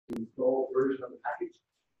installed version of the package.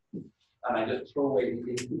 And I just throw away the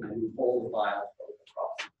link and do all the files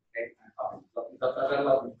across. Okay, that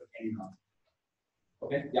allows me to put any on.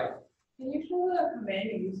 Okay, yeah. Can you show the command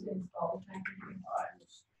you used to install the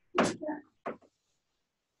package?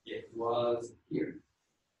 It was here.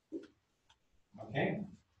 Okay.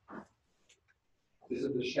 This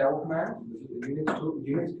is the shell command. This is the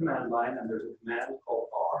Unix command line, and there's a command called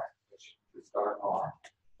R, which is start R.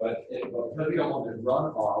 But because we don't want to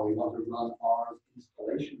run R, we want to run R's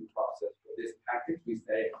installation process for this package. We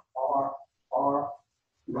say R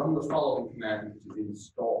run the following command, which is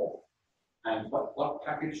install. And what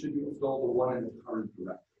package should you install? The one in the current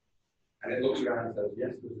directory. And it looks around and says,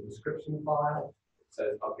 yes, there's a description file. It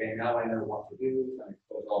says, okay, now I know what to do, and it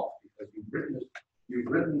goes off because you've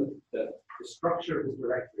written the structure of this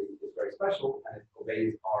directory is very special, and it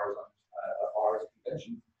obeys R's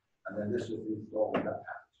convention. And then this is installing that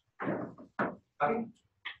package. Happy?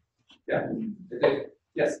 Yeah.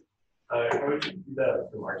 Yes. How would you do that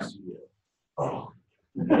from our studio? Oh.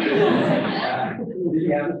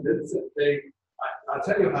 I'll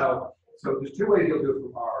tell you how. So there's two ways you'll do it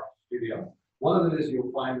from our studio. One of them is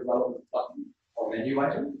you'll find a development button or menu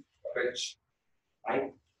item, which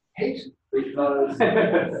I hate because I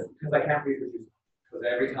can't reproduce it. Because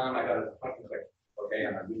every time I got a button click, okay,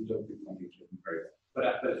 and I really don't think my feature is very good. But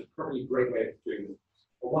it's a perfectly great way of doing this.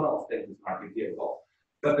 But one off thing is not a big deal at all.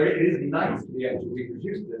 But it is nice to be able to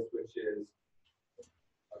reproduce this, which is,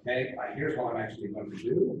 okay, here's what I'm actually going to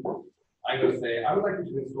do. I'm going to say, I would like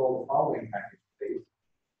you to install the following package, please.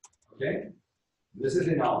 Okay? This is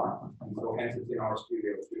in R, and so hence it's in our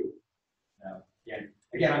studio too.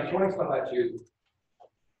 Again, I'm throwing stuff at you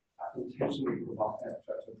intentionally to provoke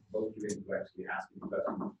you into actually asking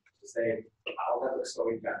questions to say, oh, that looks so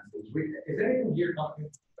advanced. Is anything here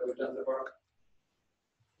complicated that we've done so far?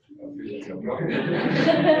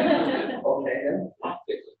 Okay, then.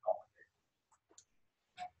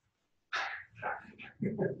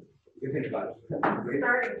 You think about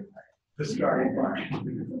it. The starting part.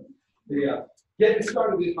 Getting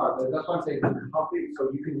started is hard. That's why I'm saying copy. So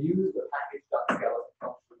you can use the package.skeleton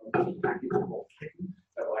function of the package called kitten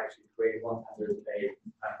that will actually create one. And there's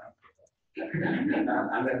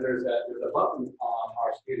and then there's a button on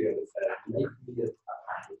our studio that says make me a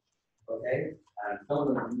package. Okay, and some of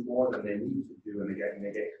them do more than they need to do, and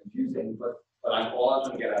they get confusing. But all I'm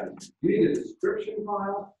trying to get at is you need a description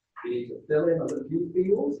file. You need to fill in a few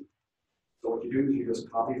fields. So what you do is you just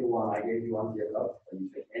copy the one I gave you on GitHub, and you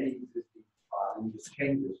take any existing file and you just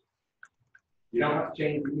change it. You don't have to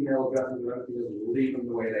change the email addresses or anything, just leave them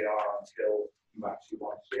the way they are until you actually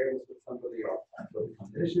want to share this with somebody or until it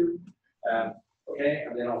becomes an issue. Okay,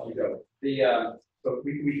 and then off you go. So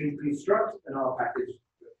we can construct an R package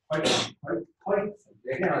quite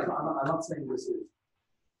simply. Again, I'm not saying this is,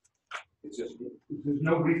 it's just, there's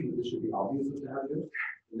no reason this should be obvious as to how to do it.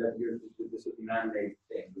 That this is a man-made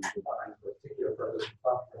thing, which is designed for a particular purpose.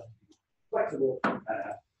 It's flexible,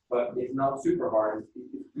 but it's not super hard.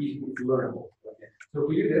 It's easy, it's learnable. Okay. So if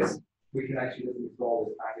we do this, we can actually just install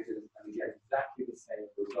this package and get exactly the same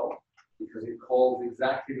result because it calls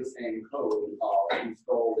exactly the same code of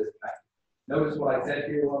install this package. Notice what I said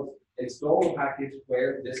here was install the package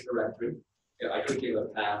where this directory. I could give a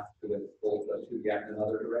path to get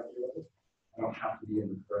another directory of it. I don't have to be in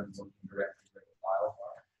the current working directory where the files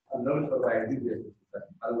are. And notice the way I do this is that,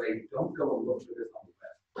 by the way, don't go and look for this on the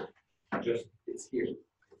web. Just, it's here.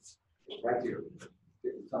 It's right here.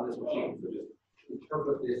 It's on this machine. So just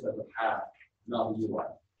interpret this as a path, not a UI.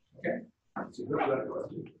 Okay? It's a good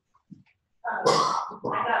question. I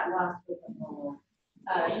got lost with the whole.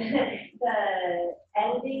 The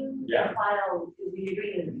editing the file, we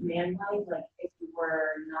doing in the command line, like if we were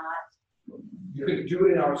not. You could do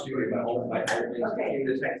it in our studio by opening in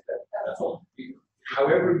the text. That's all.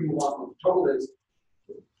 However you want. The trouble is,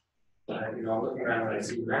 I'm looking around and I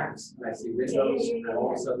see Macs and I see Windows, and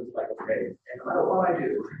all of a sudden it's like, okay, and no matter what I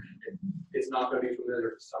do, it's not going to be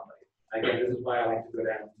familiar to somebody. Again, this is why I like to go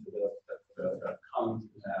down to the common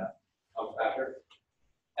factor.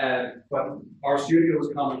 But our studio is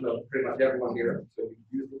common to pretty much everyone here, so you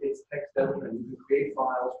can use its text editor and you can create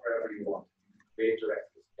files wherever you want. You can create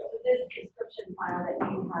directories. So this description file that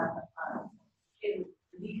you have,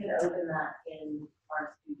 we could open that in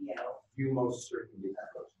our studio. You most certainly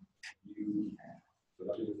have. You can. So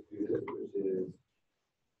let me just do this, which is,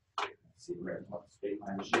 let's see where what state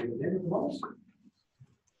my machine is in at the moment.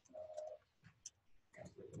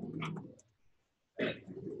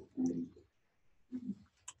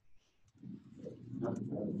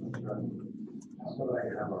 So I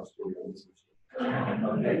have our studio in this machine.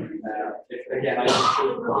 Okay. Again,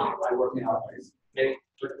 I work in our place. Okay.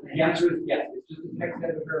 But again, The answer is yes. It's just a text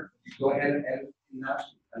editor. You go ahead and edit in that,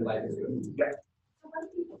 and life is good. Yeah. So when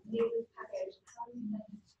people use this package,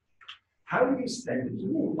 How do you send it to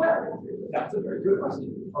me? Well, that's a very good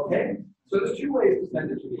question. Okay, so there's two ways to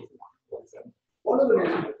send it to me. One of them is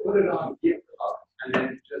to put it on GitHub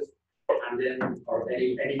and then or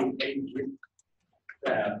any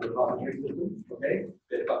repository system. Okay,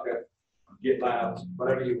 Bitbucket, GitLab,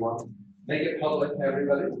 whatever you want. Make it public to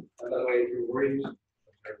everybody. And by the way, if you're worried, that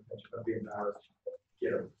you're going to be embarrassed,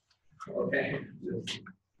 get it. Okay, just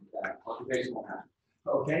occupational hazard.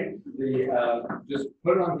 Okay, just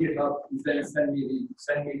put it on GitHub and then send me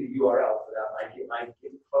the URL for that. I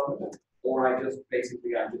GitHub, or I just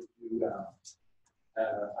basically I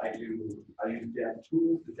use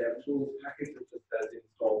DevTools, the DevTools package that just says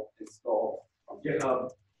install from GitHub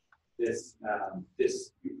this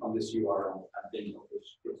from this URL, and then it's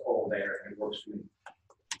all there and it works for me.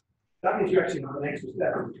 That means you actually have an extra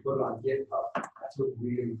step to put it on GitHub. That's a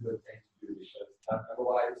really good thing to do, because remember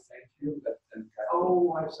what I was saying to you?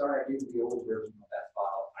 Oh, I'm sorry, I gave you the old version of that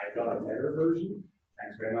file. I've got a better version.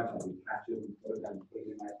 Thanks very much. I'll catch it and put it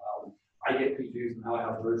in my file. I get confused now. I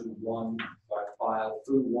have version 1, so I file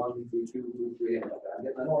foo 1, foo 2, foo 3, and like that. I'm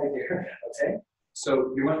getting annoyed here. Okay?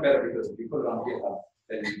 So you're much better, because if you put it on GitHub,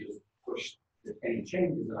 then you just push any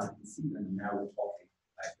changes and I can see them, and now we're talking.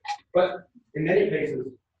 Right? But in many cases,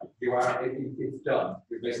 it's done.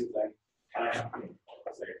 You're basically like, can I help you?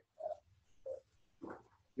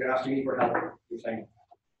 You're asking me for help. You're saying,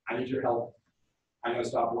 I need your help. I'm going to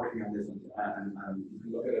stop working on this, and you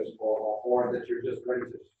can look at it, or that you're just ready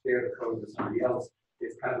to share the code with somebody else.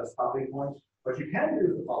 It's kind of a stopping point. What you can do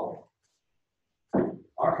is the following.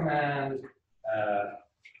 Our command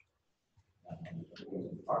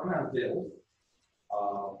build.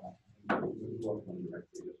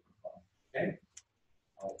 Okay.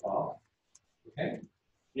 Okay.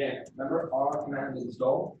 Yeah. Remember our command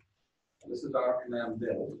install. This is our command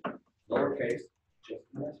build. Lowercase. Just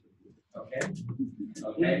a mess. Okay.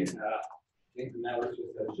 Okay. Now let's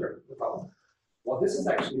just say sure. No problem. What this is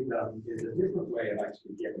actually done is a different way of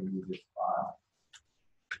actually getting you this file.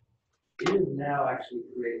 It is now actually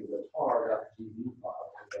creating a tar.gz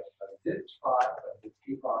file, a zip file, a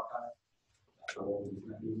zip archive. That's the whole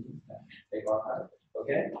take archive.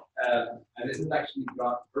 Okay, and this is actually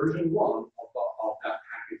got version 1 of that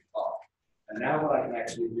package file. And now what I can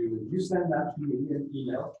actually do is you send that to me in an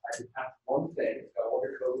email. I can have one thing, it's got all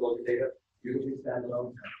your code, all your data, usually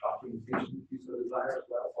standalone, documentation, piece of desire as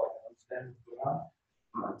well, so I can understand what's going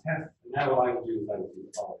on. Test. And now what I will do is I will do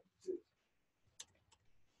the following.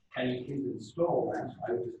 Can you please install that?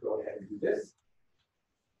 I would just go ahead and do this.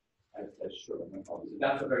 I said, sure, no problem. So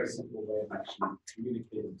that's a very simple way of actually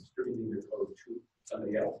communicating, distributing your code to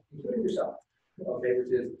somebody else, including yourself. Okay,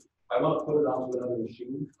 which is, I want to put it onto another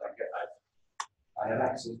machine. Like I have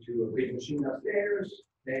access to a big machine upstairs.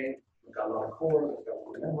 Okay, I've got a lot of cores, I've got a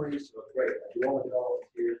lot of memory, so it's great. I do all the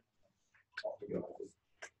development here. Off we go.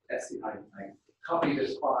 I copy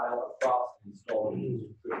this file across and install it.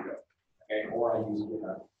 Good to go. Okay, or I use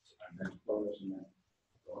GitHub.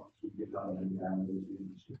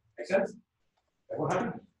 Make sense? What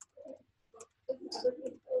happened?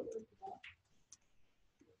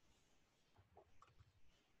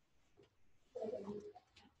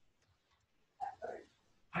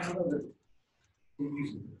 I don't know that we're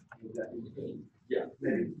using that. Yeah,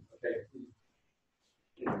 maybe. Okay.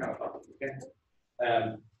 It's kind of fun. Okay.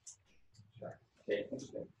 Okay,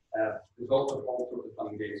 interesting. There's also all sorts of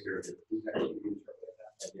fun games here. Who's actually using that?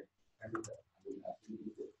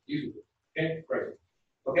 Okay, great.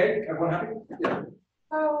 Okay, everyone happy? Yeah.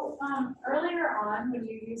 So earlier on, when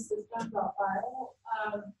you use system.file,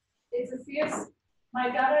 it's a CS. My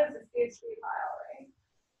data is a CSV file, right?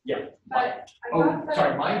 Yeah. But I Oh, thought that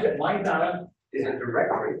sorry. My data is a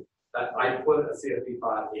directory that I put a CSV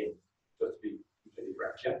file in. Just to be completely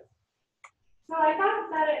correct. Yeah. So I thought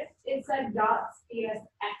that it said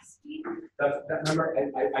 .csxt. That remember,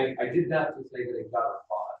 I did that to say that it got it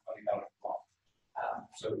wrong. But it got it wrong.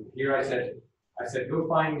 So here I said, go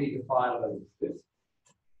find me the file that exists.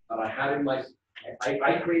 But I had in my,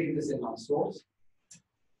 I created this in my source.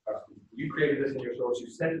 You created this in your source. You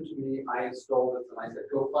sent it to me. I installed it, and I said,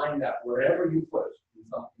 go find that wherever you put it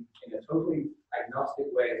in a totally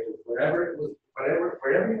agnostic way. Wherever it was,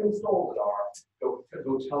 wherever you installed it, go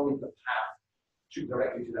tell me the path to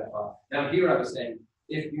directly to that file. Now here I was saying,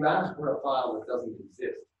 if you ask for a file that doesn't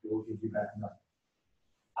exist, it will give you back nothing.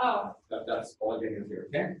 Oh. That's all I'm getting here,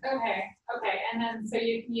 okay? Okay, and then so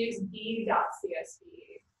you can use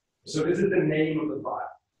b.csv. So this is the name of the file.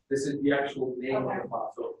 This is the actual name of the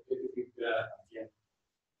file. So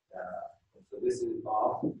so this is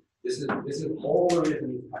Bob. This is all there is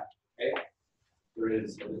in this package, okay? There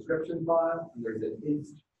is a description file, and there's an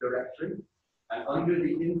inst directory. And under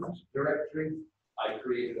the inst directory, I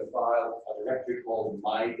created a file, a directory called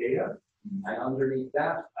my data. And underneath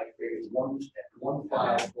that, I created one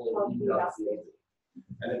file called d.csv.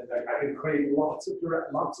 And I can create lots of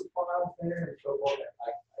files there and so forth.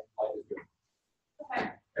 I just do it.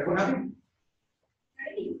 Okay. Everyone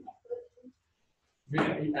happy?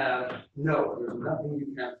 No, there's nothing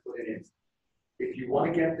you can't put in it. If you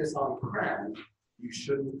want to get this on CRAN, you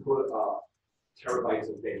shouldn't put terabytes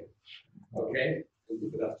of data. Okay?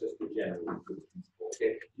 But that's just the general principle.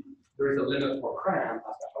 Okay? There is a limit for CRAN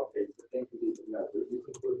as to how big the thing can be. You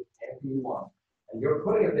can put anything you want. And you're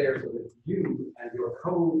putting it there so that you and your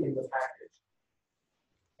code in the package,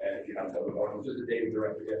 and if you have to, it's just a data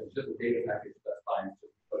directory, it's just a data package, that's fine,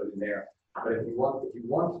 just put it in there. But if you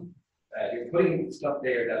want, you're putting stuff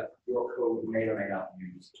there that your code may or may not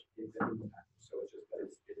use in the package. So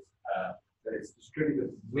it's just that it's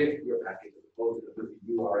distributed with your package as opposed to the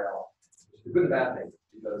URL, which is a good and bad thing,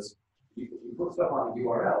 because if you put stuff on a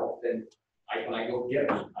URL, then when I go get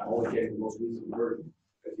it, I'm always getting the most recent version.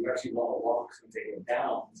 Because you actually want to lock some data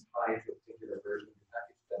down and tie to a particular version of the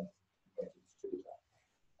package, then you can distribute that.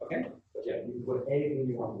 Okay? But yeah, you can put anything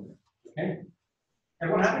you want in there. Okay?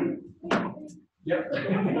 Everyone happy? Yep. I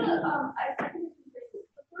think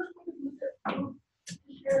the first one is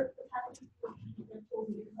to share the packages with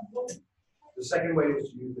the The second way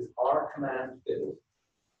is to use this R command build.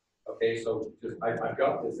 Okay, so just I've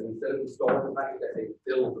got this, and instead of installing the package, I say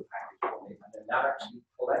build the package for me, and then that actually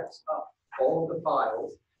collects up all of the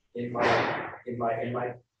files in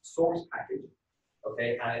my source package.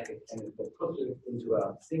 Okay, and it puts it into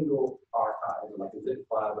a single R file, like a zip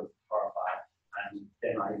file with a R file, and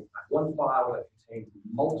then I have one file that contains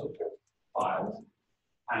multiple files.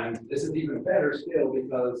 And this is even better still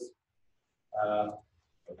because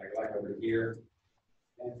if I go back over here,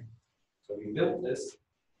 okay, so we built this.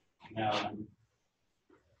 Now,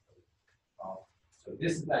 so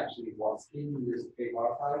this is actually what's in this big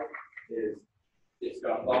R file. It's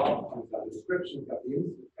got log, it's got description, it's got the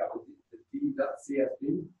instance, it's got the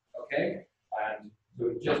d.csv, okay? And so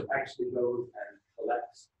it just actually goes and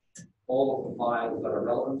collects all of the files that are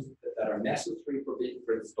relevant, that are necessary for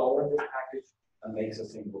installing this package, and makes a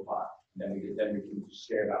single file. And then we can just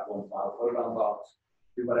share that one file, put it on box,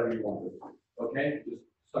 do whatever you want with it. Okay? Just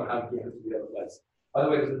somehow get it to the other place. By the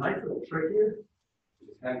way, there's a nice little trick here, which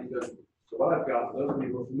is handy because so what I've got, those of you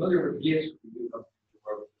who are familiar with Git, we do have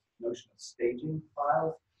the notion of staging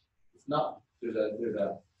files. It's not, there's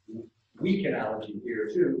a weak analogy here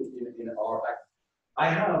too in our fact. I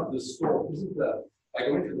have the store, this is the, I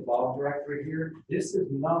go into the bottom directory here, this is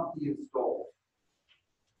not the install.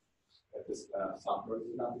 This software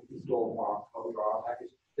is not the install our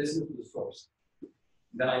package. This is the source.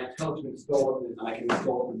 Then I tell it to install it, and I can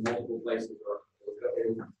install it in multiple places, or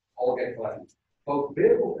it'll all get collected. Both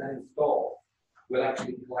build and install will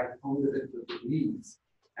actually collect only the bits that it needs,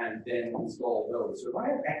 and then install those. So if I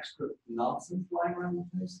have extra nonsense lying around the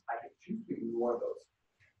place, I can choose to ignore those.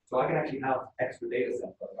 So I can actually have extra data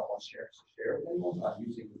sets that I don't want to share with anyone. I'm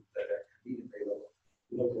using the convenient variable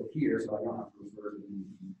local here, so I don't have to refer to them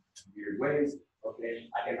in weird ways. Okay,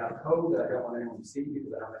 I can have code that I don't want anyone to see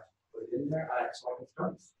because I don't have to put it in there. So I can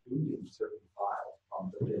start excluding certain files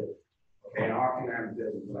from the build. Okay, and our command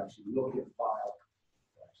build will actually look at files.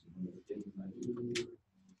 Actually, let me take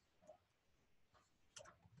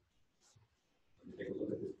a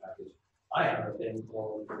look at this package. I have a thing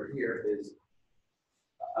called over here is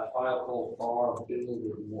a file called bar build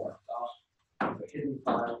with more. It's a hidden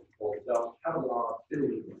file called catalog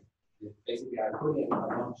build. Basically, I put in a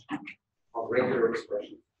bunch of regular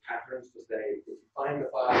expression patterns to say, if you find a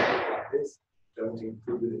file like this, don't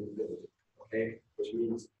include it in the build. Okay, which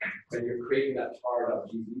means when you're creating that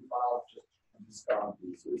tar.gz file, just discard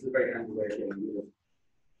these. So this is a very handy way of getting rid of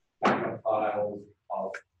backup files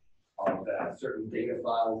of certain data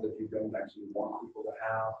files that you don't actually want people to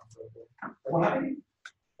have. Everyone happy?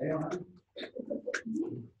 Anyone happy?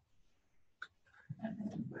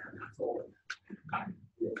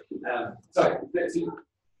 Sorry, let's see.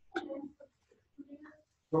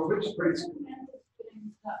 For which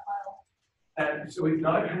so we've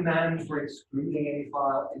got a command for excluding any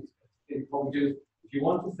file. It's what we do. If you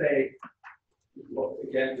want to say, well,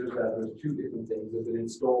 again, there's two different things. There's an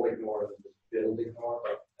install ignore and build ignore.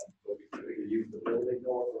 But we typically use the build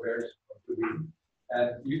ignore for various reasons.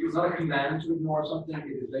 It's not a command to ignore something.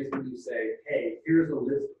 It is basically you say, hey, here's a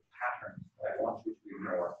list of patterns that I want you to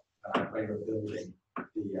ignore when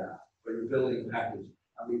you're building the package,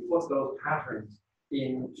 and we put those patterns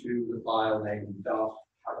into the file name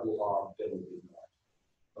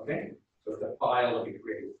file that we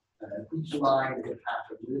created. And then each line is a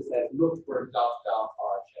pattern. This says, look for .r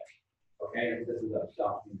check. Okay, and this is a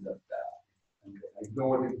dot means a and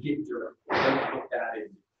ignore the git or don't put that in.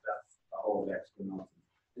 That's the whole extra nonsense.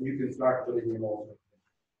 And you can start putting in all sorts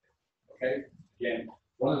of things. Okay, again,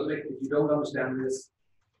 one of the things, if you don't understand this,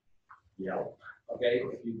 yell. Okay,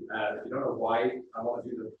 if you don't know why, I want to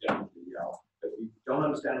do the generally yell. If you don't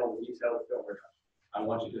understand all the details, don't worry. I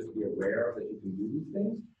want you just to be aware that you can do these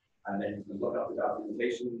things, and then you can look up the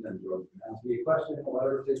documentation and you can ask me a question or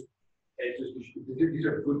whatever it is. It's just, these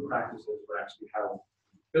are good practices for actually how to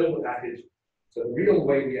build a package. So the real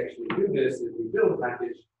way we actually do this is we build a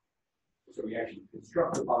package. So we actually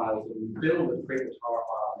construct the files and we build and create a tar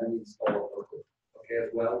file and then we install it locally. Okay,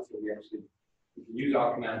 as well. So we can use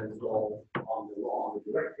our command install on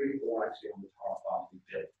the directory or actually on the tar file we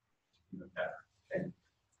built. Even better.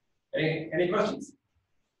 Okay. Any questions?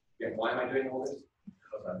 Again, why am I doing all this?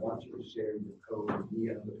 Because I want you to share your code with me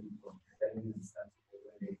and other people in a sensible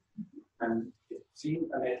way. And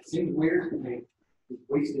it seems weird to me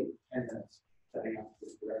wasting 10 minutes setting up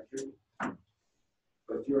this directory.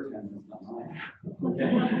 But it's your 10 minutes, not mine. Okay.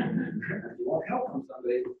 If you want help from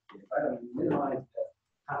somebody, you try to minimize the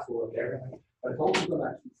hassle of everything. But it's also going to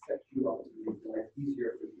actually set you up to make life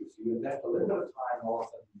easier for you. So you invest a little bit of time and all of a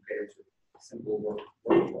sudden you get into simple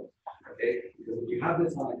workflow. Okay? Because if you have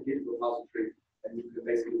this on a Git repository, then you can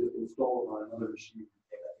basically just install it on another machine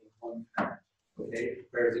in one time. Okay?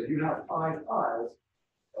 Whereas if you have 5 files,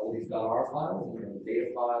 all these .r files, and you have a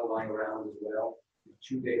data file lying around as well,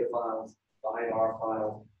 2 data files, 5 R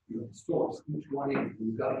files, you have source each one in,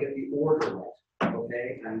 you've got to get the order right.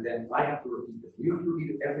 Okay, and then I have to repeat it. You have to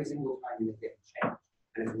repeat it every single time you make a change.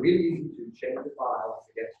 And it's really easy to change the file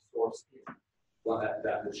to get to source in. Well,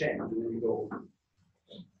 that's the change. And then you go,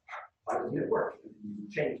 why doesn't it work? And you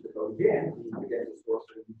change the code again, and you get to source,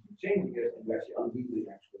 and you keep changing it, and you actually undo the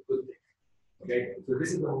actual good thing. Okay, so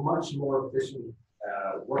this is a much more efficient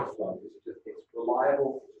workflow. It's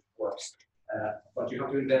reliable, it works. But you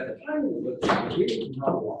have to invest the time in it, but really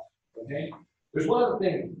not a lot. Okay, there's one other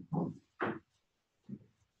thing.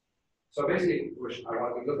 So basically, which I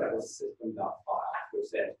wanted to look at was system.file, which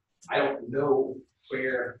said, I don't know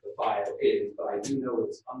where the file is, but I do know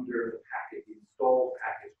it's under the package, the install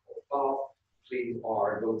package called file. Please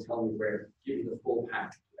R, don't tell me where, give me the full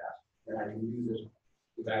package to that, and I can use it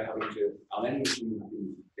without having to, on any machine,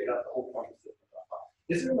 get up the whole point of system.file.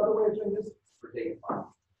 This is another way of doing this for data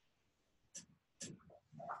files.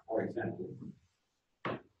 For example,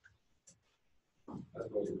 let's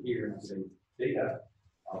go to here and say data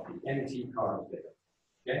of the MT cars data.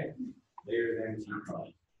 Okay, there's MT cars.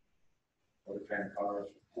 What the kind of cars?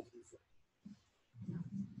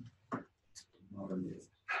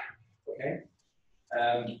 Okay,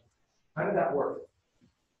 how did that work?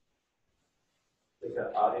 Is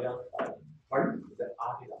that R data? Pardon? Is that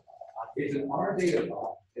R data? It's an R data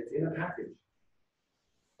file. It's in a package.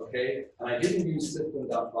 Okay, and I didn't use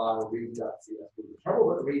system.file read.csv. The trouble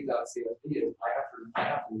with read.csv is I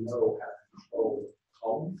have to know how to control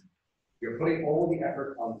columns. You're putting all the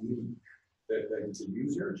effort on me, the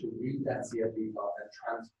user, to read that CSV file and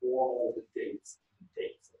transform all the dates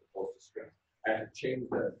as opposed to strings. I have to change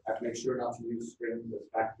I have to make sure not to use strings as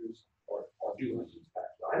factors or do not use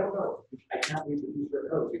factors. I don't know. I can't read the user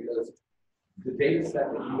code because the data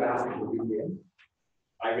set that you asked me to read in,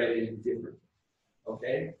 I read it in different.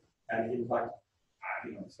 Okay, and in fact,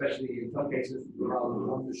 especially in some cases, we're on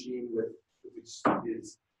one machine which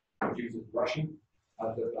uses Russian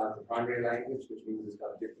as the primary language, which means it's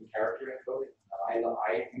got a different character encoding. I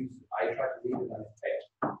try to read it and it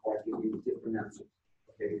fails, or it gives me different answers.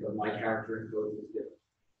 Okay, because my character encoding is different.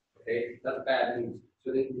 Okay, that's bad news.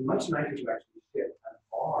 So it's much nicer to actually ship an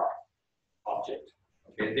R object,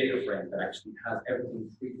 okay, a data frame that actually has everything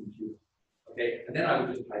pre-computed. Okay, and then I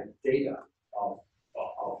would just type data of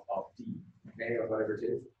D, okay, or whatever it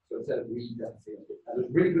is. So instead of read that CSV. And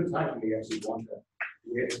there's really good time for me actually want to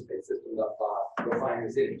be able to say system.file, go find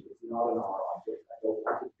this image. It's not an R object. I don't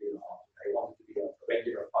want it to be an object. I want it to be a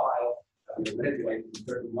regular file that we manipulate in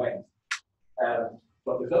certain ways.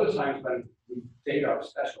 But there's other times when data are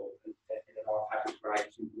special in an R package where I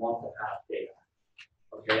actually want to have data.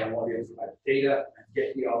 Okay, I want to be able to have data and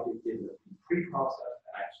get the object in the pre-processed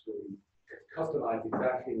and actually customized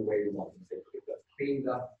exactly in the way we want it. Say, that's cleaned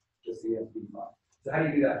up the CSV file. So how do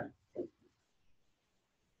you do that?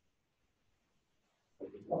 I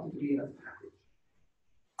want it to be in a package.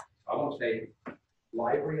 I want to say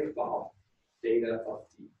library of file, data of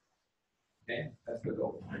D. Okay, that's the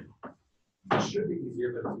goal. It should be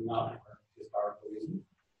easier, but it's not for historical reasons.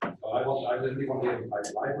 So I literally want to be able to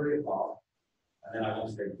type library of file, And then I want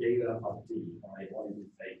to say data of D, or I want to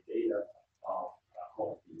say data of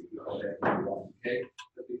call D, because that's one, okay?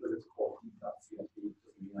 Just because it's called D.csv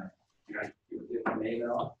doesn't mean you have to give a different name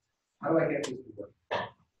and all. How do I get this to work?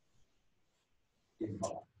 In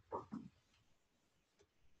Bob.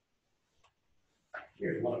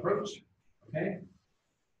 Here's one approach, okay?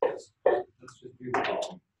 Let's just do the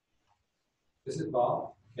Bob. This is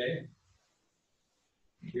Bob, okay?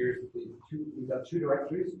 Here's the two, we've got two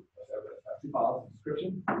directories, two files,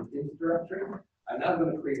 description, ins directory. I'm now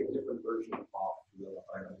going to create a different version of Bob.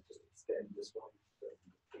 I'm going to just extend this one.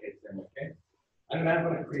 Okay. I'm now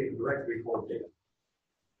going to create a directory called data.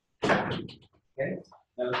 Okay.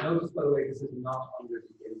 Now notice, by the way, this is not under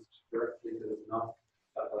the ins directory. This is not.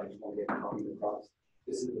 I just want to get copied across.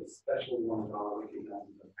 This is a special one that I'll recognize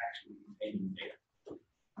as actually containing data.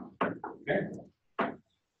 Okay.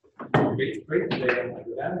 Create the data. I'm going to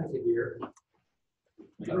go down into here.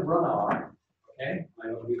 I'm going to run R. Okay. I'm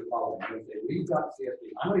going to do the following. I'm going to say read.csv.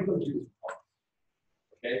 I'm only going to do this once.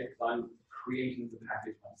 Okay. Because I'm creating the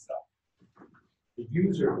package myself. The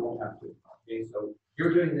user won't have to. Okay. So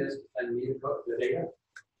you're doing this and me the data.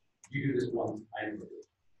 You do this once. I'm going to do it.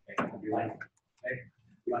 Okay. You like it. Okay.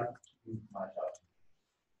 You like my job.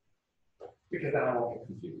 Because then I won't get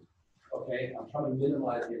confused. Okay. I'm trying to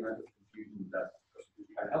minimize the amount of confusion that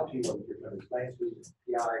can help you when you're trying to explain to you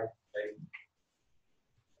PI. Okay.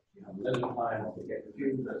 You have a limited time, also get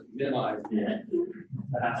confused, but minimize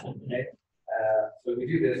the hassle. Okay. So we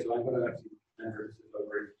do this. So I'm going to actually enter this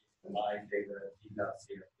over my data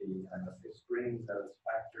d.csv. I'm going to say strings as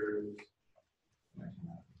factors.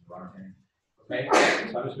 Okay.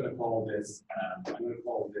 So I'm just going to call this. I'm going to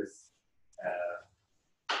call this.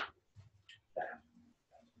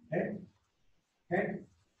 Okay. Okay.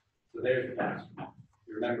 So there's the dash.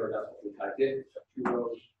 You remember that's what we typed in. 2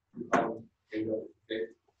 rows, 2 columns, 8 rows. Okay.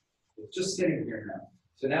 It's just sitting here now.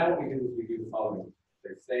 So now what we do is we do the following.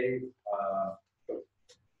 They save.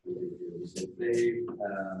 We say save.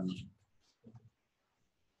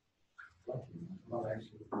 Well,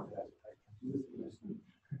 actually, how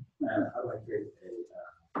do I create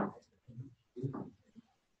a?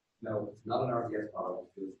 No, it's not an RDS file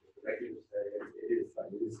because the regular say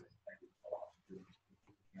it is.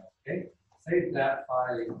 Okay. Save that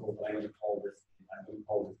file equal, but I'm going to call this. I'm going to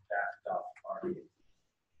call this dash.rda.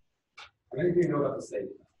 I'm going to give you a note about the save.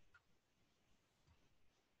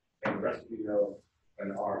 And the rest of you know when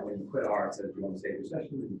you quit R, it says you want to save your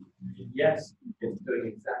session. And yes, it's doing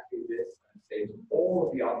exactly this and saves all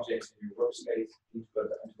of the objects in your workspace into a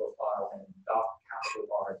file and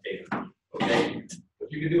 .R data. Okay, but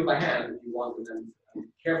you can do it by hand if you want, and then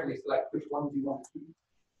carefully select which ones you want to keep.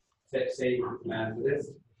 Save the command for this.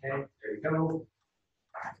 Okay, there we go.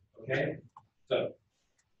 Okay, so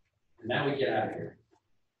now we get out of here.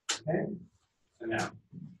 Okay, so now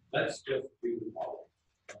let's just do the following.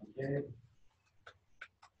 Okay.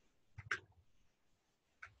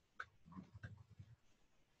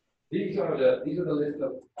 These are the list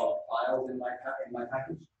of files in my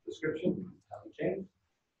package description. Hasn't changed.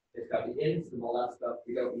 It's got the ints and all that stuff.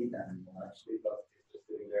 We don't need that anymore actually, but it's just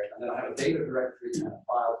sitting there. And then I have a data directory and a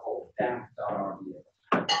file called dash.rda.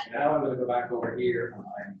 Now I'm going to go back over here and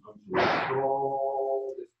I'm going to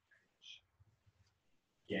install this package.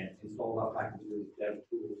 Again, install our packages, dev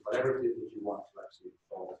tools, whatever it is that you want to actually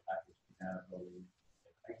install this package.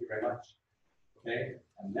 Thank you very much. Okay,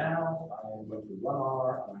 and now I'm going to run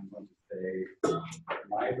R, and I'm going to say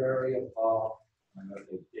library of Bob, I'm going to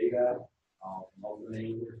say data of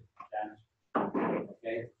multi-name dash.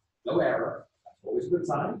 Okay, no error, that's always a good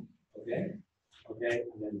sign. Okay, okay,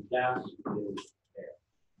 and then dash is there.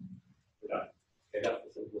 We're done. Okay, that's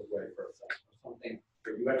the simplest way for a session. Something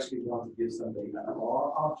that you actually want to give somebody an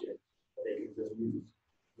R object that they can just use.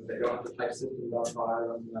 If they don't have to type system.file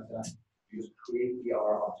or something like that, you just create the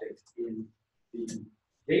R object in the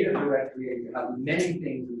data directory, and you have many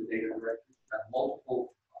things in the data directory. You have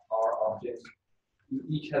multiple R objects.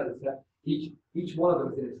 Each has a set. Each one of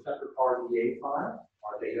them is in a separate RDA file.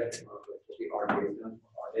 R data, RDA stands for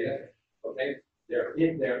R data. Okay,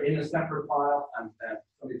 they're in a separate file, and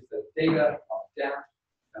somebody says data of dash.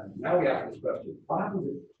 And now we ask this question: what happens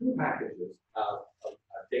if two packages have a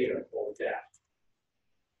data called dash?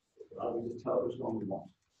 So we just tell which one we want.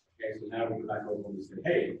 Okay, so now we go back over and we say,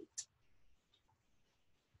 hey,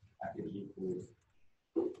 package equals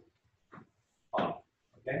five.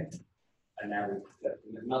 Okay, and now we set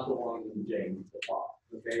not the one in James, the five.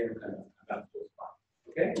 Okay, and that's just fine.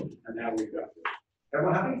 Okay, and now we've got this.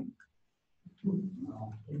 Everyone happy?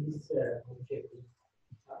 In this object,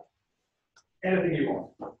 Anything you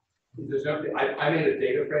want. There's nothing. I made a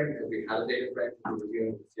data frame because we had a data frame. We were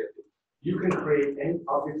dealing with CFD. You can create any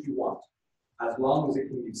object you want, as long as it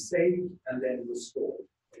can be saved and then restored.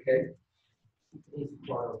 Okay? It's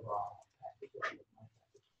part of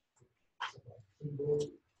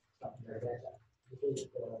something like that. Because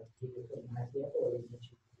an idea or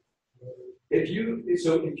If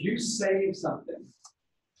you save something,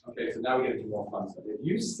 okay, so now we get into more fun stuff. If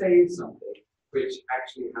you save something which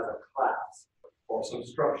actually has a class or some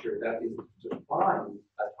structure that is defined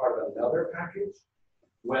as part of another package,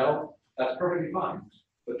 well, that's perfectly fine.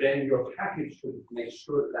 But then your package should make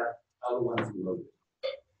sure that other one is loaded.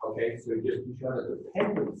 Okay, so you should have a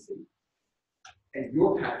dependency and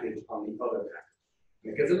your package on the other package.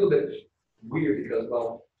 It gets a little bit weird because,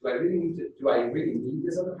 well, do I really need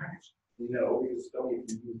this other package? No, because you don't need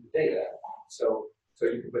to use the data.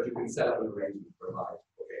 But you can set up an arrangement whereby,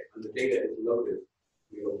 okay, when the data is loaded,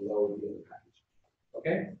 we will load the other package.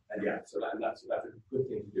 Okay? And yeah, so that's a good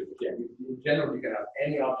thing to do. Again, in general, you can have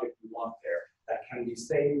any object you want there that can be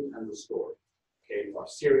saved and restored. Okay, or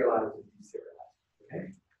serialized and deserialized.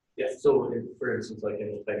 Okay? Yes. So, for instance, like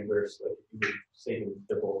in the Thingiverse, like if you were saving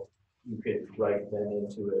Tibble, you could write then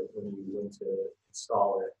into it when you went to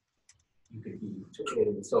install it. You could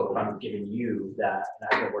be, so if I'm giving you that, and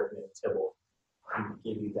I've been working in Tibble, I can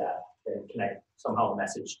give you that, then connect somehow a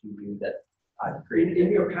message to you that I've created.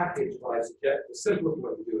 In your package, what I suggest, the simplest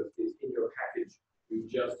way to do it is in your package, you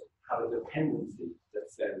just have a dependency that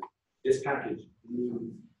says this package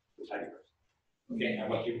needs the Thingiverse. Okay,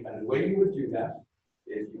 and the way you would do that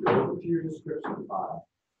is you go over to your description file.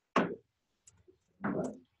 Okay,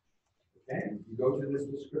 you go to this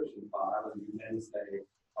description file and you then say,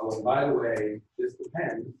 oh, and by the way, this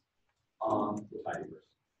depends on the Thingiverse.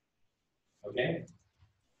 Okay?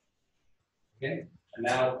 Okay? And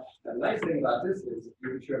now, the nice thing about this is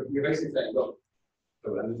you're basically saying, look,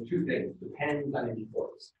 so there's two things, depends and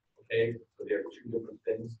imports. Okay? So they're two different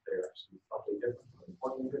things. They're actually probably different, but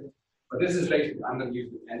important different. But this is basically, I'm going to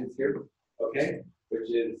use depends here, okay? Which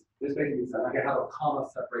is, this basically says, I can have a comma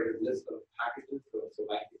separated list of packages. So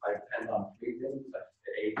like if I depend on three things, like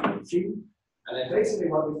A, B, and C. And then basically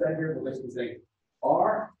what we said here, we're basically saying,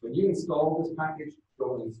 when you install this package,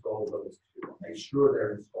 go and install those two. Make sure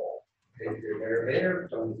they're installed. Okay, if they're there,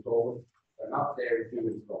 don't install them. If they're not there, do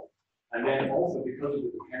install. And then also because of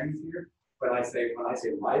the depends here, when I say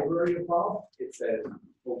library above, it says,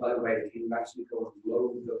 oh, by the way, can you actually go and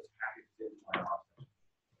load those packages into my object?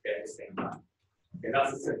 Okay, at the same time. Okay,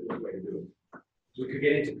 that's the simplest way to do it. We could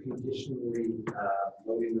get into conditionally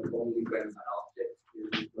loading them only when an object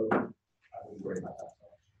is loaded. I wouldn't worry about that so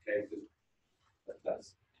much. Okay, so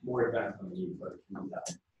that's more advanced than you, but it can do that.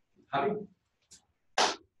 Javi?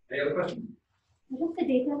 Any other questions? What if the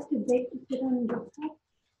data is too big to put on GitHub?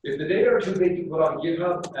 If the data are too big to put on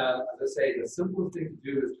GitHub, as I say, the simplest thing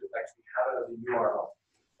to do is to actually have it as a URL.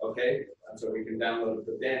 Okay, and so we can download it.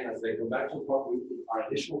 But then, as they go back to what our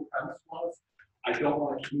initial premise was, I don't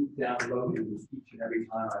want to keep downloading this each and every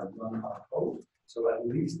time I run my code. So at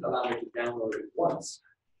least allow me to download it once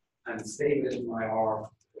and save it in my R,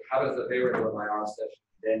 have it as a variable in my R session.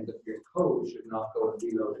 Then your code should not go and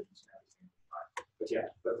reload it each and every single time. But yeah,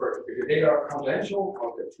 if your data are confidential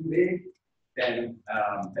or they're too big, then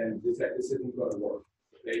this isn't going to work.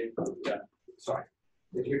 Okay? Yeah. Sorry.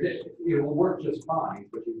 If your data, it will work just fine,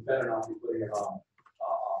 but you better not be putting it on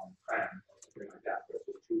prem or something like that, but it's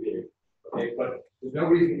just too big. Okay, but there's no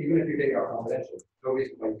reason, even if your data are confidential, no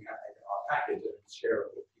reason why you can't make an R package and share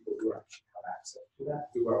it with people who actually have access to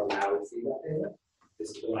that, who are allowed to see that data.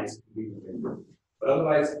 This is a nice convenient thing. But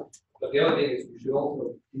otherwise, the other thing is you should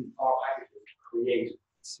also, in R packages, create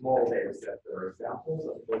small data sets that are examples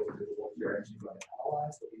of those what you're actually going to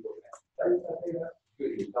analyze, so people can actually study that data, do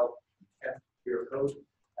it yourself, test your code,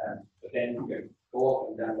 but then you can go off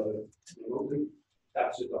and download it remotely.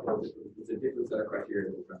 That's just a whole different, it's a different set of criteria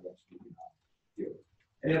that we're trying to actually deal with.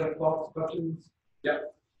 Any other thoughts, questions? Yeah.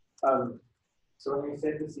 So when you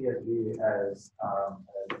say the CSV as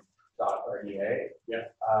 .RDA, yeah,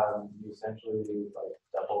 you essentially like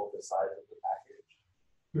double the size of the package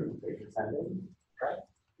that you're sending, right?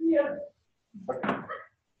 Yeah.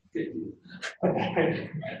 Okay.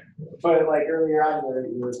 But like earlier on,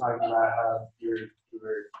 you were talking about how you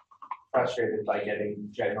were frustrated by getting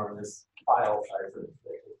ginormous file sizes.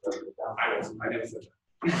 I never said that.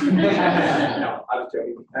 No, I was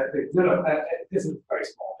joking. This is very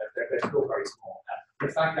small. They're still very small. In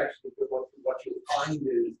fact, actually, what you'll find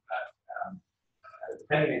is that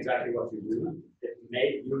depending exactly what you do,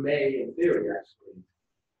 you may, in theory, actually,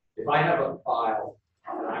 if I have a file,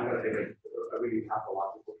 and I'm going to take a really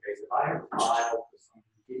pathological case. If I have a file for some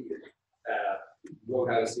idiot wrote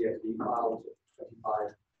out a CSV file with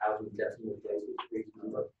 25,000 decimal places for each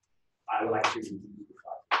number, actually reduce the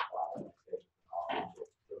size of the file.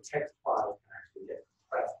 The text file can actually get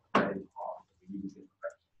compressed very hard if we use it for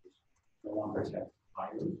representation. No longer text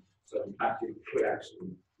binary. So in fact, you could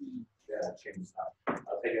actually change that.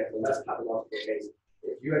 I'll take a less pathological case.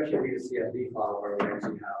 If you actually read a CSV file where we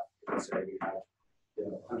actually have, let's say we have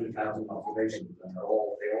 100,000 observations, and they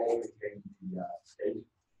all contain the state,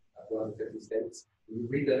 150 states. When you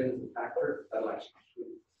read them into the factor, that'll actually shoot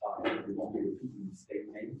the size. We won't be repeating the state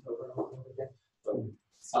names over and over again. So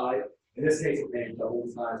size, in this case, it names the whole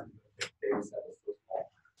size of the data set is so small.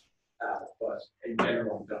 But in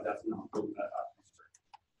general, that's not good.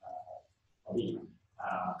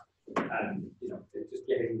 And it's just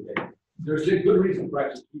getting there's a good reason for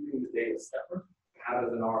actually keeping the data separate, have it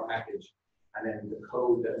as an R package, and then the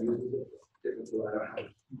code that uses it is different, so I don't have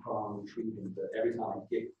to keep on retrieving the every time I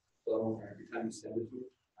get clone or every time you send it to me,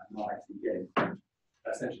 I'm not actually getting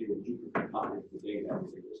essentially the duplicate copy of the data.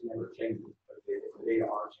 It's never changes, but the data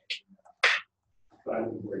are changing. But I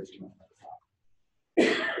wouldn't worry too much about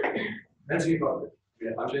that. Let's see about it.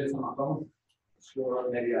 If I'm doing this on my phone,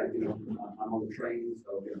 sure, maybe I'm on the train,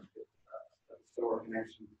 so a store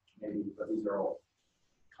connection, maybe, but these are all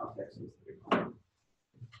contexts.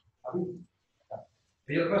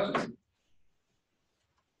 Any other questions?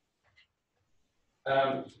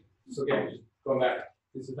 So again, just going back,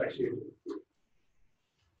 this is actually.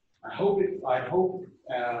 I hope it wasn't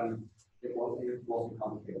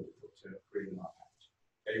complicated to create an R package.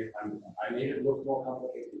 Okay, I made it look more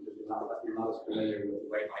complicated because you're not as familiar with the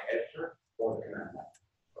way my editor or the command line.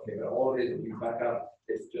 Okay, but all it is, if you back up,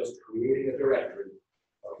 it's just creating a directory.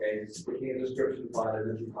 Okay, sticking a description file and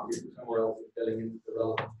then you copy it somewhere else, filling in the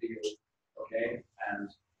relevant fields. Okay, and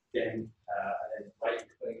then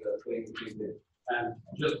right-clicking the thing. And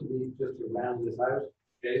just to round this out.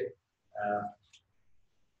 Okay.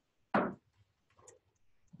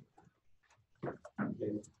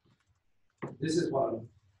 Okay. This is what.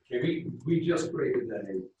 Okay, we just created a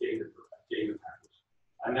data package.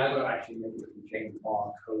 I'm now going to actually make it contain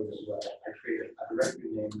our code as well. I created a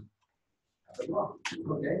directory name.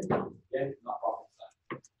 Okay, again, not rocket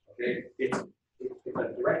science. Okay, it's a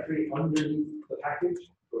directory underneath the package,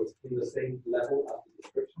 so it's in the same level as the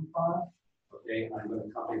description file. Okay, I'm going to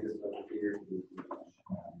copy this over here to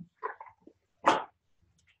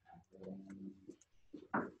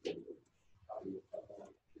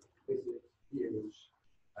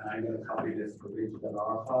and I'm going to copy this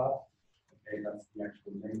provision.r file. Okay, that's the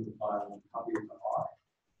actual name of the file. Copy it to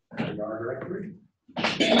R, the R directory.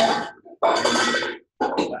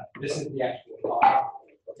 This is the actual file.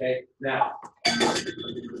 Okay, now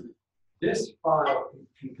this file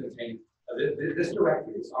can contain this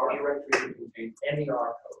directory. This R directory can contain any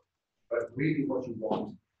R code, but really what you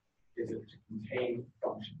want is it to contain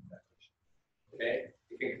function declaration. Okay,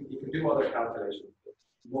 you can do other calculations, but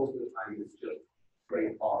most of the time it's just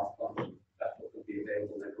straight R function. That's what will be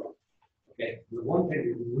available later on. Okay, the one thing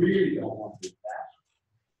we really don't want is that.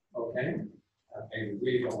 Okay, we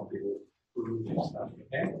really don't want people who do stuff.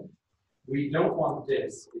 Okay, we don't want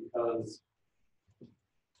this because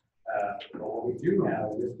what we do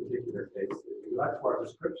have in this particular case is we like to our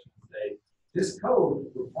description and say this code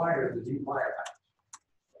requires the dplyr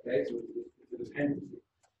package. Okay, so it's a dependency.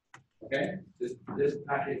 Okay, this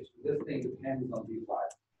package, this thing depends on dplyr.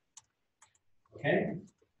 Okay,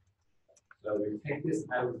 so we take this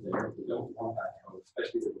out of there. We don't want that code,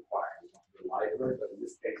 especially the required. We want the library, but in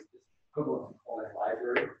this case, it's equivalent to calling a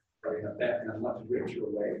library, but in a much richer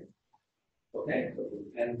way. Okay, so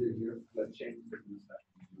it depends in here. Let's change the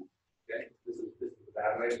section. Okay, this is the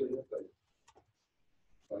bad way to do it, but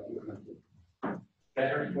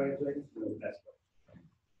better way to do it, the best way.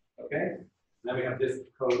 Okay, now we have this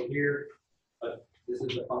code here, but this is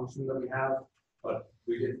the function that we have, but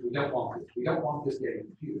we don't want this. We don't want this getting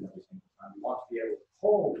computed every single time. We want to be able to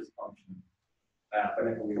call this function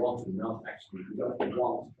whenever we want to, not actually. We don't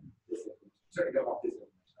want this. Certainly don't want this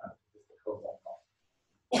information. This is the code won't call.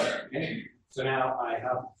 Okay, so now I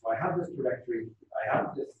have this directory. I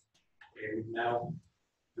have this. Okay, now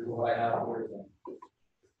what I have here is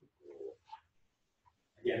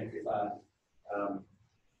again, if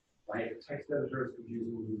my text editor is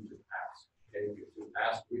confusing, we need to ask. Okay, to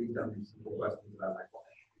ask really dumb simple questions about like what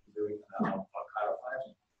I should be doing, and I'll clarify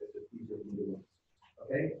it. It's easier to do.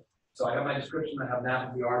 Okay, so I have my description. I have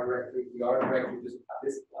now the R directory. The R directory just at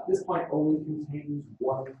this point only contains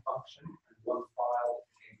one function and one file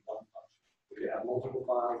contains one function. We have multiple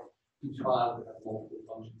files. Each file has multiple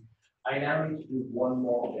functions. I now need to do one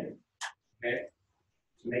more thing, okay,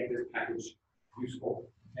 to make this package useful.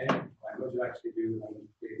 Okay, what I'm going to actually do is I'm going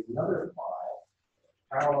to create another file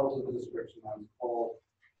parallel to the description. I'm called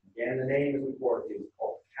again and the name is important. It's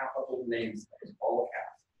called capital namespace, all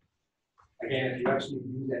caps. Again, if you actually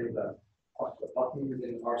use any of the buttons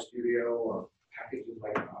in RStudio or packages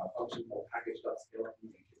like a function called package.skeleton,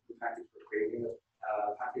 the package for creating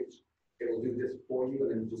a package, it'll do this for you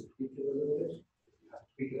and then just tweak it a little bit. You have to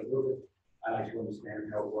tweak it a little bit. I like to understand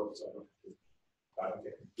how it works so I don't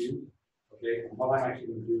get confused. Okay, and what I'm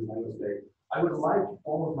actually going to do is I'm going to say, I would like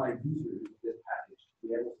all of my users of this package to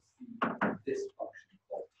be able to see this function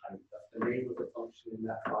called tidy. That's the name of the function in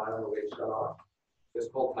that file or HLR. It's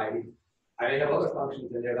called tidy. I may have other functions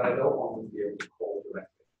in there that I don't want them to be able to call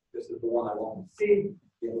directly. This is the one I want them to see,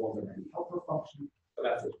 the other one's a helper function, so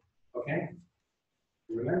that's it. Okay?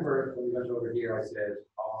 Remember, when we went over here, I said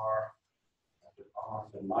R,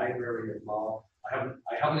 so library of law. I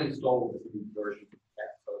haven't installed this new version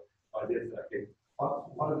yet, so I did okay.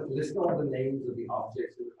 What are the list all the names of the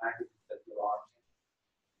objects in the package that there are?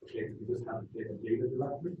 Okay, we just have to take a data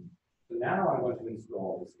directory. So now I'm going to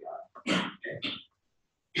install this guy. Okay.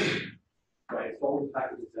 So I installed the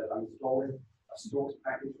package. It says I'm installing a source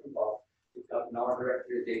package from Bob. It's got an R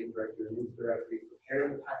directory, a data directory, an int directory. Prepare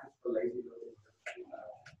the package for lazy loading.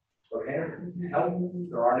 Okay. Help.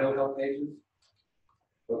 There are no help pages.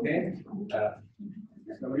 Okay.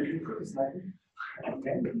 Somebody can criticize it.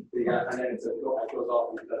 Okay. And then it says, oh, it goes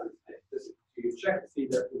off and it does this. You can check to see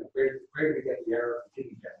that where to get the error.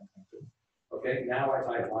 Okay. Now I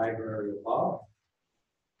type library of Bob.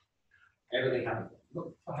 Everything happens.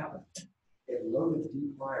 Look what happened. It loaded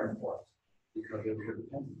dplyr for us because it was a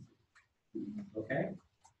dependency. Okay?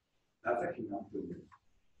 That's actually not good news.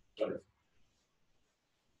 But it's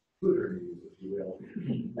gooder news, if you will,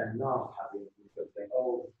 and not having to say,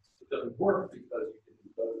 oh, it doesn't work because you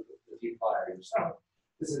didn't load the dplyr yourself.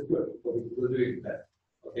 This is good, but we'll do it better.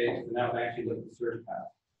 Okay, so now I actually look at the search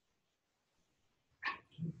path.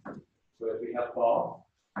 So if we have Bob,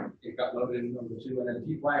 it got loaded in number 2, and then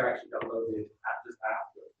dplyr actually got loaded at this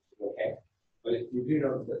after. Okay. But if you do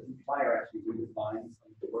know that dplyr actually redefines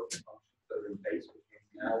some of the working functions that are in base, which means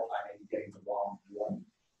now I may be getting the wrong one.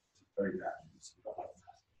 It's very bad.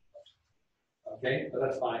 Okay, but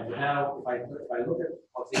that's fine. So now if I look at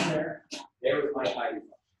what's in there, there is my tidy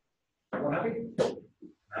function. Everyone happy?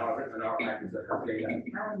 Now I've written an R package that has data and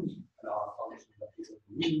an R function that people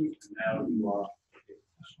can use, and now you are a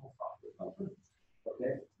professional software developer.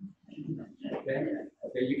 Okay.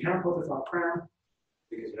 Okay, you can't put this on cram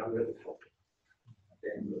because you don't really help.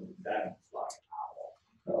 Then that slide.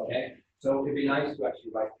 Okay, so it'd be nice to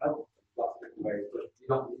actually write help in lots of different ways, but you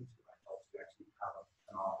don't need to write help to actually have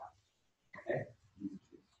an R. Okay,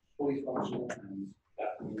 it's fully functional, and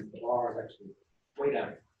that means the R is actually way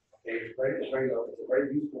down. Okay, it's very low. It's a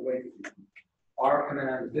very useful way to do it. R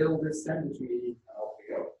command build this, send it to me, and off we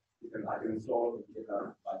go. I can install it and get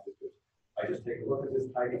that like this. I just take a look at this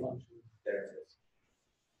tidy function. There it is.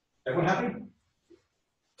 Everyone happy?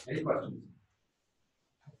 Any questions?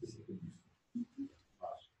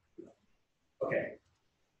 Okay.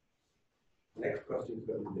 Next question is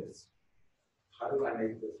going to be this. How do I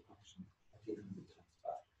make this function 100 times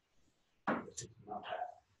faster? This is not bad.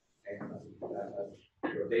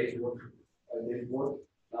 And your day's work,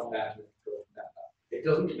 not bad. It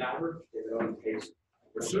doesn't matter if it only takes,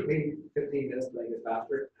 it took me 15 minutes to make it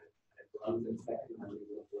faster, and it runs in seconds, and it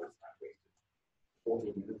will last time wasted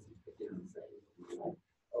 14 minutes and 15 seconds.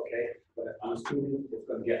 Okay, but I'm assuming it's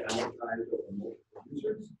going to get amortized over multiple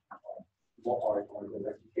users. Or it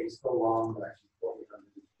actually takes so long that actually 400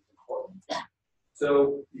 is important. So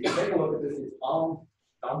you can take a look at this. It's on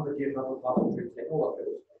the GitHub repository. Take a look at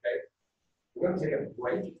it. Okay, we're going to take a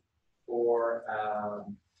break for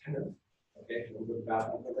 10 minutes. Okay, so we'll go to the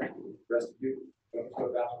bathroom for that. The rest of you go to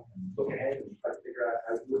the bathroom and look ahead and try to figure out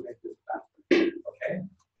how you would make this faster. Okay,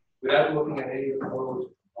 without looking at any of the code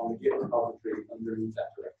on the GitHub repository underneath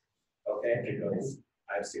that directory. Okay, because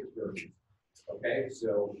I have 6 versions. Okay,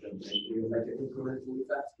 so we'll make it incrementally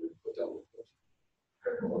faster, but don't.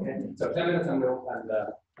 Okay, so 10 minutes and we'll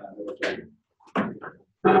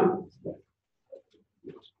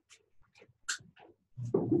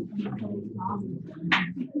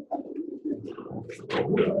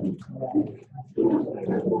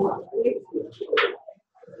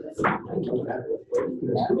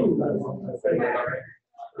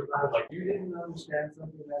like you didn't understand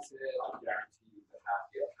something that's it, I guarantee you that half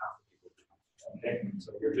the people do. Okay, so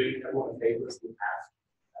you're doing everyone favors to ask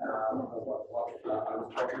what I was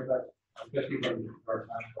talking about, especially when our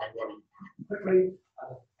time going quickly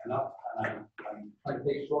and I'm trying to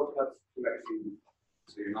take shortcuts to actually,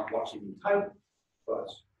 so you're not watching me type, but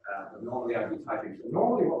normally I'd be typing. So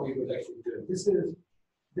normally what we would actually do, this is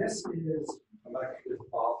I'm going to create this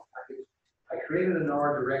file package. I created an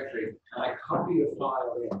R directory and I copy a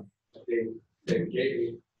file in that they gave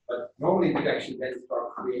me. But normally you actually then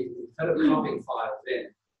start creating, instead of copying files in,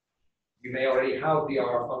 you may already have the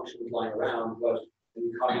R functions lying around, but when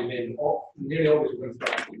you copy them in, nearly always when you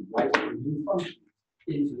start writing new functions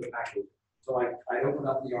into the package. So I open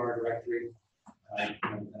up the R directory and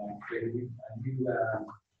I create a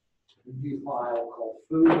new file called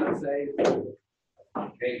food, let's say.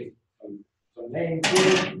 Okay, some name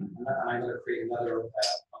food, and I'm going to create another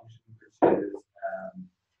function which is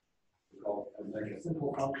called like a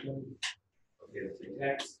simple function. Okay, let's say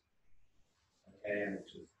text. Okay, and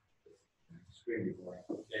it's just extremely boring.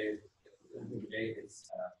 Okay, it's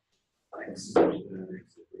thanks. Okay, so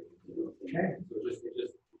it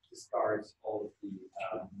just discards all of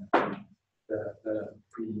the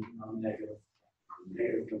pre-negative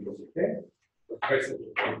numbers. Okay, so it's very simple.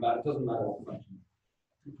 It doesn't matter what function.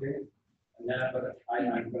 Okay, and now but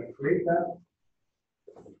I'm going to create that.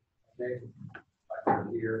 Okay, back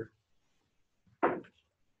here.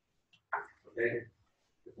 Okay.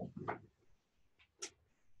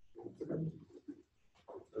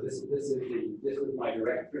 So this is my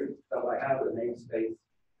directory that I have, the namespace.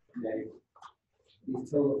 Okay.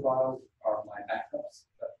 These tilde files are my backups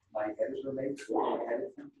that my editor makes when I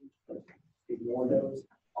edit something. Ignore those,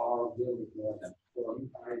 or will ignore them. So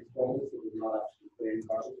I install this, it will not actually put in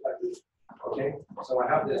garbage like this. Okay, so I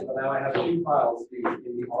have this, but now I have two files in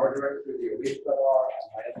the R directory, the original.R, and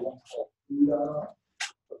my other one called foo.R.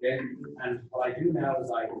 Okay, and what I do now is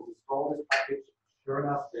I install this package. Sure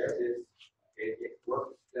enough, there it is. Okay, it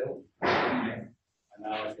works still. Okay. And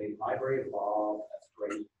now I say library of Bob. That's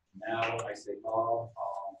great. Now I say Bob.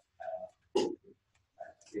 I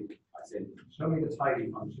say show me the tidy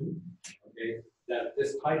function. Okay, that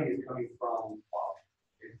this tidy is coming from Bob.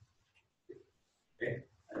 Okay,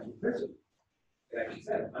 and you press it. It actually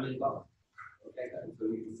says I'm in Bob. Okay, so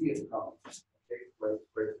you can see it's a problem. Okay,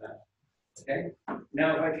 where's that? Okay, now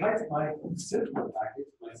if I type my simple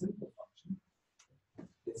package, my simple function,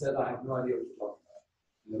 it says I have no idea what you're talking about.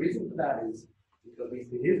 And the reason for that is because it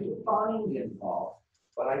is defined in Bob,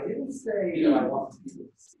 but I didn't say that I want people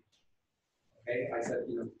to see. Okay, I said,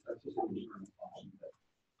 that's just an internal function that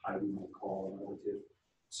I would call an additive.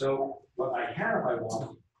 So what I have, I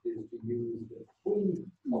want is to use the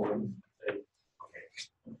queen column. Say,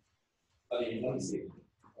 okay, let me see.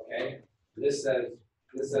 Okay, this says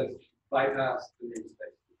bypass the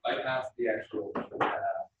namespace, bypass the actual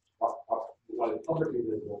what is publicly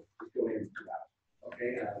visible is going into that. Okay,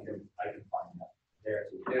 and I can find that there.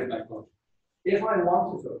 So there's my function. If I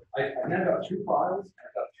wanted to, I've now got two files,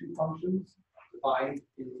 I've got two functions defined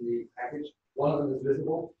in the package. One of them is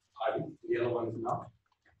visible, the other one is not.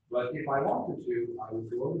 But if I wanted to, I would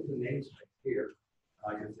go over to the namespace here.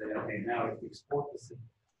 I can say, okay, now export the system.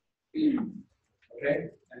 Okay,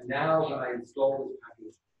 and now when I install this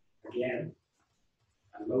package again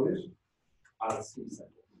and load it, I'll see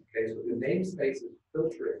something. Okay, so the namespace is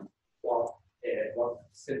filtering what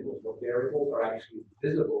symbols, what variables are actually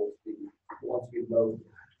visible to me once we load the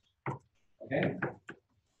package. Okay,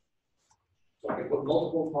 so I can put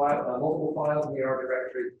multiple files in the R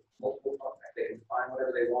directory, multiple files. They can find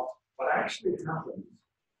whatever they want. What actually happens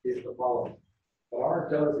is the following. What R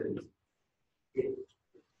does is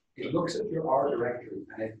it looks at your R directory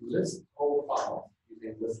and it lists all the files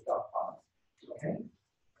using list.files. Okay?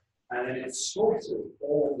 And then it sources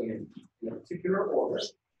all of them in a particular order,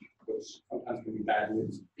 which sometimes can be bad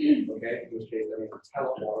news. Okay? In which case, I mean, tell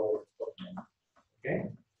it what order to put them in. Okay?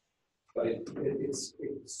 But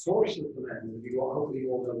it sources them, and hopefully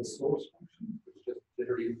you all know the source function, which just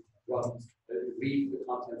literally reads the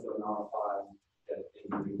contents of an R file in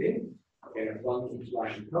the bin. Okay, and it runs each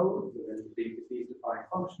line of code, and then these defined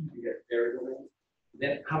functions, you get variable names.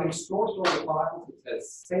 Then, having sourced all the files, it says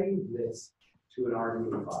save this to an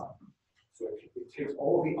RDA file. So it takes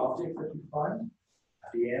all the objects that you find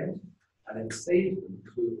at the end, and then saves them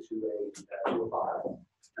to a file,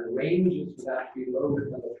 and arranges for that to be loaded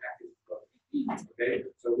when the package is loaded. Okay,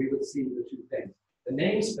 so we would see the two things. The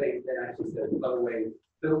namespace then actually says, by the way,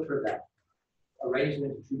 filter that, arrange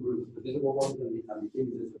them into two groups, the visible ones and the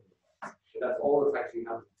invisible ones. So that's all that's actually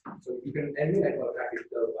happening. So you can emulate what a package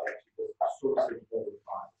does by actually just sourcing all the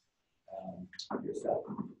files yourself.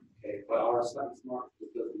 Okay, but our slightly smart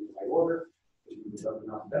is does it in the right order, which means it does it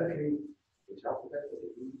alphabetically, which alphabet does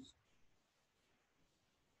it use?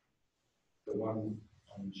 The one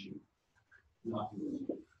on the sheet. Not the one.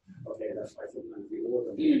 Okay, that's why sometimes the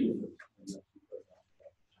order okay,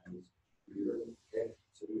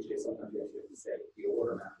 so in which case sometimes you actually have to say the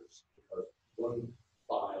order matters because one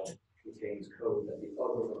file contains code that the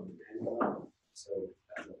other one depends on. So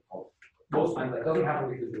that's what called. Most times That doesn't happen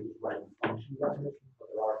because we're just writing function definitions, but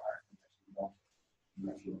there are times when you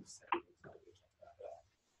actually want to set it.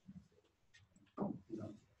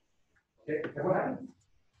 Okay, what happened?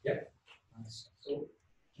 So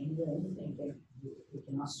can you do anything that you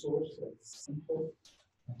cannot source a simple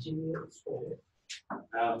materials for it?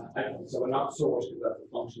 So we're not sourced because that's a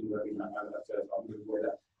function that we might have said. I'll move away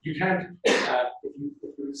that. You can't, if you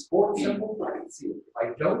export simple, I can see it. If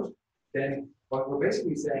I don't, then what we're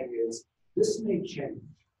basically saying is this may change.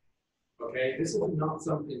 Okay, this is not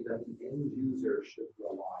something that the end user should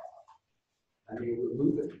rely on. I may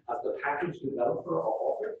remove it as the package developer or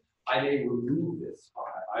author. I may remove this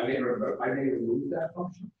file. I may remove that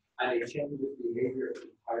function. I may change its behavior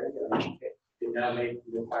entirely. It now may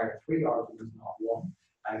require 3 arguments, not 1.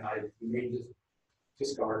 And you may just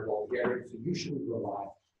discard it altogether. So you shouldn't rely on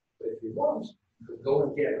it. But if you want, you could go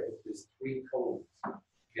and get it with this 3 colons.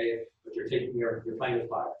 Okay, but you're taking you're playing with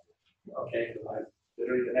fire. Okay, because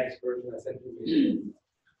literally the next version I sent you.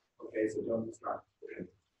 Okay, so don't discard. Okay.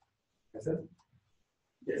 That's it?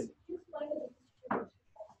 Yes.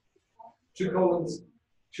 2 colons,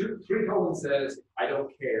 3 colons says, I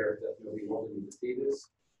don't care that nobody wants me to see this,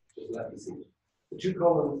 just let me see it. The 2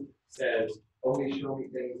 colons says, only show me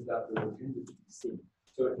things that were intended to be seen.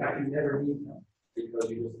 So in fact, you never need them because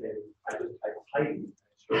you just say, I just type tidy, and it's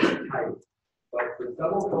just tidy. But the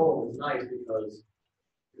double colon is nice because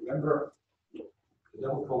remember, the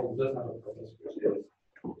double colon does have a purpose, which is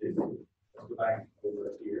let's go back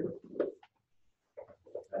over here.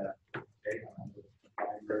 Okay,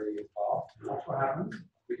 library off. Watch what happens.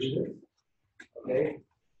 Okay.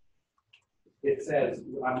 It says,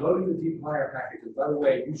 I'm loading the dplyr package. And by the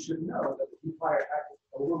way, you should know that the dplyr package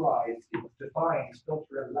overrides, it defines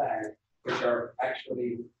filter and lag, which are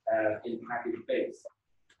actually in package base.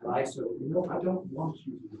 And I said, I don't want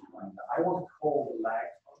you to define that. I want to call the lag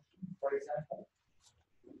function, for example,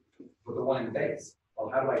 for the one in base. Well,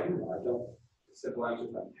 how do I do that? I don't. The simple answer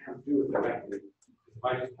is I can't do it directly. If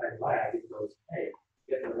I just type lag, it goes, hey,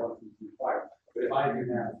 get the one from dplyr. But if I do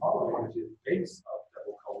now following, which is base of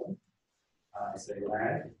double colon, I say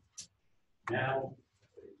lag. Now,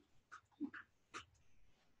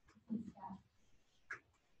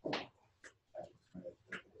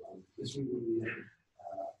 this will be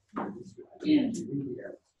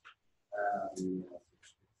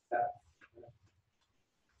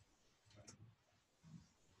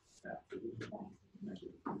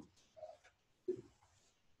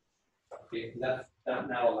okay, that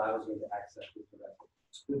now allows me to access this directly.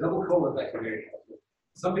 The double colon is actually very helpful.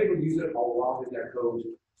 Some people use it a lot in their code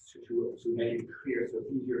to make it clear so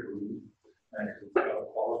it's easier to read. And if it's got a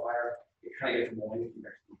qualifier, it kind of gets annoying if you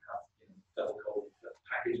actually have double colon, the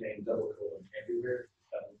package name double colon everywhere.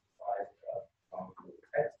 Doesn't provide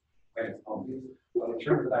text when it's obvious. But in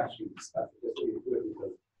terms of actually specificity, it's good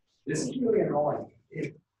because this is really annoying.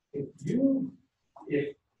 If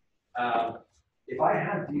I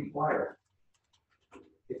had dplyr,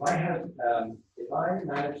 if I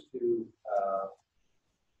managed to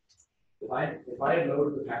if I had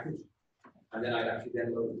loaded the package and then I'd actually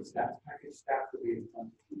then loaded the stats package, stats would be in front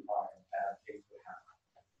of dplyr and things would happen.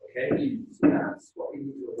 Okay, so that's what we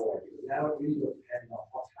need to avoid. Now it really depends on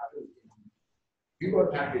what's happened. You got a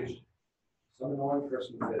package, some annoying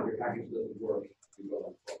person says your package doesn't work, you go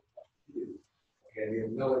like, okay, we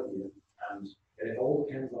have no idea, and it all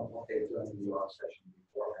depends on what they've done in your session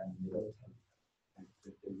beforehand.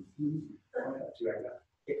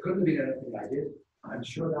 It couldn't have been anything I did. I'm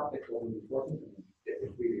sure that bit was important, and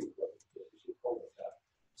it's really important. We should call it that.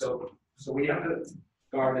 So we have to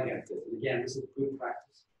guard against this. And again, this is good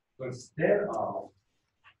practice. So instead of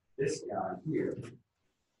this guy here,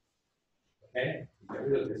 okay, get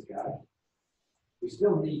rid of this guy. We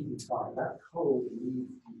still need dplyr. That code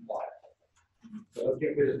needs dplyr. So let's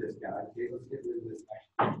get rid of this guy. Okay, let's get rid of this.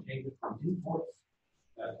 Actually, change it from imports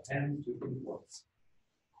append to imports.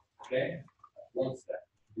 Okay, that's one step.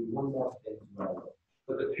 Do one more thing as well.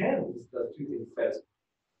 But the pens does 2 things best.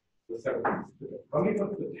 The several things. When we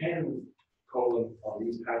put the pen colon on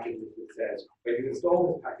these packages, it says when you install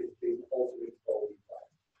this package, please also install dplyr.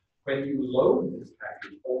 When you load this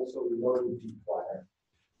package, also load dplyr.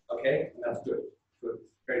 Okay, and that's good. Good,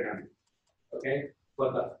 very handy. Okay,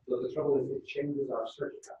 but the trouble is it changes our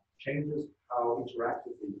search path, changes how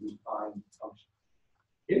interactively we find functions.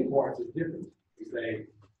 Imports is different. We say,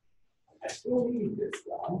 I still need this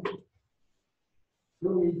guy,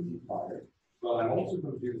 still need dplyr, but I'm also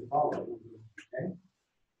going to do the following. Okay,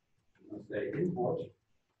 I'm going to say import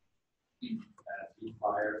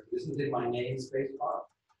dplyr. This is in my namespace file.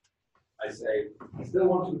 I say, I still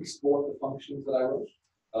want to export the functions that I wrote,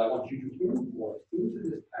 but I want you to import into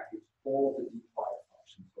this package all the dplyr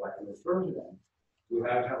this version in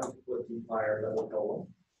without having to put dplyr double colon.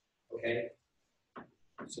 Okay.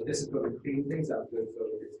 So this is going to clean things up good, so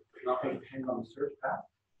it's not going to depend on the search path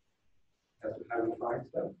as to how we find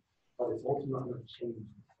stuff, but it's also not going to change.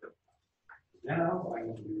 Now what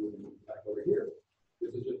I'm going to do is back over here.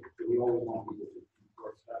 This is just we always want people to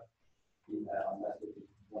import stuff unless it's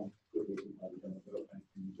one good reason why we don't go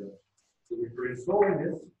and do it. So we're installing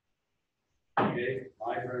this. Okay,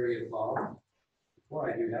 library of log.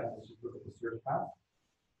 Before I do that, let's just look at the search path.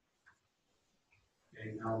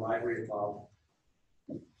 Okay, now library of log.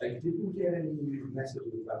 I didn't get any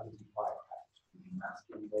messages about the dplyr package. I'm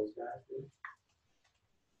asking those guys.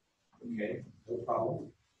 Okay, no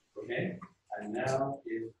problem. Okay, and now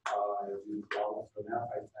if I do log, so now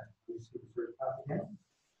I see the search path again.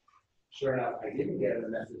 Sure enough, I didn't get a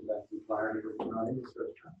message about dplyr because it's not in the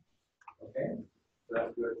search path. Okay, so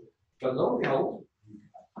that's good. But lo and behold,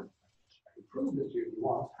 I can prove this to you if you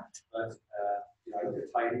want, but you know, I look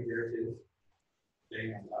at tidy, there it is.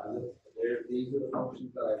 These are the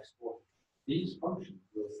functions that I export. These functions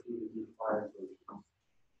will see the dplyr versions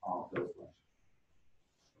of those functions.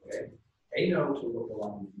 Okay, they know to look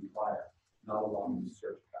along the dplyr, not along the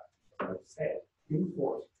search path. As I said,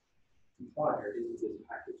 import dplyr into this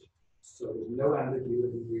package, so there's no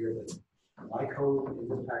ambiguity here that my code in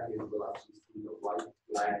this package will actually see the right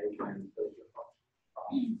flag and filter function from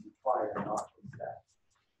dplyr, not from stats,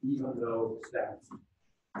 even though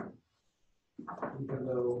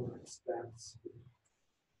stats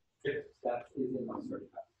if stats is in my search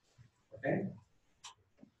path. Okay,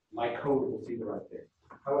 my code will see the right thing.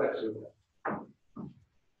 How would I do that?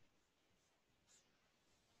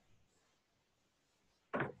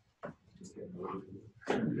 Just get the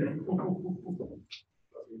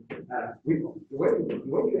way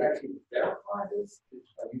you actually verify this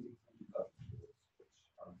is by using some debugging tools, which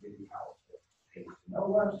are really powerful. Okay, you know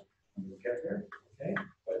what? I'm going to get there. Okay,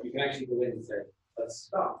 but you can actually go in and say, let's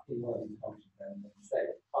stop in one of these functions and then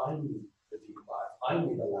say, find me the dplyr, find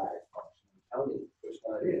me the lag function, and tell me which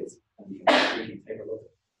one it is, and you can take a look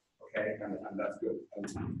at it. Okay, and that's good. And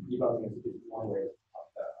debugging is one way of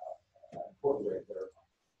important way of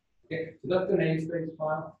verifying. Okay, so that's the namespace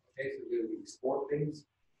file. Okay, so we export things.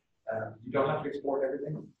 You don't have to export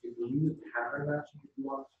everything. You can use pattern matching if you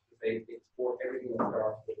want to say export everything that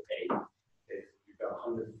starts with A. Okay, so you've got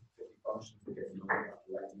 150 functions to get to know about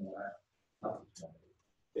writing all that. Nothing to know.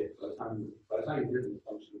 Okay, by the time you've written the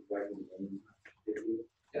function, writing the name,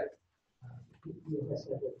 yeah. You have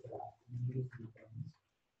said that new things.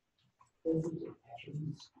 Does it actually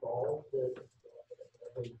install the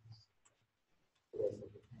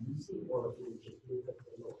dependency, or do you just look at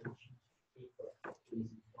the location?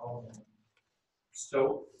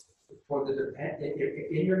 So for the depend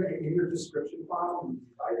in your description file, you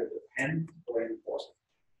either depend or import.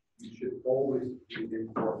 You should always use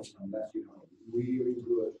import unless you have a really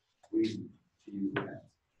good reason to use depends.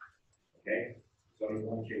 Okay, so in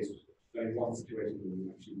one case, so in one situation where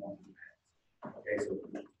you actually want to depend. Okay, so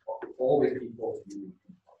always default to use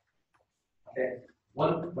import. Okay, but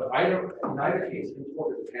in either case,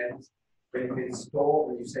 import or depends. When you install,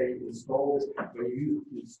 when you say install this, when you use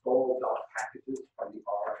install.packages from the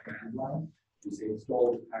R command line, you say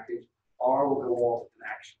install this package, R will go off and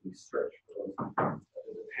actually search for those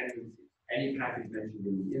dependencies. Any package mentioned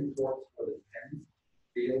in the imports or the depends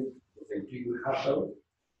field will say, do you have those?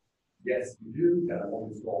 Yes, you do, then I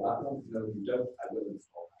won't install that one. No, you don't, I will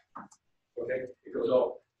install that. Okay, it goes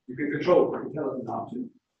off. You can control, you can tell it not to,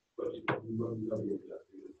 but you won't be able to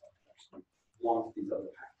actually want these other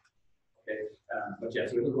packages. Okay, but yeah,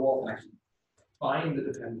 so it'll go off and actually find the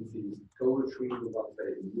dependencies, go retrieve the ones that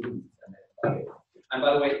it needs, and then okay. And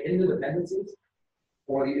by the way, in the dependencies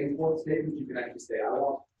for the import statement, you can actually say, I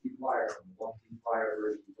want dplyr from dplyr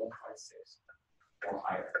version 1.6 or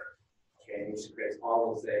higher. Okay, in which case R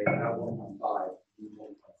will say, I have 1.5, 1.6,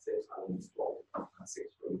 I will install 1.6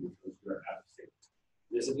 for you because you're out of sync.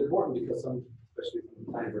 This is important because especially from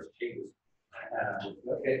the time versus changes.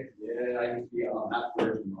 Okay, yeah, I need to be on that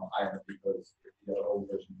version or higher because the old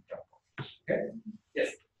version is down. Okay, yes.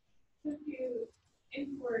 If you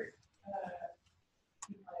import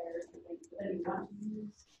dplyr, then you want to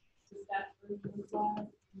use the stats version as well,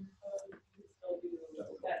 you can still do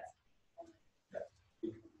stats.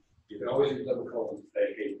 You can always use double colon to say,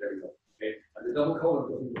 hey, there you go. Okay, and the double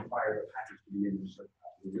colon doesn't require the package to be in the search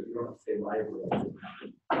path. You don't have to say library. You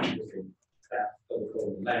just say stats double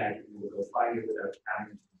colon lag, and we'll go find it without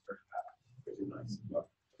adding to the search path, which is nice.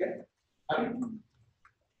 Okay.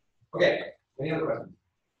 Okay. Any other questions?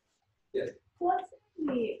 Yes. What's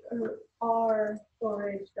the R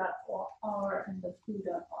storage.r and the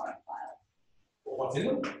foo.r file? What's in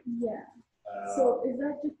them? Yeah. Uh, So is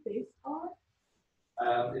that just based on?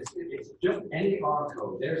 it's just any R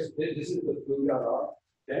code. This is the foo.r,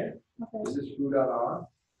 okay? Okay. This is foo.r,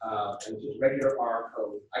 and it's just regular R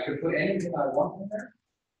code. I could put anything I want in there,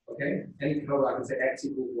 okay? Any code, I can say x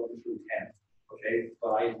equals 1 through 10, okay?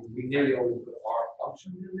 But we nearly always put R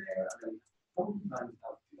functions in there, and then sometimes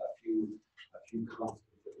have a few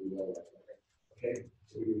constants that we know, okay?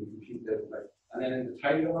 So we can compute this, like, and then in the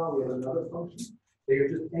title R, we have another function. They are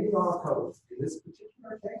just any R code. In this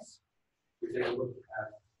particular case, we take a look at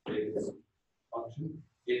this function.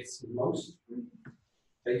 It's mostly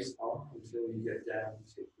based on until you get down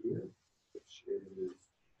to here, which is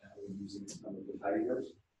we're using some of the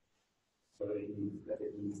tigers. So it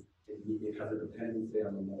has a dependency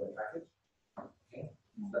on another package. Okay,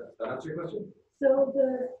 does that answer your question? So the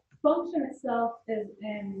function itself is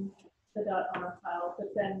in the .r file,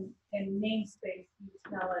 but then in namespace you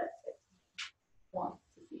tell it if you want to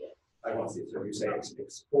see it. I want to see it. So you say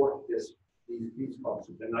export these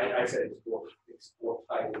functions, and I said export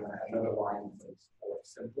title, and I had another line that said export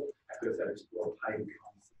simple. I could have said export title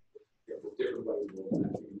concept. There's different ways of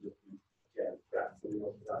organizing different graphs. So we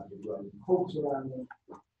also got to run quotes around them.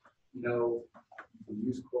 You know, you can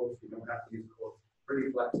use quotes. You don't have to use quotes.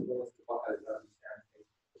 Pretty flexible as to what I understand.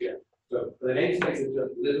 Yeah. So the namespace is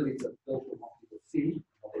just literally to filter what people see,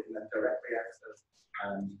 what they can then directly access,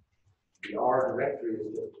 and the R directory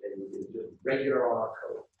is just regular R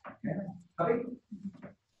code. Okay.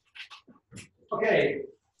 Okay,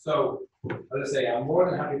 so as I say, I'm more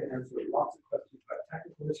than happy to answer lots of questions about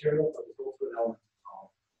technical material, but there's also an element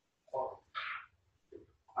of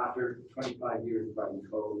after 25 years of writing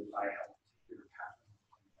code, I have a particular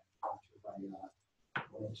pattern.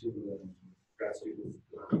 One or two grad students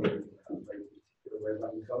have a very particular way of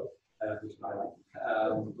writing code, which I like.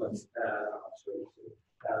 I'm not sure.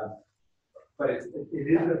 But it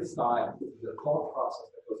is a style, the thought process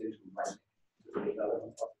that goes into writing, the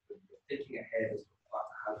development of thinking ahead as to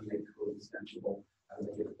how to make code extensible, how to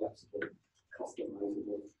make it flexible,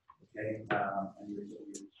 customizable, okay, and you're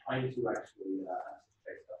trying to actually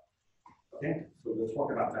fix that. Okay, so we'll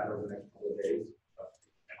talk about that over the next couple of days.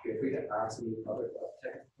 Feel free to ask me other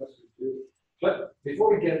technical questions too. But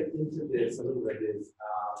before we get into this, a little bit is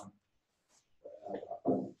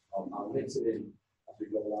I'll mix it in as we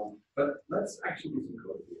go along. But let's actually do some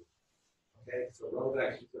code here. Okay, so what would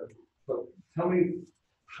actually so tell me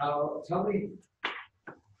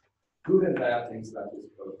good and bad things about this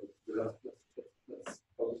code. Let's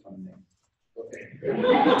focus on names. Okay.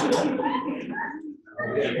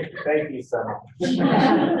 Thank you so much.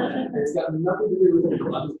 It's got nothing to do with the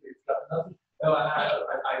one. It's got nothing. No,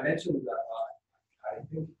 I mentioned that I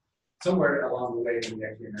think somewhere along the way when we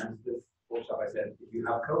actually announced this workshop, I said if you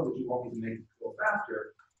have code that you want me to make it go faster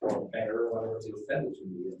or better or whatever, just send it to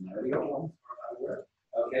me. And there we go. One aware.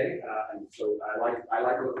 Okay, and so I like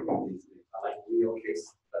looking at these things. I like real case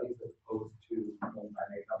studies as opposed to ones I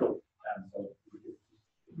make up. And so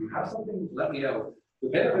if you have something, let me know. The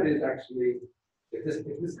benefit is actually if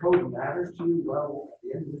this code matters to you, well,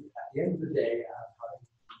 at the end of the day,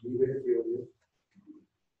 you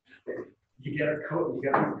get a code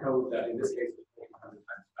that in this case is 400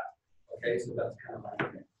 times fast. Okay, so that's kind of my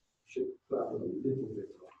thing. Should put up a little bit.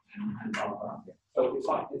 So it's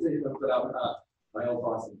fine. It's even put up my own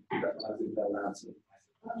boss and I think that last week.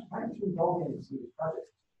 I said, why don't you involve me in some of these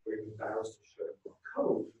projects where you're embarrassed to show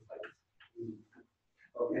code? Like,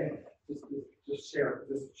 okay, just share,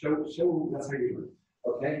 just show that's how you learn.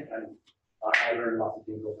 Okay, and I learned lots of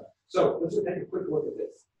things over that. So let's just take a quick look at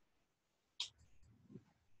this.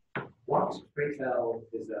 What Rachel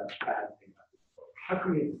is a bad thing about this code? How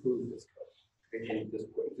can we improve this code? Okay,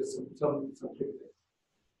 just some quick things.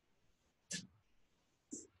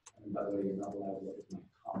 And by the way, you're not allowed to look at my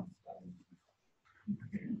comments.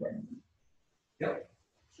 Yep.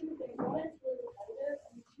 Two things. One is really repetitive,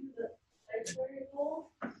 and two, the type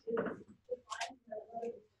variable is defined in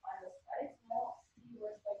another define the type. And I don't see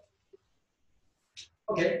where it's like.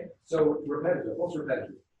 Okay, so repetitive. What's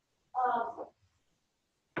repetitive?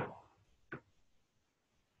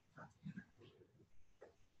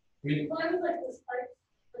 Mine was like this type,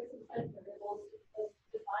 like some type variables is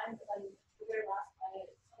defined, and then the very last line,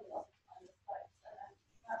 somebody else defined this type, and I'm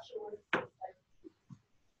not sure where this type is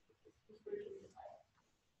originally defined.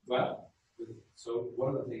 Well, so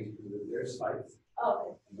one of the things you do is there's sites.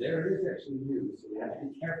 Oh, okay. And there it is actually new, so we have to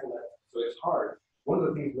be careful that, so it's hard. One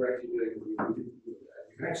of the things we're actually doing, you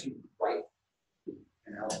can actually write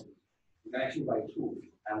analysis. You can actually write tools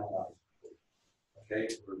to analyze. Okay,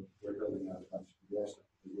 we're building out a bunch of more stuff.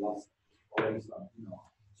 There's lots already some, so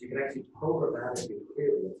you can actually programmatically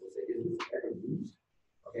query it to say, is this ever used?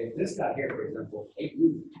 Okay, this guy here, for example, hate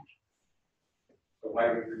losing. So why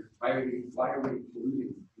are we including these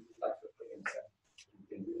types of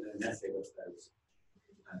things in an essay that says,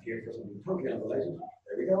 I'm here for something totally unrelated.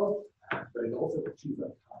 There we go. But it also chews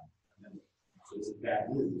up time. And then, so this is bad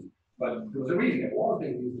news. But there was a reason it was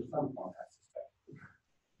being used at some point, I suspect.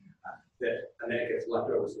 And then it gets left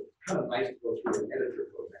over. So it's kind of nice to go through an editor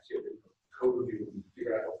code next year, code review, and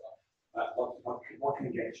figure out what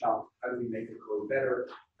can get chopped, how do we make the code better?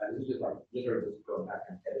 And this is just like literally just going back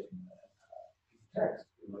and editing text.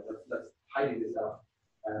 You know, let's tidy this up.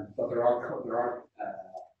 But there are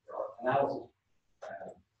analysis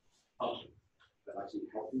functions that actually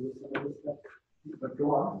help you with some of this stuff. But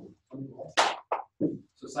go on.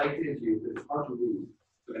 So site view, it's hard to read.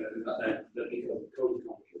 So that because the code is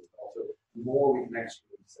complicated. Also, the more we can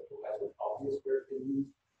actually simplify with obvious where it's being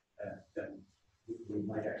used, then we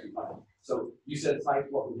might actually find it. So you said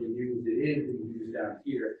site wasn't being used, it is being used down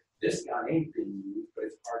here. This guy ain't being used, but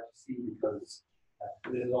it's hard to see because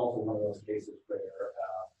this is also one of those cases where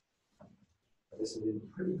this is in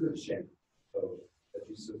pretty good shape. So as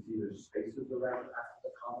you see, there's spaces around after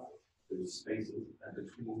the comma. There's spaces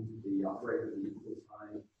between the operator and the equal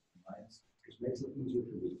sign, lines, which makes it easier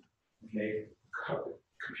to read. Okay,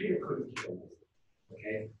 computer couldn't kill this.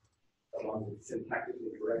 Okay, as long as it's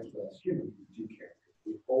syntactically correct, but as humans, we do care.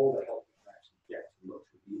 We all the help we can actually get to look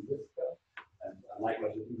to read this stuff. And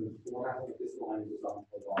likewise, if even formatting, if this line is on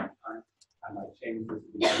for a long time, I might change this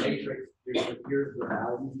to be a matrix. Here's the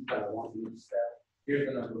values that I want in each cell. Here's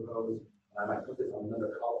the number of rows. And I might put this on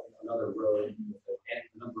another column, another row, and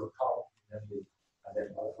the number of columns, and then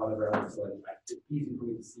whatever else. So it's easy for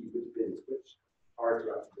me to see which bit is which. Hard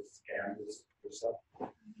to actually scan this yourself.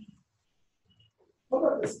 What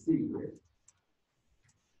about the C here?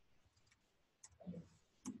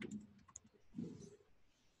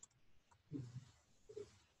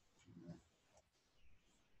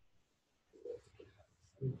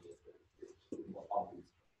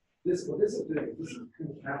 What this is doing, this is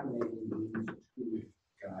concatenating these two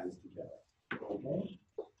guys together. Okay?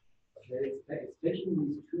 Okay, it's taking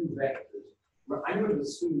these two vectors. Well, I'm going to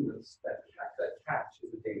assume that catch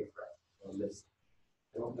is a data frame or a list.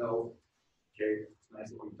 I don't know. Okay, it's nice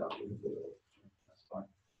that we document it. That's fine.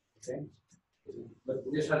 Okay? But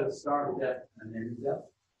this has a start, a depth, and an end depth.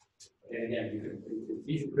 And again, it's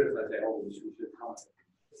easy to criticize that, oh, we should comment.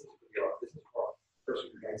 This is for a person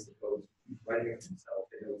who writes the code, writing it himself,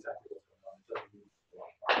 they know exactly what's going on. It doesn't need a lot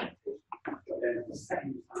of documentation. But then the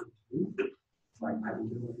second time to do it, it's like, I don't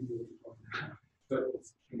know what you're talking about. So it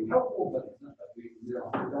can be helpful, but it's not that we don't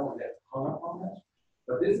want to get hung up on that.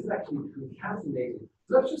 But this is actually concatenated.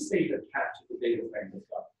 So let's just say that catch is the data frame that's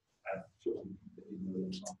got 250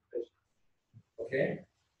 million observations. Okay?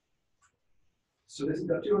 So this has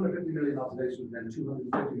got 250 million observations and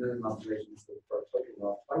 250 million observations for a token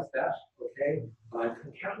of twice that. Okay? And I'm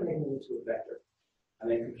concatenating them into a vector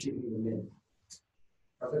and then computing them in.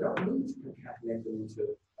 But I don't need to concatenate them into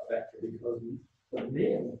a vector because the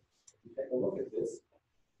min, if you take a look at this,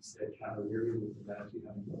 instead familiarity with humanity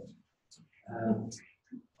having looked.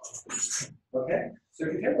 Okay, so if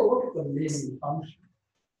you take a look at the min function,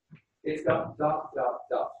 it's got dot, dot,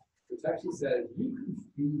 dot, which actually says you can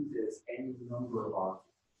feed this any number of arguments.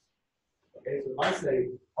 Okay, so if I say,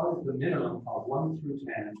 what is the minimum of 1 through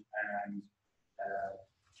 10 and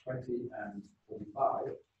 20 and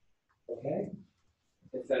 45, okay,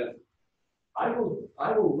 it says, I will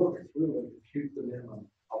look through and compute the minimum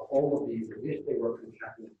of all of these as if they were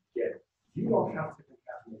concatenated together. You don't have to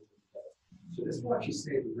concatenate them together. So this will actually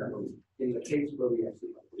save the memory in the case where we actually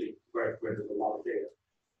where there's a lot of data.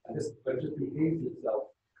 And this but it just behaves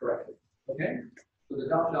itself correctly. Okay? So the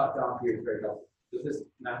dot dot dot here is very helpful. Does this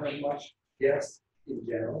matter much? Yes, in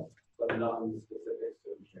general, but not in the specifics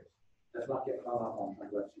of the case. Let's not get hung up on trying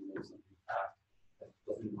to actually make something fast that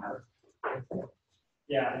doesn't matter.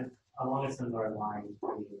 Yeah, and along a similar line,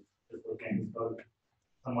 I mean, just looking so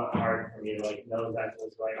somewhat hard for me to like know exactly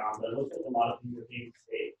what's going on, but it looks like a lot of things are being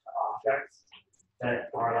saved to objects that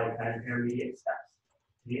are like kind of intermediate steps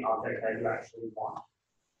to the object that you actually want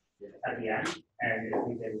at the end. And if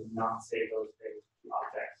we can not save those things to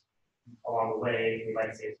objects along the way, we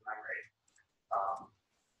might save some memory.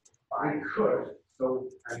 I could. So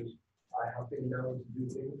I have been known to do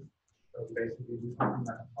things. So basically do something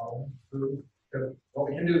like a column through. Because what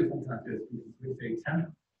we can do sometimes is we say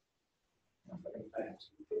 10. We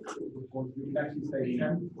can actually say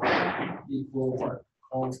 10 equal what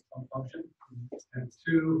calls some function, and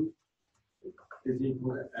 2 is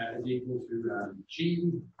equal to g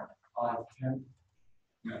of 10.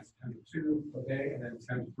 That's 10 to 2, okay, and then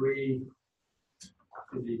 10 to 3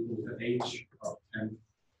 is equal to h of 10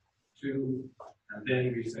 2, and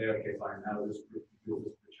then we say, okay, fine, now this group will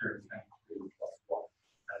just return 10 3 plus 1.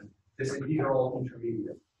 And these are all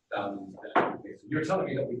intermediate values. Okay, so you're telling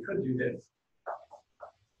me that we could do this.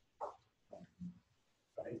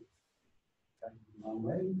 Right? One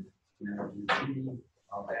way, now do G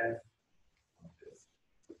of F of this.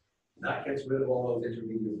 That gets rid of all those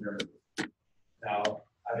intermediate variables. Now,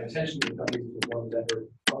 I've intentionally done these with one letter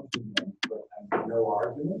function, but no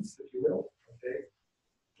arguments, if you will. Okay.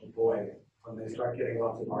 Oh boy, when they start getting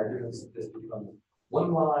lots of arguments, this becomes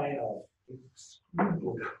one line of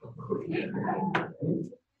executable code.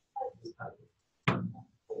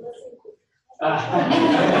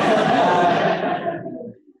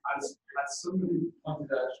 As somebody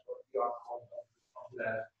pointed out,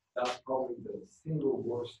 that that's probably the single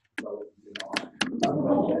worst development in our.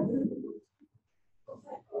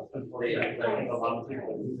 Unfortunately, I think a lot of people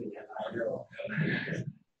are using it. I know.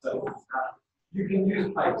 So you can use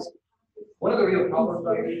pipes. One of the real problems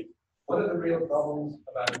about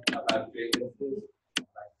doing this is, I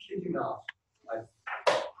kid you not, I'm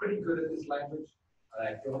pretty good at this language, and I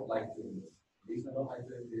don't like doing this. The reason I don't like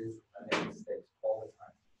doing this is I make mistakes all the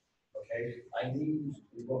time. Okay, I need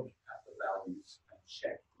to look at the values and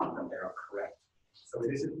check that they are correct. So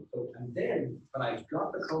it isn't, and then when I've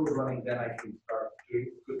got the code running, then I can start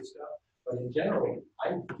doing good stuff. But in general,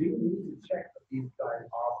 I do need to check that these guys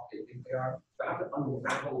are what they think they are. So I have to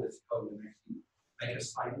unravel this code and actually make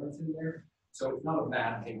assignments in there. So it's not a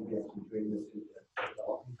bad thing to be actually doing this in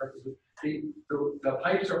development purposes. The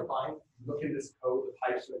pipes are fine. Look in this code, the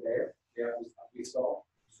pipes are there. Yeah, we saw.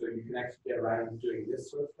 So you can actually get around doing this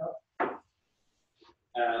sort of stuff.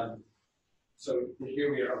 So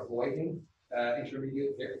here we are avoiding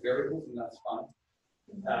intermediate variables, and that's fine.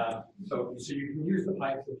 So you can use the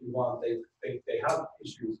pipes if you want. They have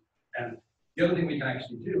issues. And the other thing we can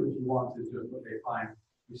actually do if you want is just, okay, fine,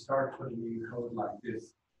 we start putting in code like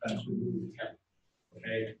this, and we remove temp.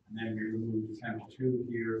 Okay, and then we remove temp 2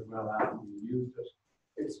 here as well after we used it.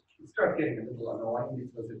 It starts getting a little annoying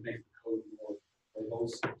because it makes the code more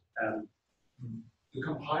verbose. The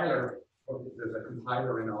compiler, there's a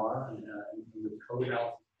compiler in R, and with code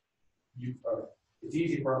analysis, it's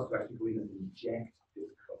easy for us to actually go in and inject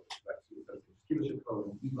this code. So just give us your code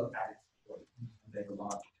and we look at it and then go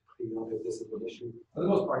on to clean up if this is an issue. For the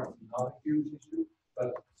most part, it's not a huge issue,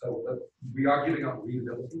 but we are giving up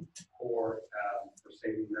reusability for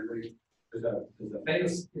saving memory. There's a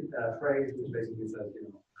famous phrase which basically says,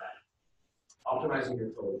 optimizing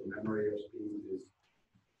your code for memory or speed is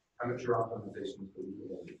premature optimization for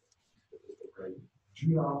reusability. Do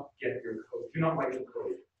not write your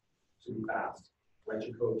code to be fast. Write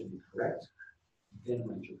your code to be correct, then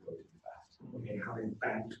write your code to be fast. Okay, having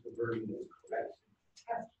banked the version that is correct,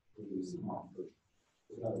 test will be a smart version.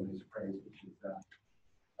 There's another nice phrase which is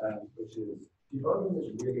debugging is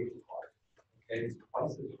really hard. Okay, it's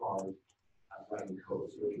twice as hard as writing code.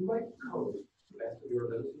 So if you write code to the best of your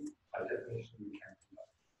ability, by definition you can't debug.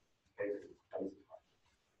 Okay, it's twice as hard.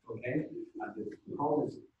 Okay, and the problem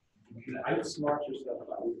is you can outsmart yourself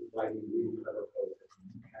by writing really clever code that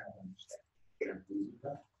you can't understand.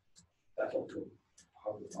 That's also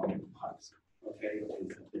part of the problem with pipes. Okay, is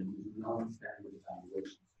that they use non-standard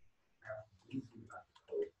evaluations. Using that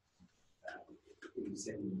code, when you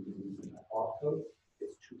say you're using that R code,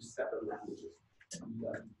 it's 2 separate languages.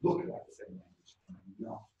 Look like the same language, and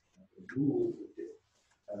not. The rules are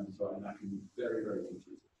different. So I'm actually very, very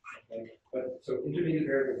confused. Okay, but so intermediate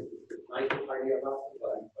variables is a nice idea about it,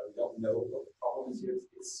 but I don't know what the problem is here.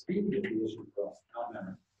 It's speed is the issue for us, not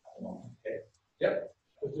memory at the moment. Okay. Yep.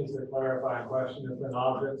 Just a clarifying question, if an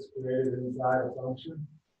object's created inside a function,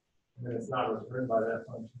 and then it's not returned by that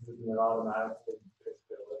function, isn't it automatically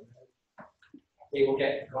eliminated? They will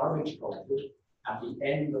get garbage collected at the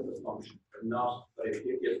end of the function, but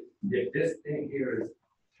if this thing here is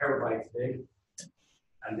terabytes big,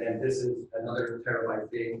 and then this is another terabyte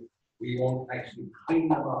big, we won't actually clean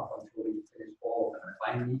them up until we finish all of them. If I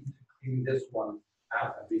need to clean this one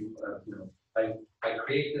out, if I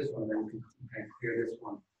create this one, then you can clear this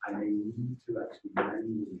one. I may need to actually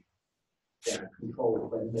manually control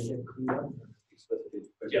when they get cleaned up explicitly.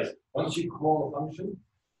 But yes, once you call a function,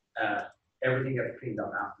 everything gets cleaned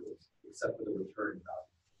up afterwards, except for the return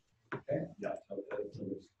value. Okay? Yeah. So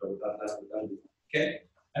that's what that is. Okay.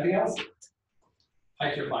 Anything else?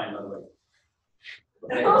 Pipes are fine, by the way.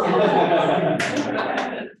 Okay.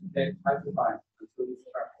 Okay, pipes are fine until you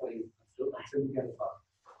start putting until you get a bug.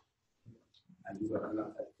 And there's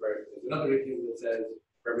another issue that says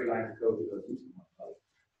for every line of code you go to one bug.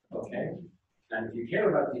 Okay. And if you care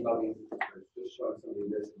about debugging, just showing somebody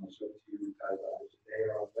this, and I'll show it to you guys either today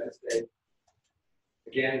or on Wednesday.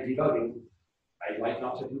 Again, debugging, I like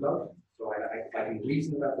not to debug, so I can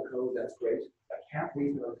reason about the code, that's great. I can't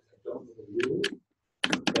reason about it because I don't know the rules,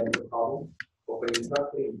 then the problem. But when you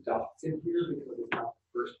start putting dots in here, because it's not the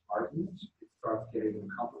first argument, it starts getting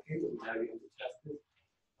complicated, and now you have to test it.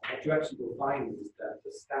 What you actually will find is that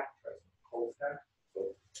the stack trace, call stack,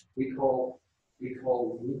 so we call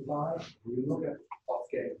root by, when you look at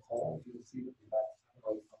what's getting called, you will see that we have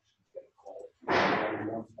several functions getting called,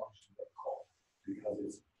 and one function getting called, because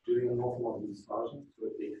it's doing an awful lot of these functions, so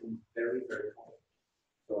it becomes very, very complicated.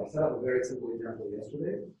 So I set up a very simple example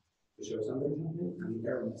yesterday to show somebody something, and the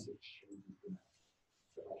error message changes dramatically.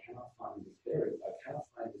 So I cannot find this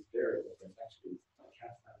variable, there's actually, I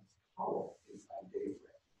can't find this column inside data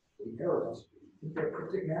frame. So the error message, you think they're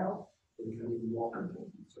cryptic now, then you can even walk into it.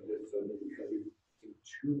 So that because you do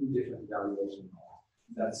two different evaluation models.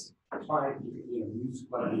 That's fine, you can use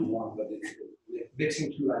whatever you want, but it's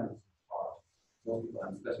mixing two languages are most people,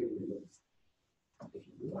 especially when you look if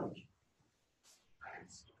you like. I can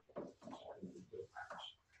start.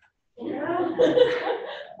 Yeah.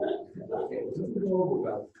 Okay, it doesn't go over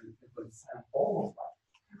well, but it sounds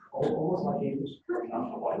almost like English. So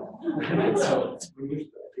when you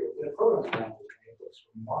in a programming language, it looks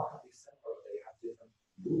remarkably simple. They have different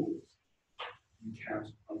rules. You can't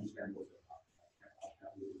understand what they're talking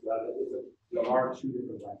about. There are two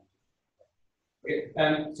different languages. Okay,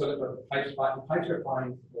 so the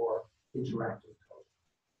PyCharm for interactive code.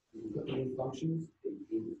 You put in functions, they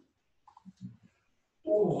do.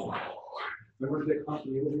 Oh, remember the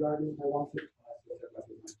continuity argument I wanted? I said that like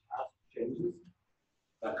if my task changes,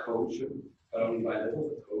 that code shouldn't, only by little,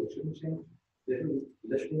 the code shouldn't change.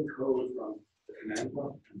 Lifting code from the command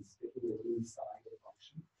line and sticking it inside the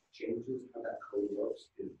function changes how that code works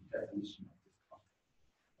is the definition of this function.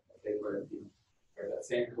 Okay, where that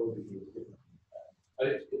same code behaves differently. But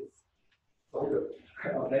it's all good.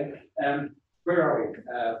 Okay. Where are we?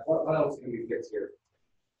 What else can we fix here?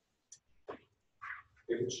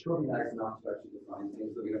 If it's surely nice not to actually define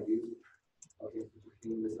things that we don't use. Okay, so to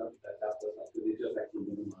clean this up, that does not really just actually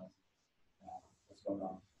minimize what's going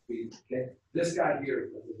on. Okay, this guy here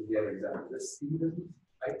is the other example. This Steven,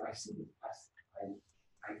 I see it.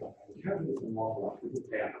 I encountered this in awful lot. People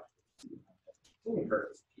say I have to. It's only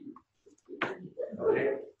purpose key.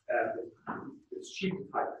 Okay, it's cheap to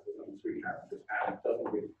type. There's only 3 characters, and it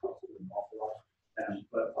doesn't really cost an awful lot.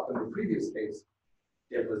 But up in the previous case,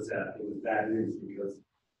 it was bad news because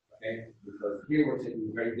here we're taking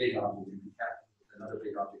a very big object and concatenating with another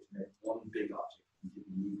big object to make one big object and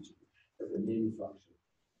giving you to the min function.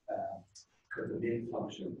 Because the min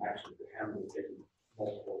function actually can handle taking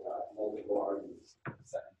multiple arguments.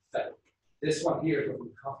 Second. This one here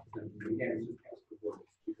doesn't cost them again, it's just extra words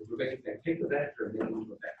because we're basically saying take the vector and make it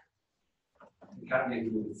into a vector.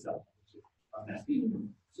 Concatenating with itself, which is messy.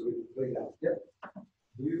 So we play that. Yep.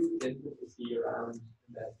 You input the C around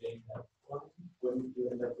in that thing that one, when you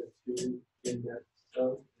end up with 2 in that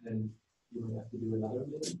stuff, and then you would have to do another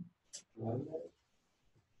min around that?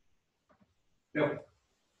 No.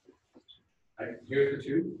 Here's the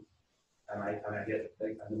 2, and I get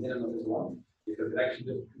and the minimum is 1 because it actually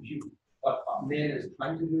doesn't compute. What min is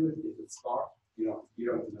trying to do is if it's smart, you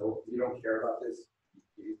don't know, you don't care about this.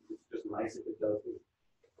 It's just nice if it does it.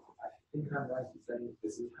 I think I'm right in saying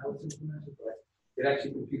this is how it's implemented, but it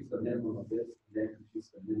actually computes the minimum of this, and then computes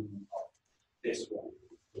the minimum of this one,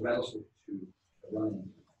 relative to the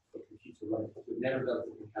running. So it computes the running. It never does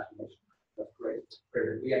the concatenation. That's great.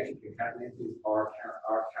 If we actually concatenate these, our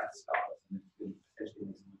can't stop us, and it potentially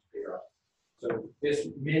makes it much bigger. So this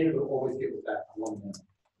min will always get with that 1 min.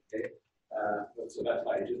 Okay. So that's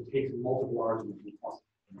why it just takes multiple arguments in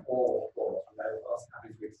all 4, and that is us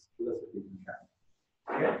having to explicitly concatenate.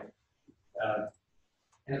 Okay.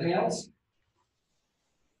 Anything else?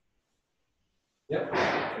 Yep.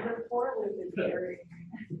 The for loop is very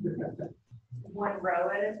one row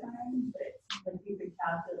at a time, but when you can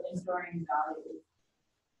calculate and storing values,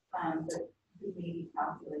 but you may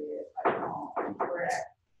calculate it by all correct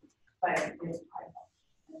by a given type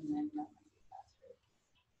function, and then that might be faster.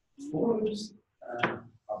 For loops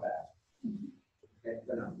are bad. Okay,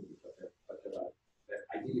 they're not really, but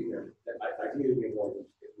ideally we avoid them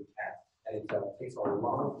if we can. And it takes a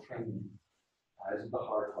lot of training. This is the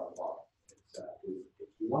hard part of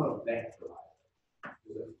if you want to vectorize it,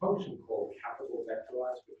 there's a function called capital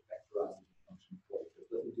vectorize, which vectorizes the function for you.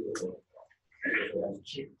 It doesn't do a little more. So that's a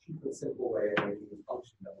cheap and simple way of making a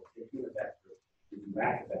function that will take you a vector, you can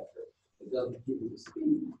back a vector. It doesn't give you the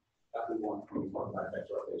speed that we want when we talk about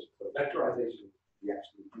vectorization. So vectorization, we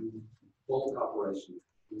actually do bulk operations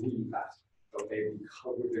really fast. Okay,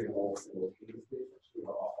 because we're doing all simultaneously, actually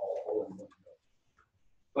all in one go.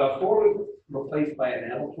 Well, for replaced by an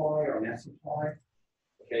L apply or an S apply,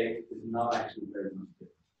 okay, is not actually very much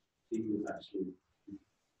different. People is actually,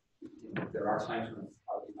 there are times when it's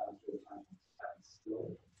probably not good times when it's happening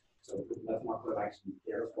still. So let's not put actually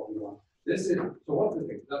care what we want. This is, so what's the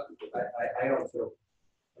thing? I also,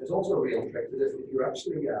 there's also a real trick to this. If you're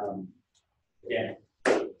actually, again,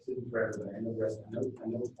 this isn't for everybody. I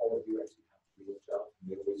know all of you actually have real jobs and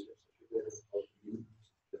real research.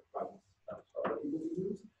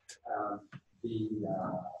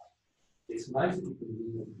 It's nice that you can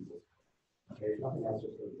read what people say. Okay, it's nothing else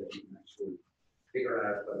just that you can actually figure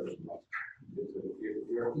out whether it's not. If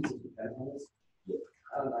you're a piece of dependence, it's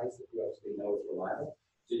kind of nice that you actually know it's reliable.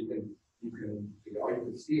 So you can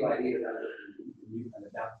steal ideas out of it and you can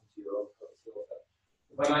adapt it to your own skill set.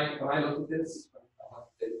 When I look at this, when I want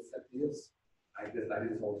to set this, I do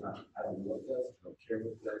this all the time. I don't know what it does, I don't care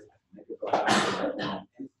what it does, I can make it go out.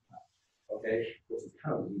 Okay, which is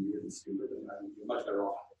kind of weird and stupid, and you're much better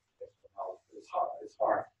off. It's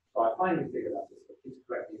hard. So I finally figured out this, but please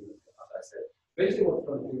correct me as I said. Basically what it's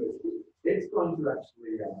going to do is it's going to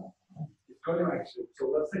actually, so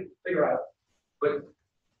let's figure out, but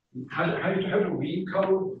how to read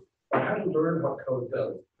code, or how to learn what code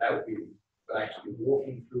does without reading, but actually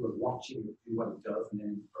walking through and watching it do what it does and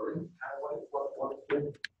then inferring kind of what it's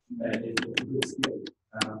doing, and it's a good skill.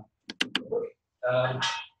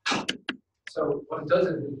 So what it does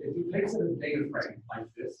is it takes a data frame like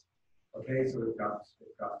this. Okay, so we've got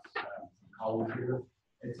some columns here.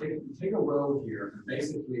 And take a row here, and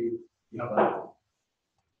basically you have a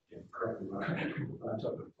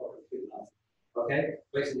okay,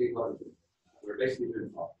 basically what we're basically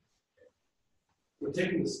doing. We're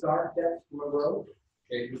taking the start depth from a row.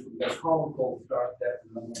 Okay, we've got a column called start depth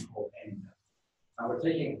and another one called end depth. Now we're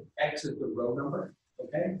taking X as the row number.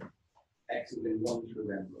 Okay, X is in 1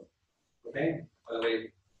 through n row. Okay, by the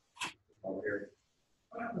way, over here,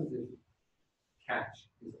 what happens if catch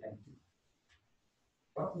is empty?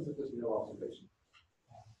 What happens if there's no observation?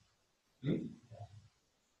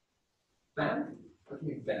 Ban? What do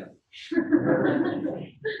you mean ban?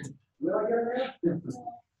 Will I get around? It's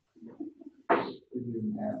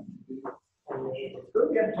going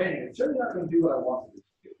to be entertaining. It's certainly not going to do what I wanted it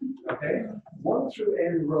to do. Okay? 1 through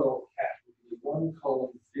n row catch would be 1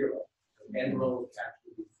 colon 0. N row catch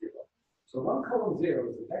would be 0. So 1 colon 0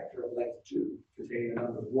 is a vector of length 2 containing the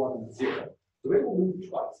numbers 1 and 0. So it will move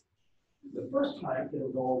twice. The first time it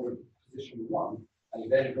will go over position 1, and you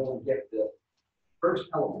then go and get the first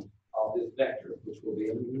element of this vector, which will be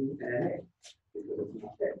a new NA, because it's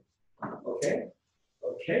not there. Okay?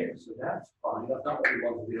 Okay, so that's fine. That's not what we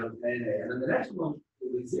want to do on NA. And then the next one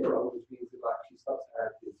will be 0, which means it actually stops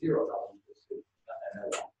at the 0 element. So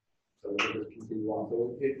we'll just continue on.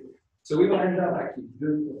 So we will end up actually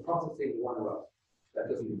doing the processing 1 row. That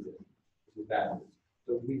doesn't exist. This is bad.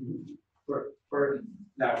 So we for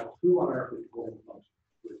now, who on earth is calling a function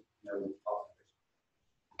with no observation?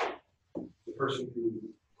 The person who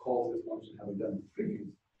calls this function, having done the previous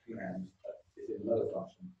commands, is in another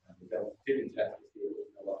function, and they didn't test to see if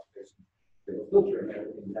there's no observation. They were filtering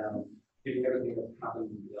everything down, giving everything that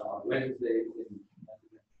happened on Wednesday in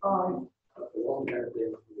 5, but there wasn't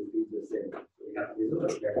anything that would be the same. So we have to be a little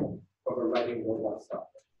bit careful, but we're writing more about stuff.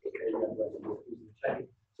 Okay,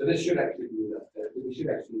 so this should actually do that. We should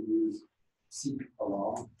actually use seek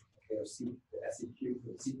along, okay, or seek the SEQ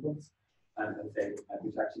for the sequence, and say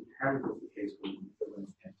which actually handles the case when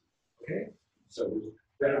it's empty. Okay, so there's a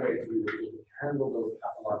better way to do it is to handle those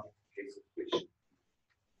pathological cases which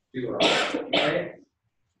do our okay.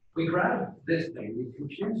 We grab this thing, we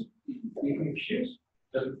compute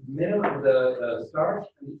the minimum, the start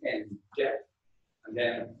and the end depth, and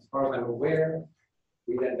then as far as I'm aware,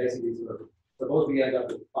 we then basically sort of suppose we end up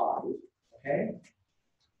with 5, okay.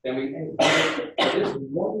 Then we end this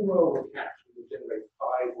 1 row of catch will generate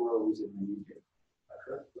 5 rows in the new data.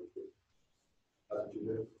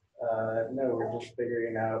 No, we're just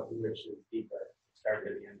figuring out which is deeper. Start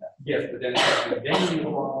at the end. Yes, but then you go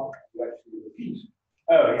on to actually repeat.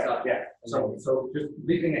 Oh, yeah, yeah. So just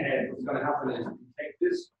leaping ahead, what's going to happen is you take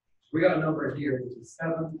this. So we got a number here, which is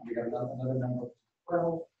 7. We got another number,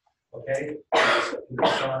 12. Okay,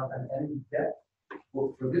 start and end depth.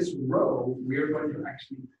 Well, for this row, we are going to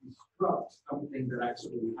actually construct something that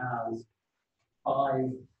actually has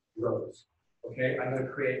 5 rows. Okay, I'm going to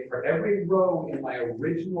create for every row in my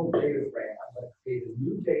original data frame, I'm going to create a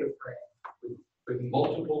new data frame with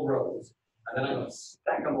multiple rows, and then I'm going to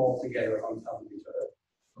stack them all together on top of each other.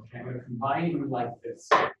 Okay, I'm going to combine them like this.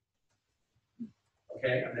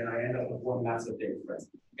 Okay, and then I end up with one massive data frame.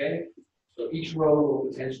 Okay, so each row will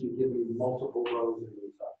potentially give me multiple rows in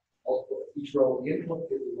the top. multiple, each row, the input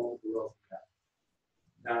gives you multiple rows.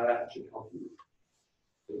 Now that should help you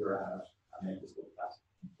figure out how to make this go faster.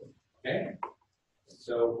 Okay?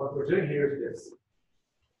 So what we're doing here is this.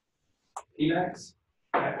 Pmax,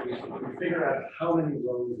 we figure out how many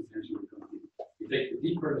rows essentially we complete. We take the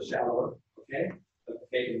deeper and the shallower, okay?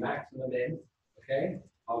 Okay, the max and the min, okay,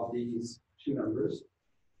 of these two numbers.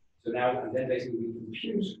 So now, and then basically we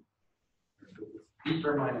compute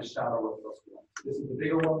deeper minus shallower plus 1. This is the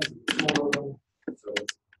bigger one, this is the smaller one. So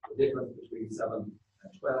it's the difference between 7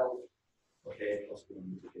 and 12, okay, plus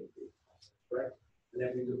 1 is 3, correct? And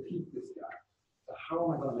then we repeat this guy. So how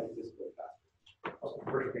am I going to make this go faster? What's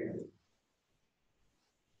the first thing I do?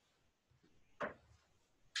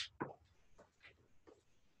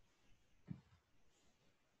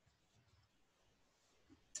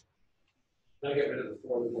 Now get rid of the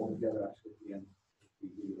 4 we want together actually at the end. We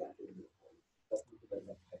do that. That's the way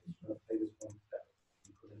that I play this one step.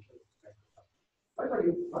 What about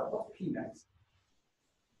you? What's Pmax?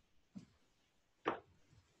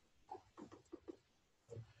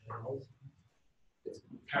 It's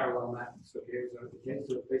parallel maps. Okay,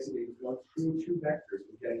 so basically it's going through two vectors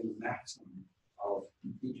and getting the maximum of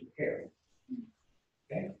each pair.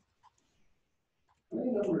 Okay? How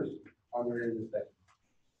many numbers are there in this vector?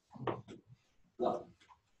 None.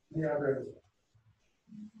 Any other?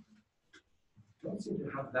 Don't seem to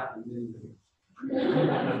have that many.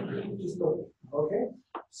 Just go. Okay,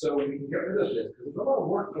 so we can get rid of this because there's a lot of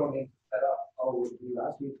work going into that up. Oh,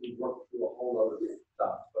 last week we worked through a whole lot of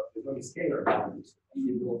stuff, but there's only scalar values.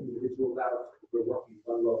 Individual values. We're working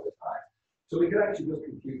one row at a time. So we could actually just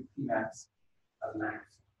compute Pmax as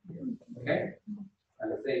max. Okay,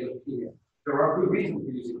 and the same with Pmin. There are good reasons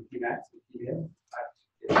for using Pmax and Pmin.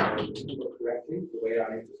 If I do it correctly, the way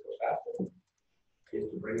I make this go faster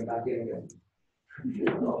is to bring it back in again.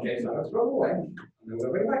 Okay, so let's throw it away, and then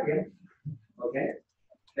we'll bring it back in. Okay,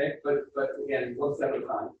 okay, but again, one step at a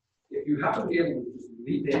time. If you happen to be able to just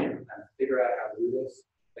leap in and figure out how to do this,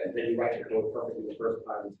 then you write the code perfectly the first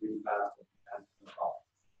time. It's really fast and no problem.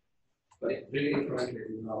 But it really incrementally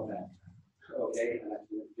is not bad. Okay, and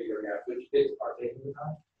actually figuring out which bits are taking the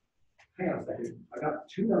time. Hang on a second. I got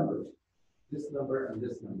two numbers. This number and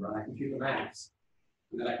this number, and I compute the max,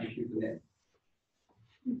 and then I compute the min.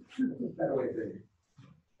 That's a better way to do it.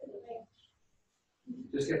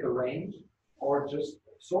 Just get the range, or just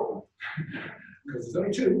sort them. Because there's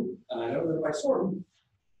only two, and I know that if I sort them,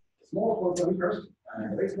 the smallest one's going to be first,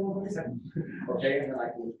 and the biggest one's going to be second. Okay, and then I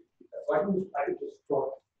can, so I can just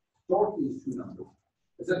sort these two numbers.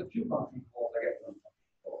 Instead of two function calls, I get one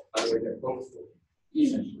function call. By the way, they're both sorted,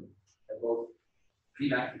 essentially. They're both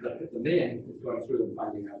Pmax, the min is going through and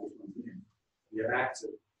finding out which one's min. You have max to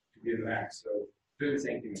compute the max, so do the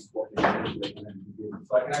same thing as sorting essentially, and then compute.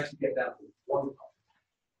 So I can actually get down to one function.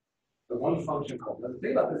 The one function call. Now the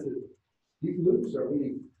thing about this is these loops are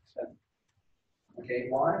really expensive. Okay,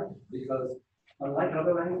 why? Because unlike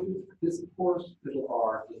other languages, this course little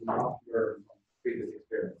r does not learn from previous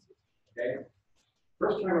experiences. Okay?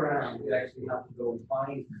 First time around, you actually have to go and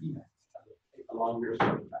find Pmax along your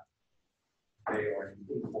search path. Okay, or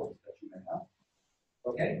imports that you may have.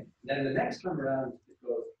 Okay, then the next time around, it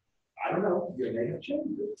goes, I don't know, you may have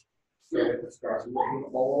changed it. So it starts looking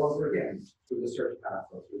all over again through the search path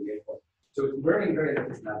or through the import. So it's learning very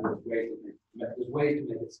different now. There's ways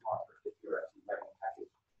to make it smarter if you're actually writing a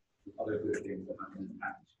package with other good things that happen in the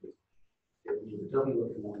package. It doesn't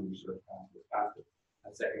look in one search path, it's faster.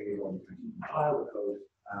 And secondly, you're going to compile the code.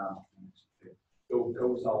 So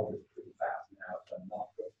code solve is pretty fast now, so I'm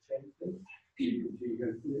not going to change things. You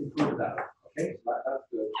can improve that. Okay, so that's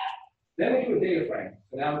good. Then we do a data frame.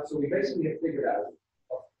 So we basically have figured out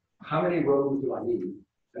how many rows do I need,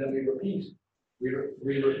 and then we repeat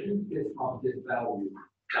this on this value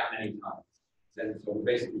that many times. And so we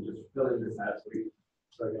basically just fill in this out.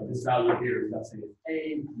 So you know, this value here, let's say it's A,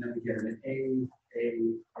 and then we get an A,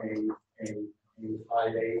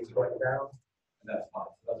 5 A's going down, and that's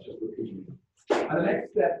fine. So that's just repeating it. And the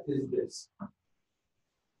next step is this.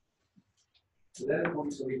 So then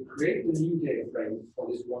we create the new data frame for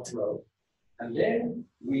this one row, and then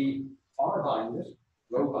we bind it,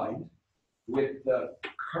 row bind, with the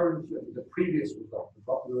current, the previous result,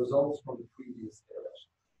 the results from the previous iteration.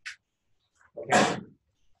 Okay?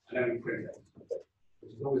 And then we print it,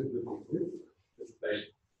 which is always good to do. It's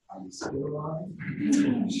like, are you still alive?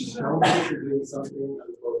 Show me if you're doing something as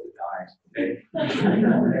opposed to dying. Okay?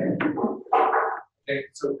 Okay,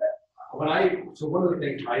 so one of the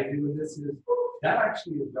things I do in this is that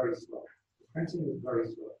actually is very slow. The printing is very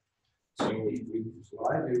slow. So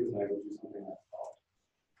what I do is I will do something like that.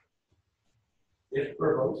 If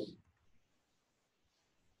verbose,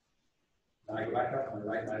 And I go back up and I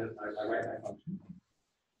write my function.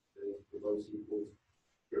 The rows equals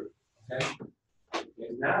true. Okay?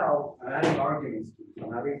 And now I'm adding arguments to it.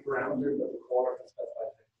 I'm adding parameters that the caller can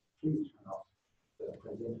specify. Please turn off the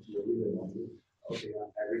present to really want to. Okay,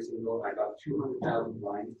 every single, I got 200,000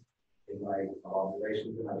 lines in my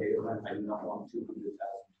observations in my data frame. I do not want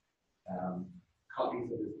 200,000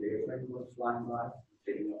 copies of this data frame flying by,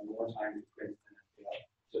 taking up more time to print than anything else.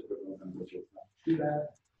 Just for those numbers, it's not too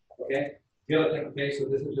bad. Okay, the other thing, okay, so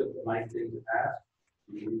this is just a nice thing to add.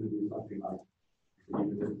 You can even do something like, you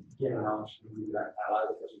can even give an option, you can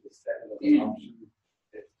allow the person to set an option.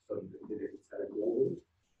 So that they can set a global.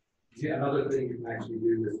 Yeah, another thing you can actually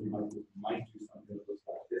do is you might do something that looks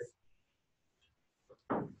like this,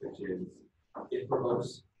 which is it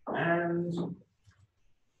provokes and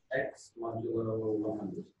x modulo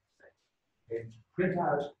 100. Okay, print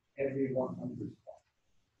out every 100.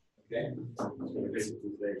 Okay, so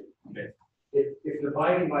basically say, okay, if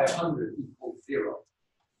dividing by 100 equals 0,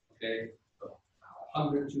 okay, so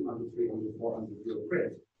 100, 200, 300, 400 will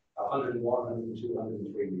print, 101, 102,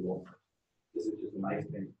 103 you won't. This is just a nice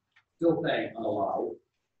thing. Still saying unalive,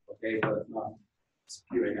 okay, but it's not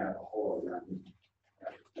spewing out a whole lot.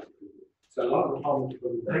 So a lot of the problems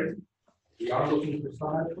will be great. We are looking for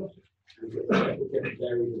side questions. We get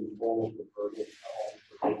very involved with all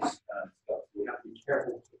the stuff. We have to be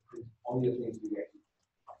careful to print only the things we get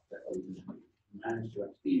that we can manage to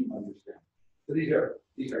actually understand. So these are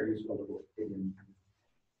useful to look in.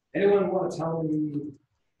 Anyone want to tell me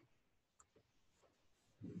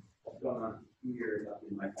what's going on here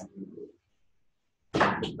in my company group?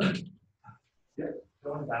 Yeah,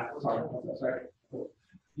 Going backwards. Sorry.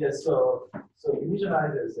 Yes, so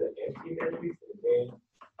initialize as an empty matrix and then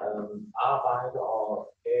R bind or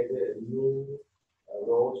add a new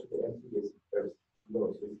row to the empty is first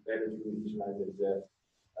low. So it's better to initialize as a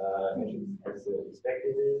matrix as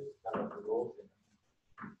expected number of rows.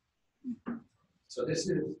 So this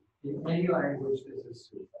is in any language. This is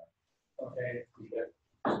super. Okay.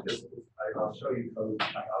 I'll show you code.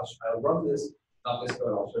 I'll run this. Not this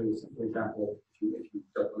code. I'll show you some example if you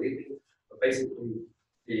don't believe me. But basically,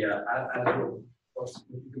 the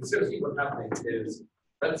you can see what's happening is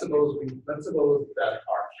let's suppose that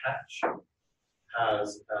our catch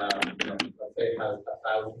has let's say it has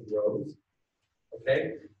 1,000 rows. Okay.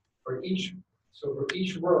 For each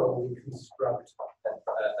row we construct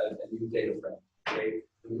a new data frame. Okay.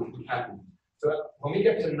 So when we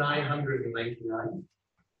get to 999,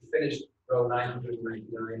 we finished row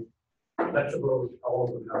 999. Let's suppose all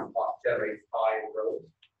of them have generate 5 rows.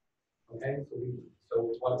 Okay, so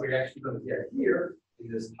what we're actually going to get here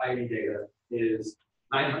in this tiny data is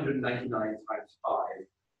 999 times 5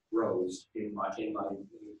 rows in my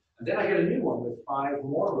and then I get a new one with 5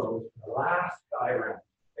 more rows. The last diagram,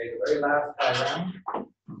 okay, the very last diagram.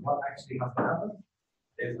 What actually has to happen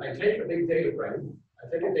is I take a big data frame. I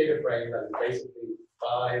take a data frame that is basically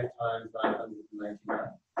 5 times 999,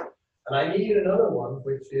 and I need another one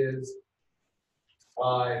which is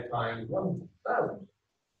 5 times 1,000.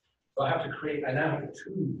 So I have to create, I now have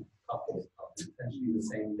 2 copies of essentially the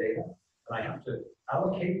same data. And I have to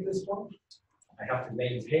allocate this one. I have to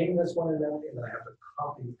maintain this one and then I have to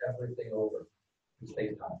copy everything over, which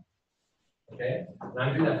takes time. Okay? And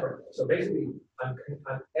I'm doing that for, so basically, I'm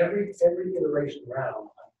every iteration round,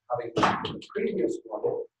 I'm having the previous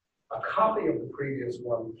one, a copy of the previous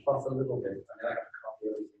one plus a little bit, and then I have to copy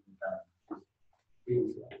everything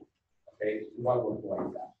down. Okay? One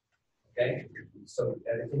like that. Okay, so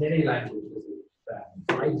in any language, this is that.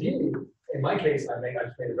 So ideally, in my case, I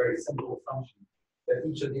just made a very simple assumption that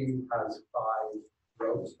each of these has 5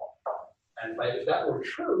 rows. And if that were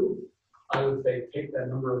true, I would say take that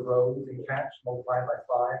number of rows in catch, multiply by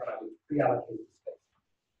 5, and I would pre-allocate the space.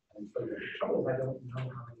 And so the trouble is I don't know how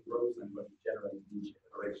many rows I'm going to generate in each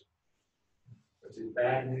iteration, which is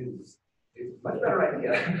bad news. It's a much better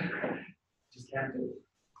idea. Just can't do it.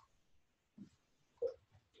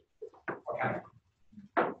 Okay.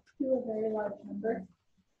 Do a very large number.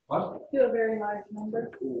 What? Do a very large number.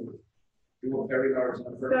 Ooh. Do a very large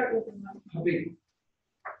number. Start with a number. How big?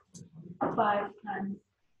 5 times.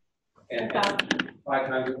 And 1,000. 5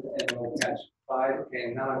 times and we'll catch 5.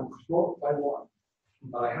 Okay, now I'm short by 1.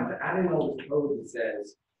 But I have to add in all this code that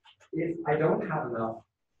says if I don't have enough,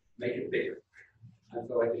 make it bigger. And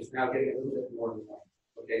so it's now getting a little bit more than 1.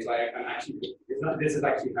 Okay, so I'm actually, it's not, this is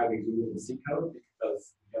actually how we do it in C code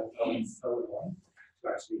because it's so annoying to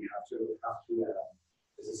actually have to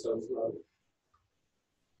this is so slow.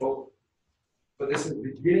 But this is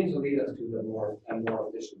beginning to lead us to the more and more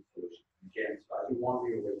efficient solution. Again, so as we wander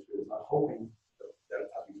your way through this, I'm hoping that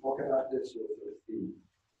as we talk about this, you'll sort of see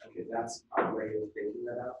Okay, that's our way of thinking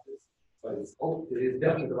about this, but it is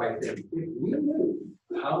definitely the right thing. If we knew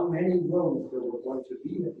how many rows there were going to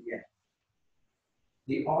be at the end,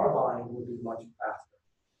 the R bind would be much faster.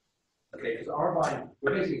 Okay, because R bind,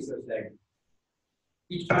 we're basically sort of saying,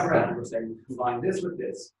 each time around we're saying combine this with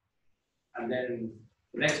this, and then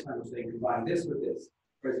the next time we're saying combine this with this.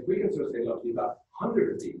 Whereas if we can sort of say, look, you've got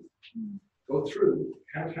 100 of these, go through,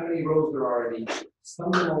 count how many rows there are in each,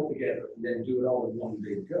 sum them all together, and then do it all in one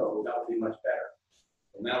big go, that would be much better.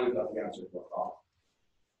 So now we've got the answer to our problem.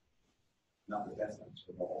 Not the best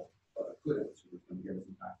answer of all, but a good answer, which is going to give us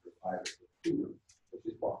a factor of 5 or 2, which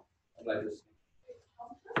is what? I'd like to see.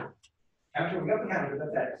 Counter, we got the counter,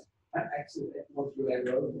 that's X. That X is once we let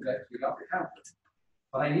go, we got the counter.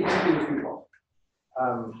 What I need to do is move on.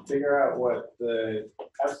 Figure out what the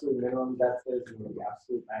absolute minimum depth is and what the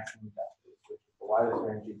absolute maximum depth is, which is the widest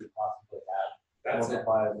range you could possibly have. That's it.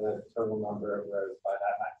 Multiply the total number of rows by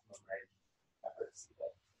that maximum range.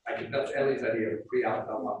 I think that's Ellie's idea of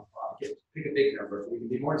pre-alpha. Pick a big number, so we can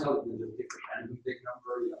be more intelligent than just pick a random big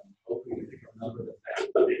number. You know, hopefully we can pick a number that's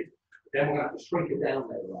actually big. But then we're going to have to shrink it down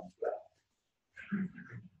later on.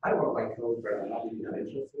 I don't want to write code for it. I'm not even that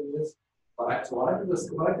interested in this. But what I just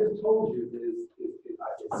told you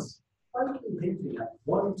is slightly hinting at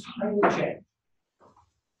one tiny change.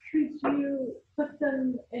 Could you put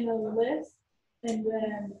them in a list and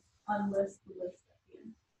then unlist the list at the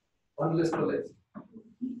end? Unlist the list.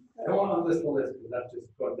 I don't want to unlist the list because that's just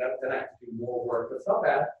that has to do more work. But it's not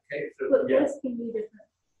bad. Okay, so But yeah, lists can be different.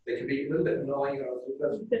 they can be a little bit annoying. You know, so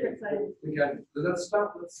that's, Different sizes. we can let's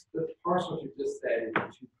stop. Let's parse what you just said into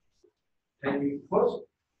two pieces. Can you put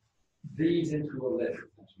these into a list?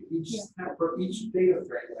 Each step for each data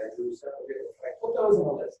frame that I do separate data frame. Put those in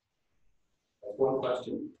a list. That's one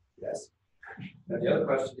question. Yes. And the other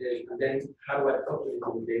question is, and then how do I put it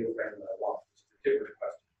into the data frame that I want? Which is a different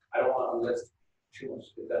question. I don't want to list too much.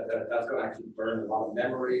 That's going to actually burn a lot of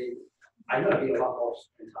memory. I'm going to be a lot more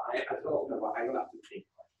time. I'm going to have to think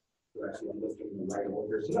hard to actually listing in the right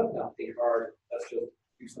order. So let's not think hard. Let's just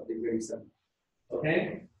do something really simple.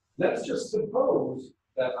 Okay? Let's just suppose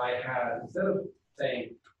that I had,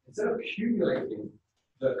 instead of accumulating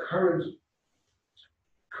the current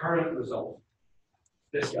result,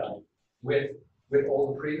 this guy, with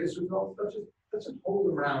all the previous results, let's just hold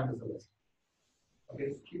them around as a list.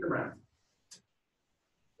 Okay, so keep them around.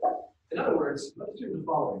 In other words, let's do the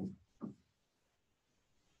following.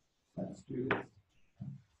 Let's do this.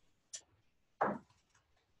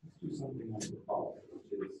 Let's do something like the following, which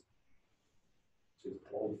is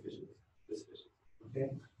all efficient. This efficient. Okay.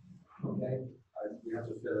 Okay. We have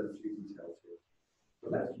to fill in a few details here. So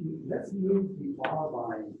let's move the R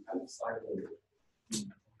line outside of the loop.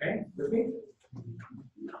 Okay, with me?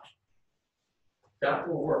 That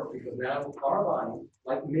will work because now R line,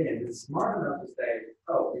 like min, is smart enough to say,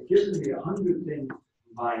 oh, it gives me 100 things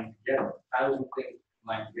combined together, 1,000 things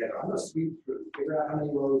combined together. I'm going to sweep through, figure out how many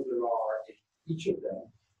rows there are in each of them,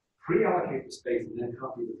 pre-allocate the space, and then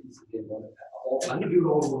copy the pieces in one of them. I'm going to do it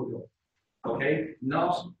all in one go. Okay,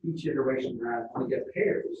 not each iteration around only get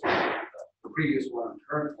pairs. The previous one,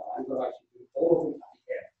 current one, I'm going to actually do all of them at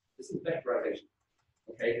the end. This is vectorization.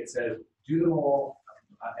 Okay, it says do them all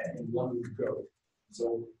in one go.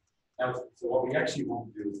 So now, so what we actually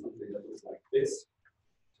want to do is something that looks like this.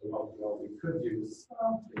 So what we could do is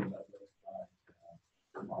something that looks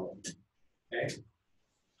like following. Okay,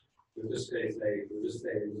 we'll just say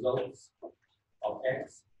results of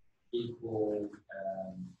X equal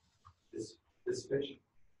this fish.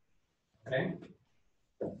 Okay.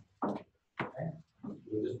 Okay.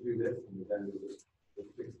 We'll just do this, and then we'll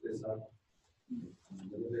fix this up a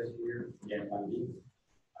little bit here. Again, I'm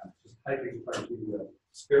just typing trying to the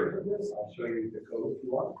spirit of this. I'll show you the code if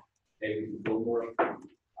you want. Maybe we can go more.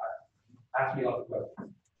 Ask me lots of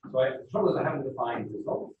questions. So the trouble is I haven't defined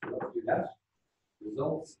results. So let's do that.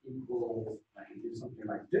 Results equals, I can do something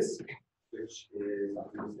like this, which is,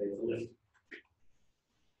 I'm going to say it's a list.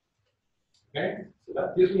 Okay, so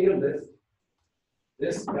that gives me a list.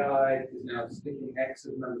 This guy is now sticking X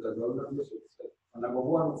as number the row number. So it's number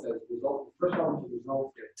one says result. First one is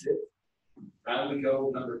results get this. Round we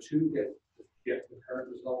go. Number two get the current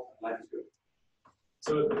result. And life is good.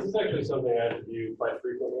 So this is actually something I have to do quite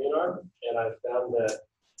frequently in R, and I've found that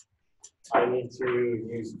I need to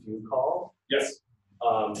use do call. Yes.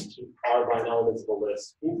 To R bind elements of the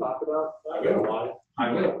list. Can you talk about that? Why?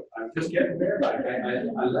 I will. I'm just getting there.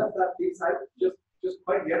 I left that piece. I just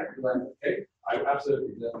quite yet. Okay. I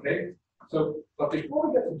absolutely. Okay. So, but before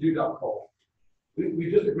we get to do call, we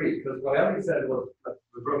just agreed because what Ellie said was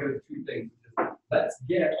we broke into two things. Let's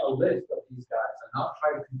get a list of these guys and not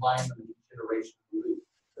try to combine them in each iteration of the loop.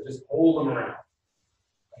 So just hold them around.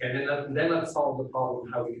 Okay, then let's solve the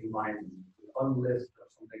problem how we combine them. Unlist or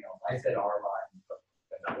something else. I said R line, but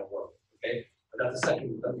that won't work. Okay, but that's the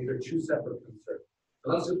second. These are two separate concerns.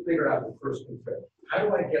 So let's just figure out the first concern. How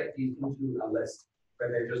do I get these into a list where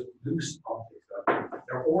they're just loose objects?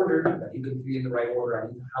 They're ordered. I need them to be in the right order. I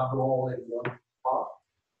need to have them all in one spot,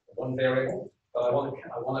 one variable. But I want to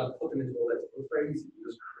put them into a list. It's very easy. You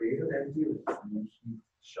just create an empty list and then keep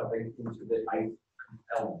shoving into the I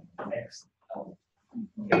element, next element.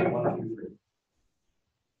 Okay, 1, 2, 3.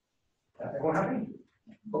 Everyone happy?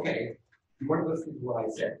 Okay, you weren't listening to what I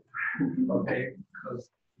said. Okay, because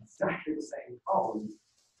exactly the same problem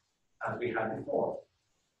as we had before.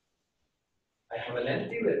 I have an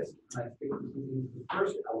empty list, and I think this is the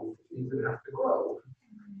first element, which means it has to grow.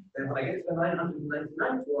 Then when I get to the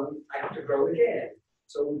 999th one, I have to grow again.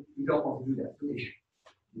 So we don't want to do that, do we?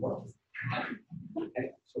 Okay,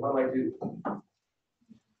 so what do I do?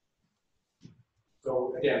 So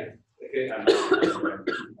again,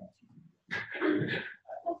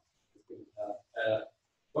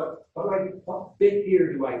 what bit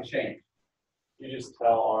here do I change? You just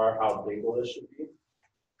tell R how big the list should be.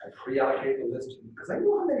 I pre-allocate the list because I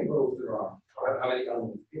know how many rows there are, or how many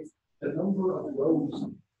elements. It's the number of rows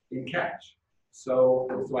in catch. So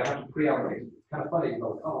I have to pre-allocate. It's kind of funny, you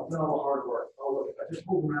know, oh, it's not all hard work. Oh, look, if I just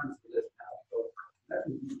move around this list now, so let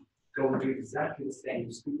me go and do exactly the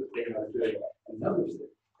same stupid thing I was doing another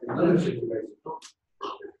situation.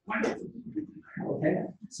 Okay,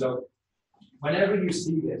 so whenever you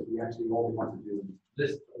see this, we actually all want to do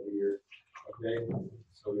this over here. Okay,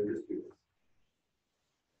 so we just do this.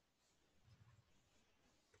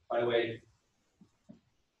 By the way,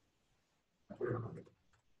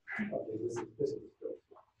 okay, this is good.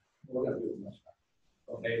 We're going to do it much better.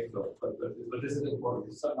 Okay, so, but this is important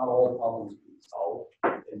because not all problems can be solved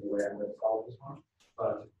in the way I'm going to solve this one.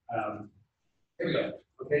 But here we go.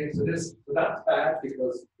 Okay, so that's bad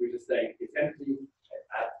because we're just saying it's empty,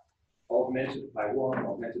 augmented by 1,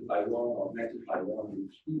 augmented by 1, augmented by 1. We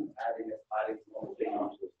keep adding one thing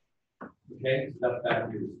onto it. Okay, so that's bad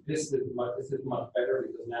news. This is much better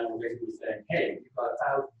because now we're basically saying, hey, you've got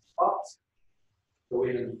 1,000 spots. Go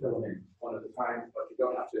in and fill them in one at a time, but you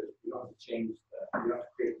don't have to change you don't have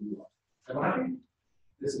to create new ones. Am I happy?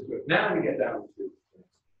 This is good. Now we get down to this.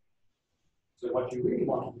 So what you really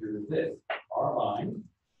want to do is this: R line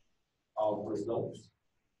of results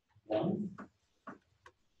 1.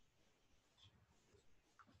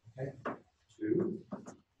 Okay, 2.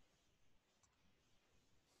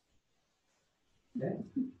 Okay,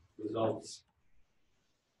 results.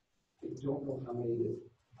 If you don't know how many it is,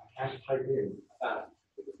 I can't type in that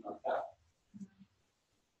if it's not that.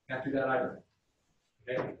 Can't do that either.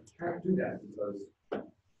 Okay, I can't do that because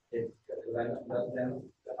then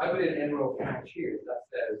if I put in n row catch here, that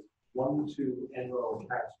says 1, 2 n row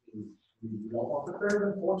catch means you don't want the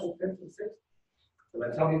 3rd and 4th and 5th and 6th. So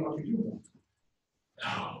then tell me what you do want.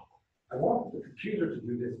 No, I want the computer to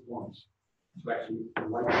do this once to actually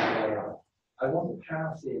write the layout. I want to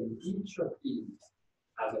pass in each of these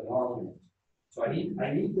as an argument. So I need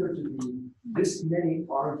there to be this many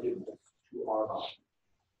arguments to R line,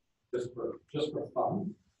 just for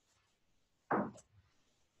fun.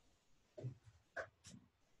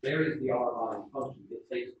 There is the R line function. It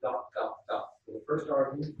takes dot, dot, dot. So the first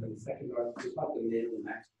argument and the second argument, just like the min and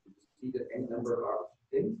max, you just see that any number of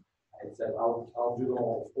things, and it says, I'll do them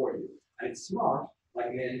all for you. And it's smart,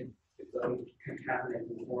 like min, it doesn't concatenate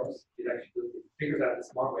them for us. It actually figures out the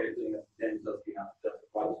smart way of doing it, then does the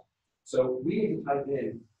right. So we need to type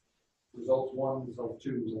in results 1, results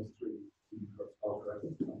 2, results 3.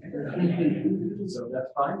 Okay. So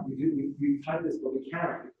that's fine. We type this, but we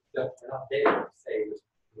can't. We're not there to say this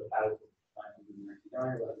without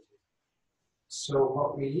 999. So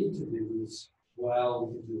what we need to do is, well,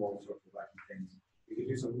 we can do all sorts of wacky things. We can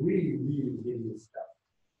do some really, really idiot stuff.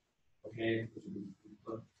 Okay,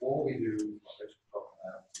 but all we do is talk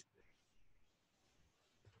about.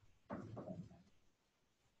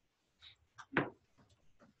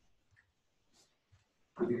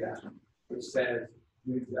 We do that, which says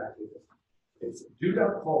do exactly this. It's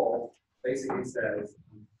do.call basically says,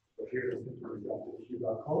 so here's a simple example of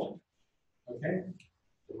do.call. Okay?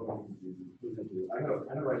 So what I'm going to do, I'm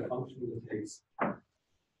going to write a function that takes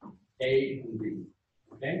A and B.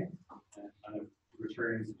 Okay? And kind of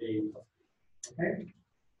returns A plus B. Okay?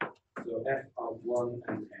 So f of 1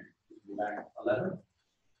 and 10 is back 11.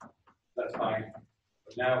 That's fine.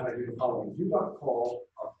 But now if I do the following, do.call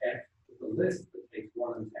of f is a list that takes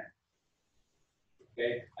 1 and 10.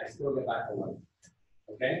 Okay? I still get back 11.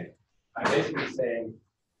 Okay? I'm basically saying,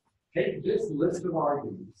 take this list of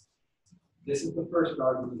arguments This is the first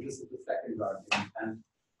argument, this is the second argument, and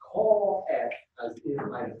call F as if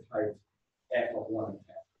I had typed F of 1 and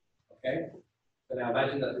F. Okay? So now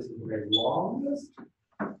imagine that this is a very long list.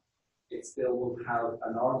 It still will have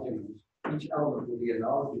an argument. Each element will be an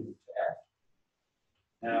argument to F.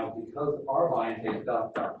 Now, because our line takes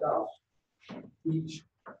dot, dot, dot, each,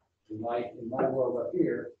 in my world up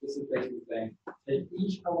here, this is basically saying, take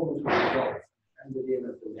each element of the results and begin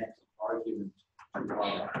as the next argument to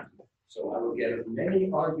our line. So I will get as many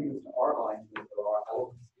arguments to our line as there are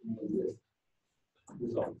elements in the list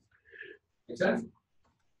results. Make sense?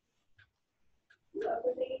 But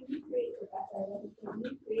they can create the best element, so we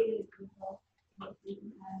created the result, we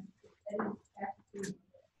can have, and actually.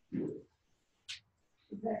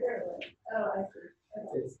 Is that correct? Oh, I see.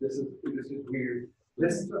 Okay. This is weird.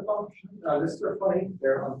 Lists are lists are funny.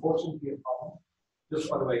 They're unfortunately a problem. Just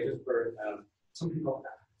by the way, just for some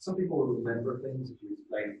people will remember things if you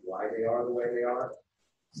explain why they are the way they are.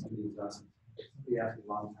 Somebody doesn't. Somebody asked me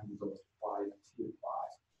a long time ago why T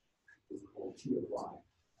applies. It's called T apply.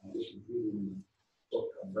 And this is really in the book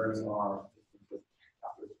on learning R.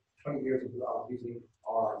 After 20 years of using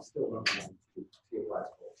R, I'm still not knowing T apply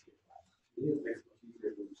is called T apply. It is makes it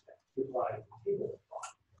easier to understand. T apply is a table apply.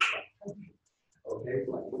 Okay,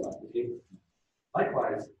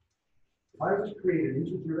 likewise, if I was to create an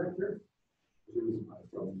integer vector, there's a reason why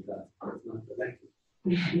it's telling me that it's not the vector.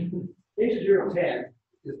 Integer of 10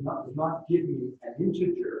 does not give me an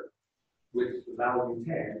integer with the value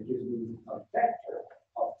 10, it gives me a vector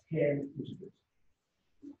of 10 integers.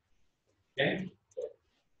 Okay?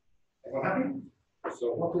 Everyone happy? So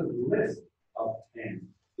what does the list of 10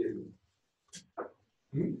 give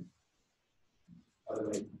me? By the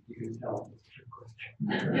way, you can tell it's a trick question.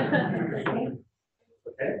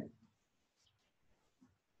 Okay?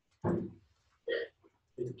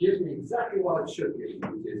 It gives me exactly what it should give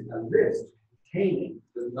me, which is a list containing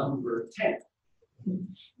the number 10.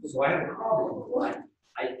 So I have a problem. What?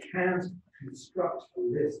 I can't construct a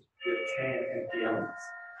list with 10 empty elements.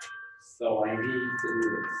 So I need to do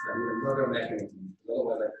this. I need another mechanism.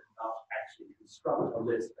 Otherwise, I cannot actually construct a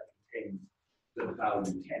list that contains the value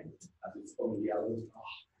 10 as its only element.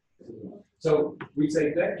 So we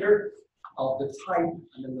say vector of the type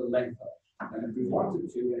and then the length of it. And if we wanted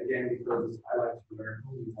to, again, because I like to learn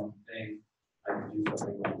only one thing, I can do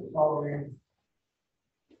something like the following.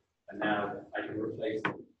 And now I can replace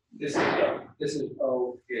this is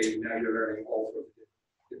okay, now you're learning all sorts of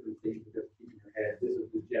different things to keep in your head. This is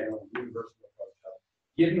the general universal approach.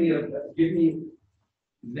 Give me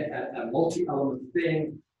a multi-element thing.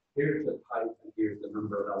 Here's the type and here's the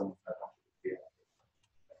number of elements I want you to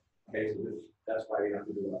be able to. Okay, so that's why we have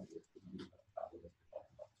to do it up here.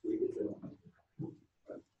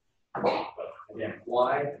 Again,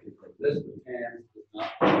 why? Because this depends does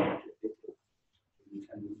not you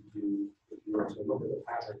tend to do if you were to look at the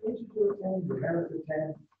pattern integer of 10, numeric of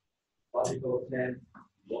 10, logical of 10,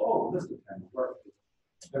 oh, list of 10 works.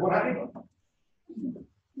 Everyone happy?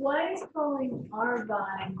 Why is calling R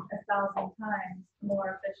bind 1,000 times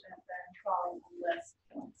more efficient than calling a list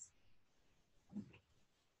once?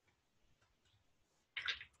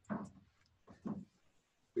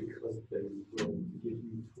 Because they will give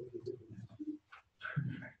you totally different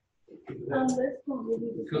This won't give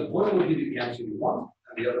you because one will give you the answer you want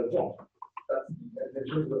and the other won't. That's in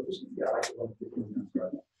terms of efficiency, I like the one that gives you the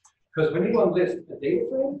answer. Because when you unlist a data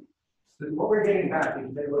frame, so what we're getting back, if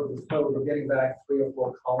you take a look at the code, we're getting back 3 or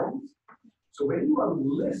 4 columns. So when you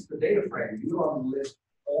unlist the data frame, you unlist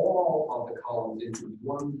all of the columns into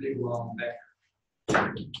one big long vector.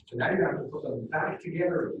 So now you have to put them back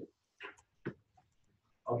together again.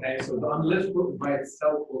 Okay, so the unlist book by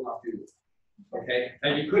itself will not do this. Okay,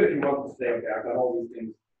 and you could if you wanted to say, okay, I've got all these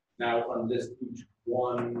things, now unlist each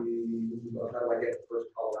one. How do I get the first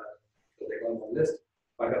column out? So they go on the list.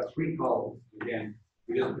 I've got 3 columns. Again,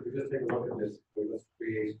 if you just take a look at this, we just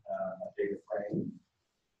create a data frame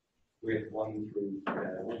with 1 through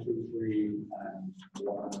 3 and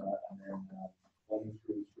 1 and then 1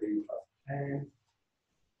 through 3 plus 10.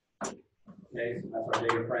 Okay, so that's our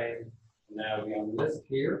data frame. Now we unlist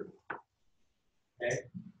here. Okay,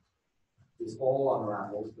 it's all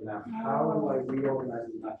unravels. So now how do I reorganize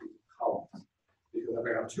the matching columns? Because if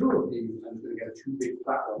I have 2 of these, I'm going to get 2 big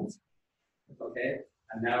platforms. Okay,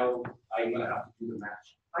 and now I'm going to have to do the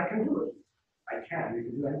match. I can do it. I can. You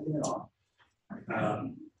can do anything at all.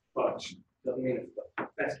 But doesn't mean it's the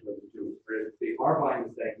best way to do it. Whereas the R bind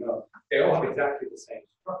is saying, no, they all have exactly the same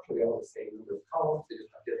structure. They all have the same number of columns. They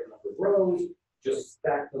just have different number of rows. Just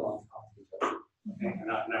stack them on top of each other. Okay, and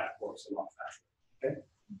that works a lot faster. Okay,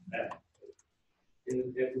 and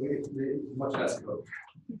it's much less code.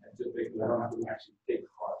 Just because I don't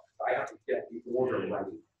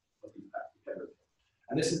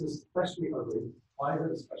And this is especially ugly. Why is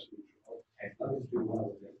it especially ugly? Okay, let me do one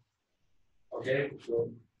other thing. Okay,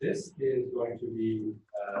 so this is going to be,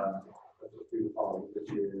 let's just do the following,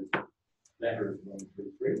 which is letters 1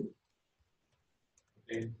 through 3.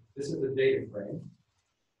 Okay, this is the data frame.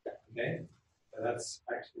 Okay, and that's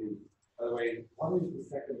actually, by the way, what is the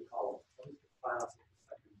second column? What is the class of the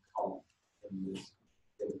second column in this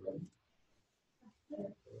data frame?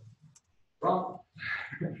 Wrong.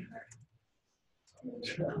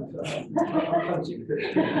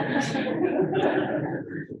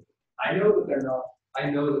 I know that they're not. I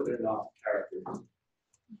know that they're not characters.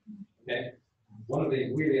 Okay. One of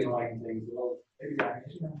the really annoying things. Well, maybe I'm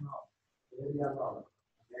wrong. Maybe I'm wrong.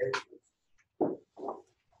 Okay.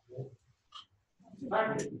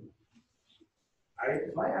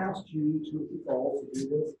 If I asked you to all to do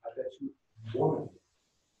this, I bet you one of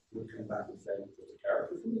you would come back and say it's a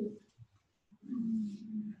character for me.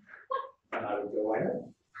 And I would go, I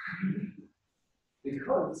know.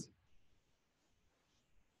 Because,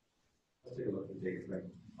 let's take a look at the data frame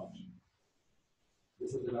function.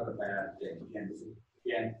 This is another bad thing. Again,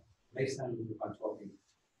 may sound as if I'm talking,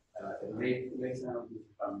 it may sound as if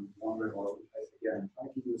I'm wandering all over the place. Again, I'm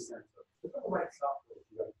trying to give you a sense of, look at the right software.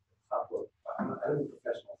 You got software. I don't do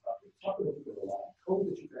professional software. Software that you can rely on, code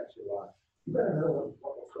that you can actually rely on. You better know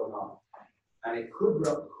what's going on. And it could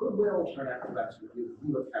well turn out to actually be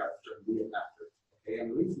a character and be a factor. Okay,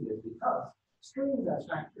 and the reason is because strings as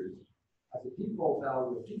factors has a default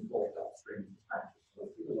value of strings as factors. So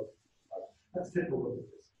let's take a look. Let's take a look at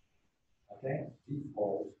this. Okay,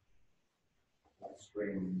 default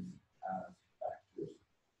strings as factors.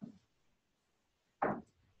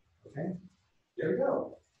 Okay, there we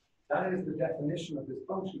go. That is the definition of this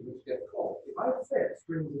function which gets called. If I had said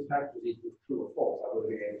strings as factors equals true or false, I would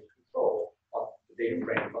have been able to control what the data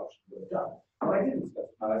frame function would have done. But I didn't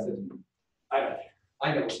specify. I said,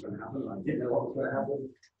 I know what's going to happen. I didn't know what was going to happen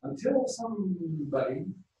until somebody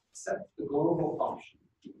set the global function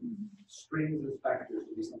strings as factors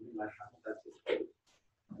to be something like that's its code.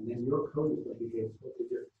 And then your code is going to behave totally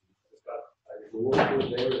different. It's got a global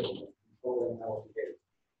variable controlling how it behaves.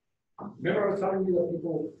 Remember I was telling you that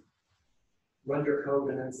people run your code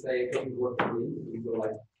and then say, hey, you work for me, and you go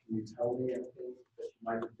like, can you tell me anything that you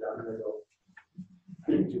might have done? And I go,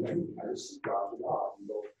 I didn't do anything, I just dropped it off. And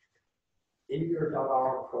go, in your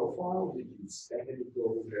 .r profile, did you set any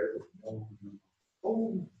global variables? No.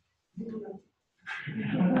 Oh,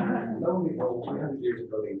 lo and behold, 300 years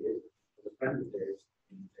ago they did. A friend of theirs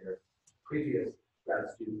in their previous grad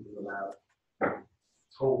student in the lab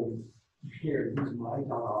told me, here, use my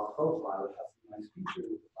 .r profile, it has some nice features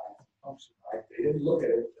with the function, right? They didn't look at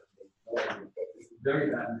it, this is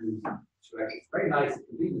very bad news. So actually, it's very nice and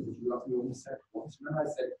convenient that you only set once. Remember I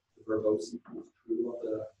said the verbose equals true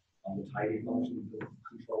on the tidy function, the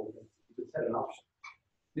control thing. You could set an option.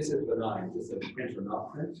 This is benign, this is a print or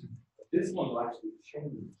not print. But this one will actually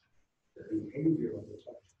change the behavior of the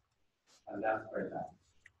function. And that's very bad.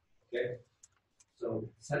 Okay? So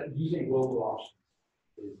using global options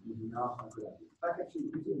is not a good idea. In fact,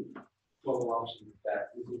 actually using global options is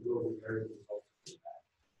bad. Using global variables is also bad.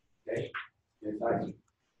 Okay? In fact,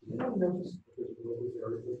 you don't notice that there's a global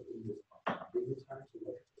variable in this function. Give me time to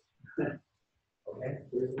look at this. Okay?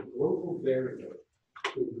 There's a global variable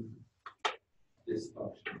in this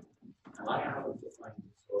function. And I haven't defined it.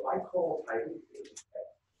 So if I call title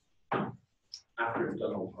after it's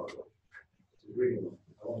done all hard work, it's a really long.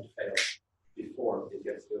 I want to fail before it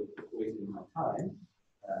gets to wasting my time.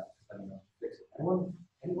 I don't know. Fix it. Anyone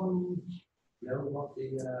know what the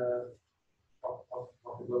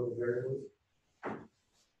global variable is?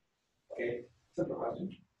 Okay, simple question.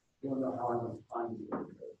 You want to know how I'm going to find the global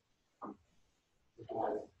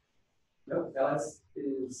variable? No, ls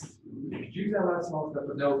is, you could use ls all stuff,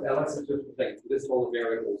 but no, ls is just the thing. This all the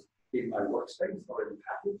variables in my workspace or in the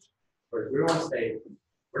package. Or if we want to say,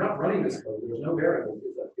 we're not running this code, there's no variable,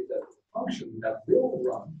 it's a function that will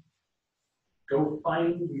run. Go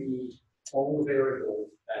find me all the variables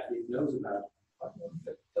that it knows about.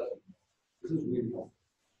 This is really helpful,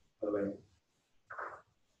 by the way.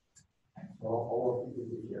 All of you,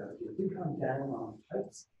 if you come down on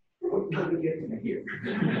types, what do we get in here?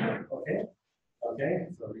 Okay? Okay,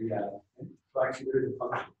 so so actually there is a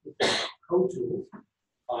function. Code tools,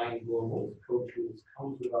 find globals, code tools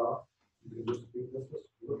comes with our, you can just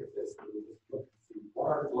look at this, just look and see what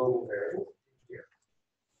are the global variables here.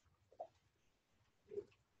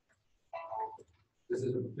 This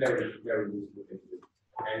is a very, very useful thing to do.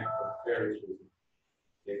 Okay, very useful.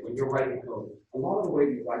 Okay, when you're writing code, a lot of the way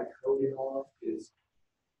we write code in R is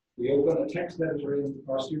we open a text editor in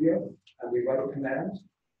our studio and we write a command,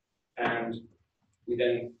 and We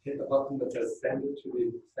then hit the button that says send it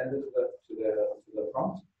to the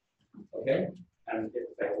prompt. Okay, and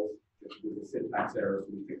it fails with the syntax error,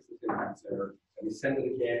 so we fix the syntax error, and we send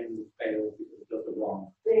it again, and it fails because it does the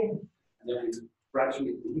wrong thing, and then we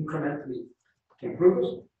gradually, incrementally improve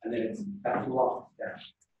it, and then that's locked down.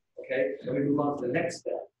 Okay, then we move on to the next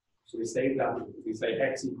step. So we save that, we say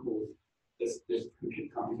x equals this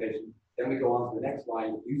computation. Then we go on to the next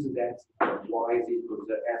line, uses x, y is equal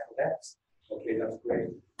to f of x. Okay, that's great.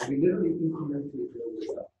 And we literally incrementally build this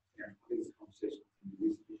up. And I think this conversation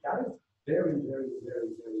that is very, very, very,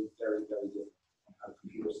 very, very, very different from how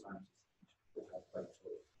computer scientists teach.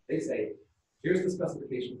 They say, here's the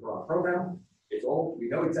specification for our program. It's all, we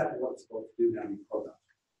know exactly what it's supposed to do now in the program.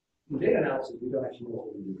 In data analysis, we don't actually know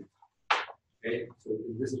what we're doing. Okay, so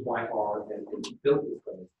this is why R and built this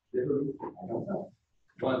way. Literally, I don't know.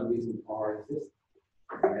 One of the reasons R exists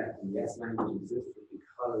and the S language exists is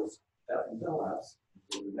because that allows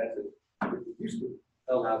the method used to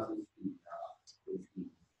allows us the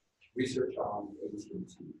research on AT&T.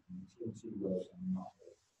 AT&T was not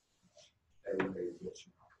very, very rich.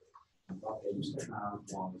 What they used to have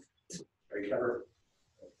was very clever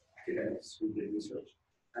academics who did research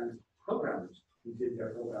and programmers who did their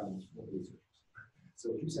programming for research. So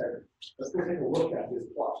if you said, let's go take a look at this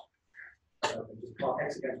plot, and just plot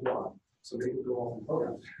x against y, so they could go off and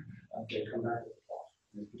program and they come back with the plot.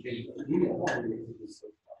 And it became a medium one because it was so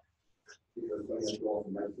far. Because when you have to go off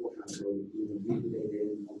and write forecast road, you can read the data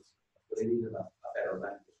in once, but they needed a better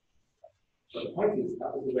language. But the point is,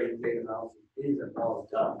 that was the way data analysis is and was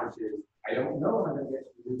done, which is, I don't know what I'm going to get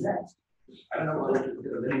to do next. I don't know whether to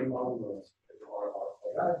get a linear model or a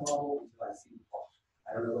quadratic model until I see the plot.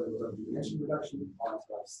 I don't know whether we're going to do dimension reduction or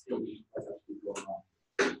until I see what's actually going on.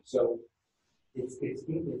 So it's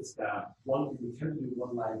one, we tend to do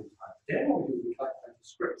one line at a time. Then what we do is we collect into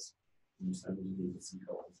scripts. You send them to the C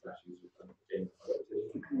code and slash user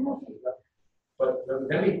but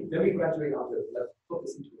then we graduate on to let's put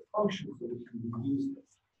this into a function so we can use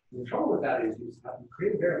this. And the trouble with that is you just have to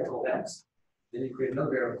create a variable x, then you create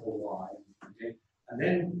another variable y, okay? And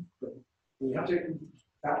then we have to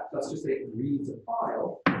let's just say it reads a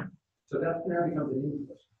file, so that now becomes an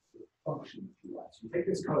input, a function if you like. So you take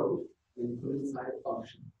this code, then you put it inside a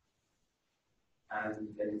function, and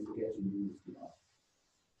then you forget to use the file.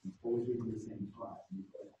 It's always reading the same file. And you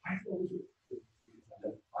go, why is it always reading? Because I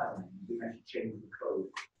have a file name. You can actually change the code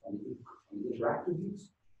from the interactive use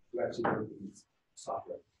to actually go to this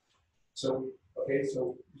software. So, okay,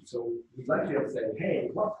 so we'd like to be able to say, hey,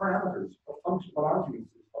 what parameters, what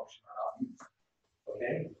arguments of this function are not used?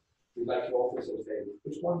 Okay? We'd like to also say,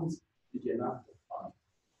 which ones did you not define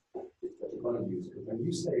that you're going to use? Because when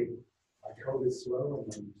you say, my code is slow,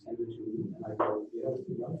 and then you send it to me, and I go, it's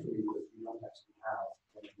too young for me because we don't actually have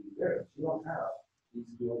one of these variables. You don't have these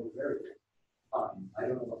global variables. I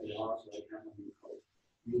don't know what they are, so I can't remember the code.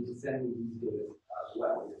 You need to send me these data as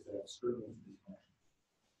well, if they're external to this function.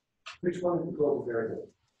 Which one is the global variable?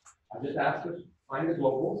 I just asked it, find the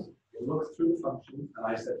globals. It looks through the function, and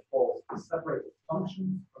I said false. To separate the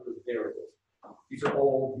function from the variables. These are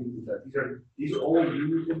all used. These are all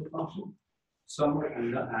used in the function. Some are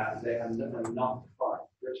not, they are not defined.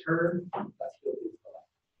 Return, that's built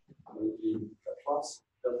into the plots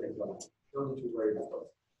built into the don't need to worry about those.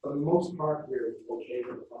 For the most part, we're okay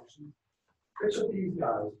with the function. Which of these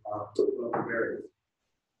guys are global variables?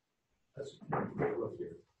 Let's take a quick look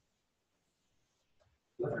here.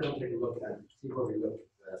 Let's go take a look at see where we look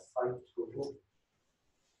at the site total.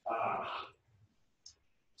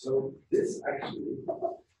 So this actually,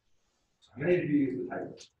 how many of you use the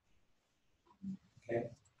title? Okay,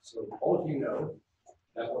 so all of you know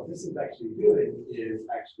that what this is actually doing is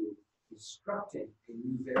actually constructing a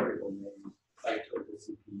new variable named site total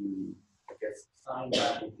CPU that gets signed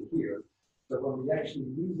back into here. So when we actually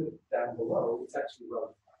use it down below, it's actually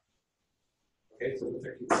well defined. Okay, so let's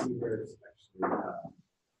actually see where it's actually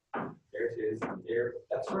there it is, and there.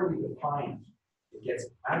 That's where we define it. It gets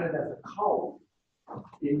added as a column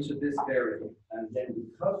into this variable, and then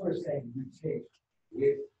because we're saying mutate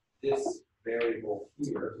with this variable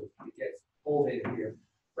here, so it gets pulled in here,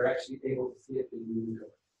 we're actually able to see it in the code.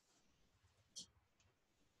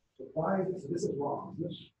 So why? So this is wrong.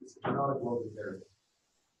 This is not a global variable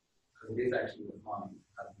because it is actually defined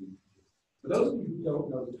as the. For those of you who don't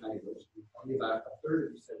know the titles, only about a third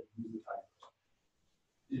of you said use the titles.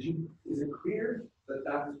 Is it clear that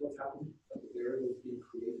that is what's happening? That the variable is being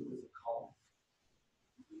created as a column?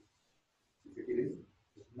 If it is,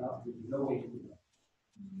 there's no way to do that.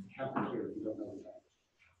 You can't be clear if you don't know the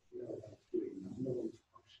language. You know what it's doing. You know what it's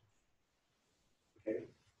functioning. Okay?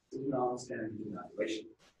 This is non-standard evaluation.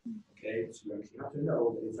 Okay? it's, you actually have to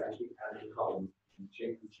know that it's actually adding columns and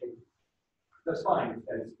changing. That's fine,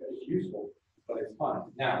 and it's useful, but it's fine.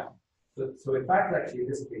 Now, so in fact, actually, in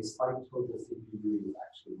this case, site total CPU is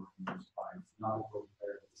actually working just fine. It's not a total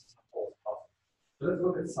variable, this is a false positive. So let's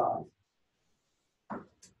look at size.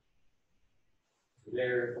 So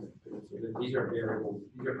these are variables,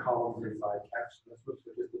 these are columns inside caps. Let's look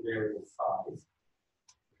at just the variable size.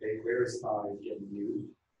 Okay, where is size getting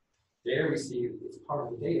used? There we see it's part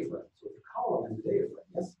of the data frame. So it's a column in the data frame,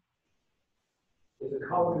 yes? It's a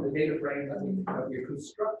column in the data frame that we're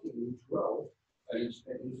constructing each row, so it's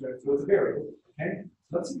a variable, okay?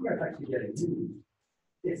 So let's see where it's actually getting used.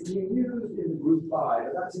 It's being used in group 5,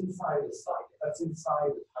 and that's inside the site. That's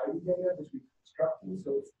inside the tidy data, which we're constructing, so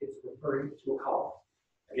it's referring to a column.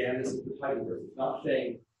 Again, this is the tidy version. It's not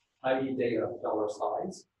saying tidy data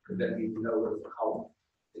 $size, because then we know it's a column.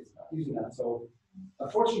 It's not using that. So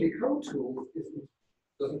unfortunately, code tool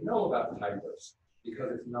doesn't know about the tidy verse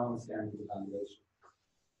because it's non-standard evaluation.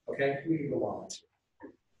 Okay, we can go on.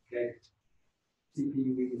 Okay,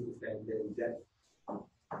 CPU is the same thing, depth.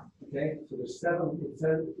 Okay, so there's 7. It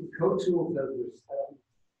says code tool says there's 7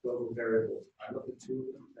 global variables. I look at 2 of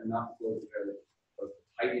them, they're not global variables, but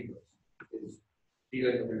the tidy verse is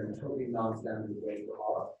dealing with in a totally non-standard way for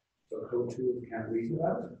R. So code tools can't reason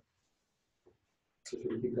about it. So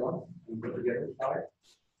should we keep going and go together 5?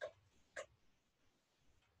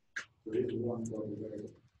 So this is one global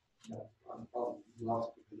variable. No, I'm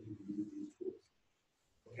lost because you can use these tools.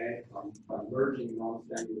 Okay, I'm merging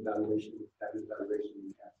non-standard evaluation with standard evaluation.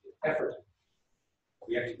 We have the effort.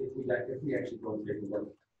 If we actually go and take a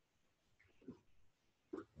look,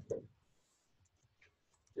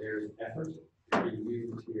 there's effort being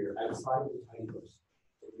used here outside of the tiny verse.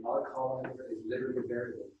 It's not a column, it's literally a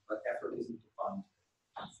variable, but effort isn't defined.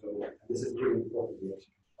 So this is really important. We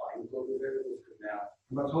actually define global variables because now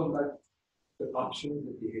I'm not talking about the options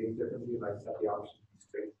that behave differently if I set the options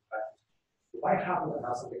straight back. If I happen to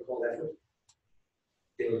have something called effort,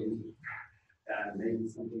 it'll use it. And maybe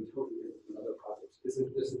something totally different in other projects. This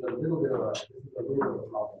is a little bit of a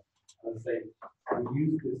problem. I would say we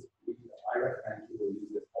use this. I recommend people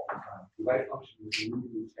use this all the time. The right function is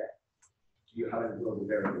really check. Do you have any global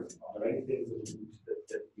variables? Are there any things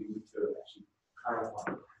that you need to actually clarify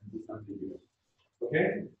and do something with?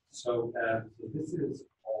 Okay. So this is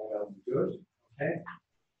all well and good. Okay.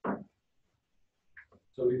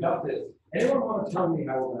 So we've got this. Anyone want to tell me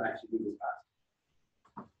how we're going to actually do this fast?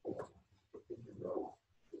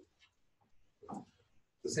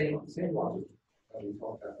 The same logic that we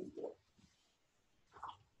talked about before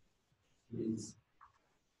is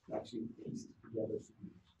actually pieced together.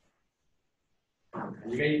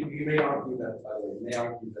 And you may argue that, by the way, you may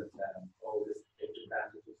argue that this takes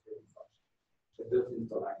advantage of certain functions. The built-in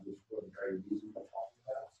language for the very reason we're talking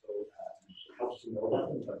about. So it helps to know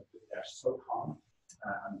them, but they're so common,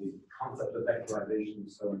 and the concept of vectorization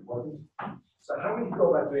is so important. So how do you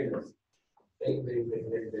go about doing this?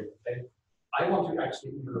 I want to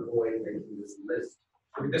actually even avoid making this list.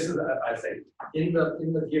 I mean, this is, I say, in the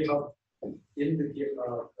GitHub,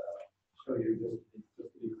 show you just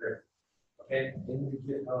to be clear. Okay, in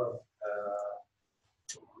the GitHub,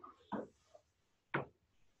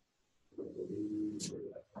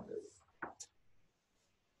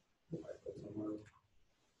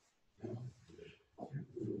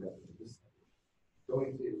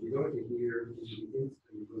 you go into here,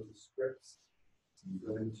 you go to scripts, you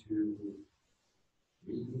go into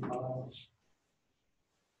recompile.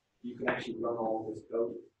 You can actually run all this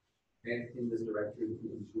code, and in this directory, you can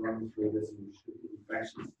just run through this, and you should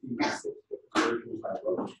actually see the 6 versions I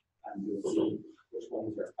wrote, and you'll see which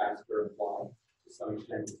ones are faster and why. To some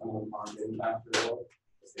extent, some of them aren't getting faster at all.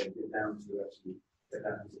 They get down to actually get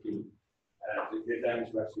down to speed. To get down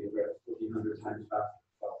to actually address 1400 times faster,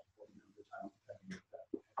 well, 1400 times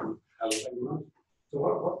how you want. So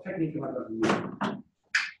what technique am I going to use?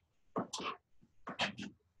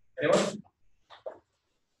 Anyone?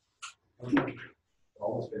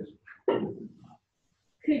 Almost finished.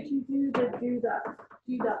 Could you do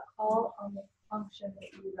that call on the function that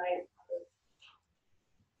you write?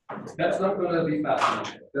 That's not going to be fast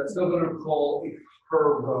enough. That's still going to call a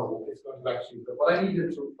per row. It's going to actually. What I need to do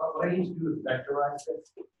is vectorize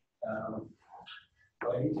this.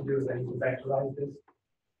 What I need to do is I need to vectorize this.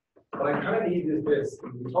 What I kind of need is this.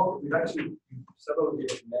 We've actually several of you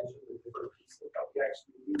have mentioned the different pieces that we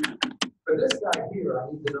actually need. For this guy here, I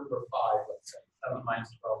need the number 5. Let's say 7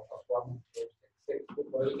 minus 12 plus 1, 6,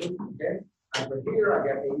 what is it? Okay. And for here, I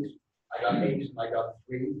get 8. I got 8 and I got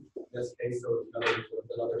 3 in this case, so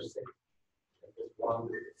another 6. There's 1,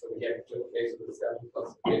 so we get to the case of the 7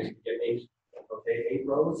 plus 8, we get 8. Okay, 8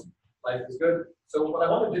 rows. Life is good. So what I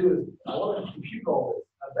want to do is, I want to compute all this.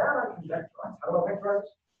 Now that I can vectorize. How do I vectorize?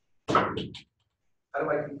 How do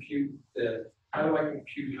I compute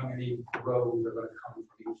how many rows are going to come from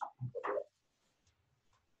each input row?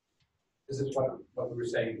 This is what we were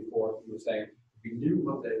saying before. We were saying we knew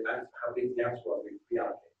what the answer, how big the answer was, we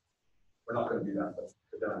pre-allocate. We're not going to do that, but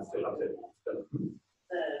then I'm still up to The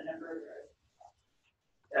number of rows.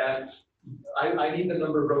 and I need the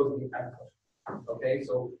number of rows in the output. Okay,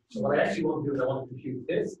 so what I actually want to do is I want to compute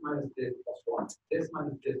this minus this plus 1, this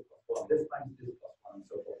minus this plus 1, this minus this plus 1, and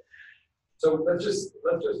so forth. So let's just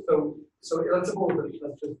let's suppose that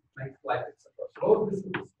let's just make life simple. Suppose this is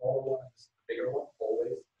the smaller one, this is the bigger one,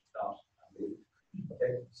 always not.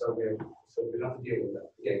 Okay, so we don't have to deal with that.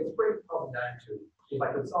 Okay, let's break the problem down to if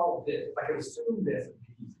I could solve this, if I could assume this, it'd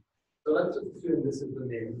be easy. So let's just assume this is the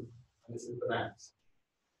min and this is the max.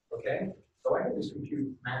 Okay, so I can just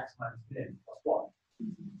compute max minus min plus 1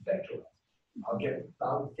 vector. I'll get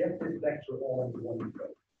this vector all into one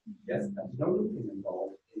go. Yes, there's no looping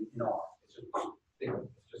involved in R. It's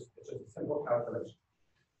just a simple calculation.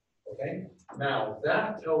 Okay, now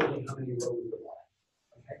that tells me how many rows there are.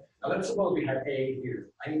 Okay, now let's suppose we have A here.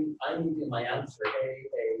 I need in my answer A.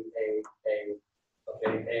 Okay, A.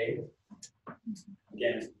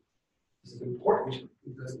 Again, this is important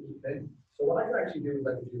because so what I can actually do is I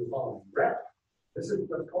can do the following. Rep. This is,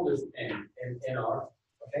 let's call this NR.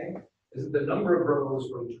 Okay, this is the number of rows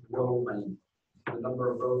for each row my input. The number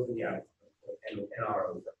of rows in the output and NR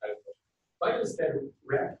of the output. If I just said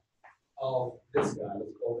rep of this guy,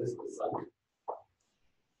 let's call this the site.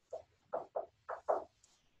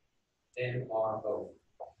 NRO.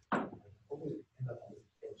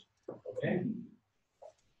 Okay.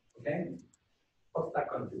 Okay. What's that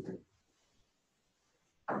going to do?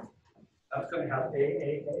 That's going to have A.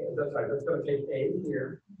 That's right. That's going to take A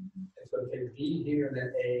here. It's going to take B here, and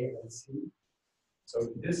then A and C. So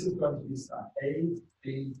this is going to be A,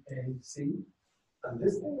 B, A, C. And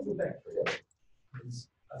this thing is a vector. Yeah? It's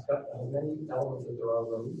got as many elements as there are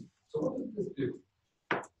rows. So what does this do?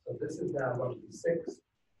 So this is now going to be 6,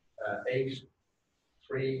 8,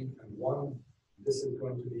 3, and 1. This is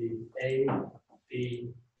going to be A,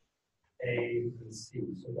 B, A, and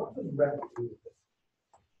C. So what does rep do with this?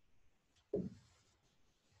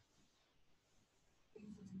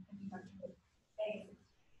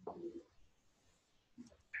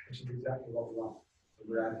 Which is exactly what we want. So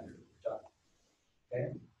we're at here. Done. Okay?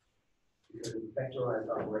 Because it's vectorized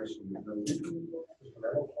operation, there's no looping, there's no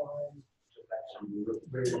error lines, just actually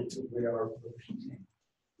we are repeating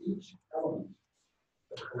each element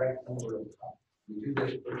the correct number of times. We do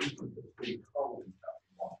this for each of the 3 columns that we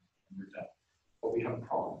want, and we're done. But we have a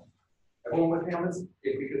problem. Everyone with me on this?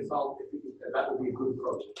 If we could solve, that would be a good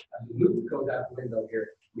approach. And the loop goes out the window here.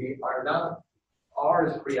 We are not, R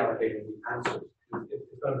is pre-allocating the answers.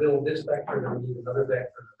 It's going to build this vector, and we need another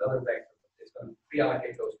vector, and another vector. It's going to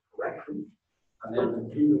pre-allocate those correctly, and then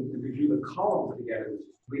review the columns together, which is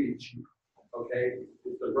really cheap. Okay,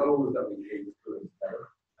 it's the rows that we need to do better.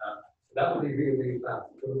 So that would be really, really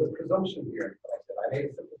fast. There was a presumption here, but I said I made a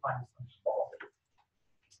simplifying assumption.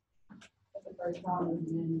 The first problem.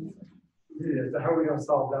 Yeah, so how are we going to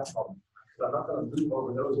solve that problem? Because I'm not going to loop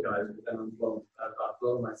over those guys, because then I've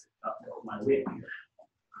blown my wing here.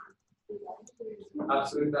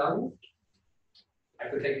 Absolute value. I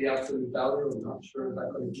could take the absolute value. I'm not sure if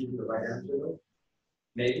I'm going to give you the right answer though.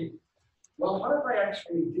 Maybe. Well, what if I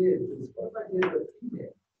actually did? What if I did the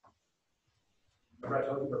female? Remember I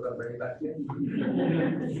told you about that very back then?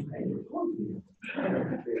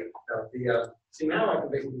 See, now I can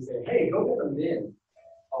basically say, hey, go get the min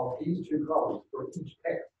of these 2 columns for each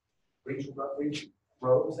pair. For each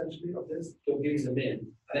row, essentially, of this, go give me the min,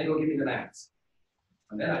 and then go give me the max.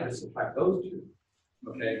 And then I just subtract those 2.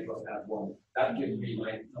 Okay, plus add 1. That gives me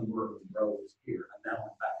my number of rows here, and now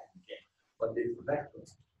I'm back in the game. But it's the vector,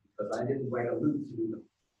 because I didn't write a loop to do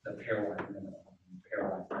the pairwise and the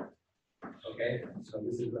pairwise. Okay, so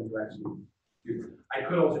this is going to actually do. I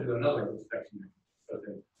could also do another section. So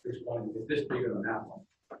which one is this bigger than that one?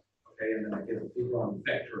 Okay, and then I get a big long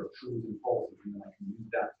vector of truths and falses, and then I can use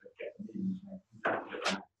that to get the means.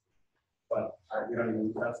 But we don't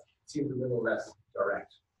even. That seems a little less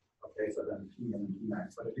direct. Okay, so then P and P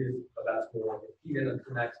max, but that's more P and P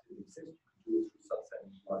max to exist. You can do it through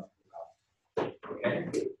subsetting logical. Okay,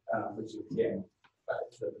 which is again,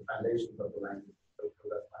 it's the foundations of the language.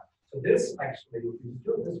 So this actually, if you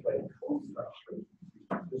do it this way, code structure,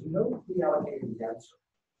 there's no pre-allocating the answer.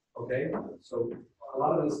 Okay, so a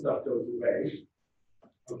lot of this stuff goes away.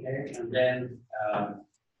 Okay, and then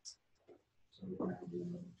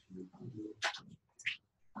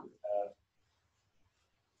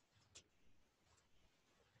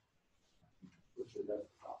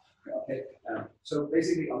Okay, so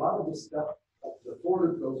basically a lot of this stuff, the for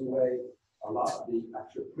loop goes away, a lot of the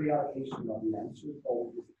actual pre-allocation of the answers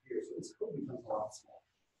all disappears, so this code becomes a lot smaller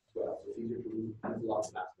as well, so it's easier to read and it's a lot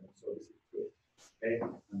faster, so this is good. Okay,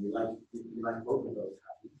 and we like both of those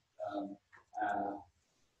happening.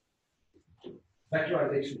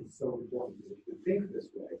 Vectorization is so important because if you think this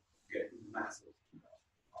way, you get massive.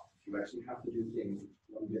 If you actually have to do things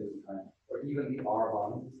one bit at a time, or even the R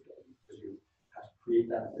volumes, because you have to create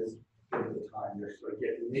that list bit at a time, you're sort of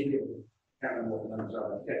getting maybe can't remember what the numbers are,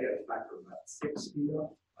 but I get a factor of about 6 speed up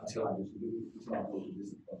until I just do until I go to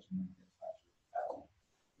this approach and then get a factor of that.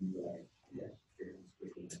 And you're like, yeah, it's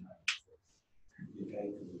quicker than that. Okay,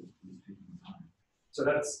 because it's taking time. So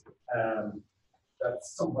that's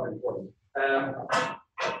somewhat important. I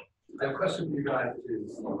have a question for you guys, which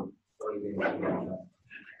is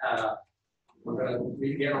we're going to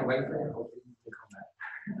meet again on Wednesday, and hopefully you can come back.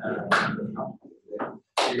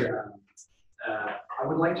 I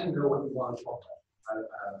would like to know what you want to talk about.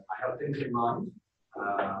 I have things in mind, but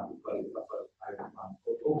I'm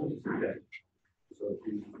open to suggestions. So if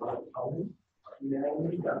you want to tell me, email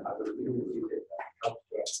me, I would really appreciate that. Helps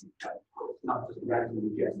to actually not just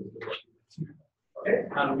randomly guess. Okay,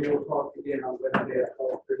 and we will talk again on Wednesday at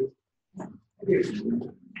 12:30. Thank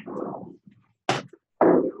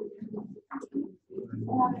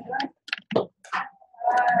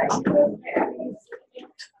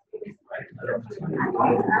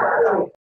you.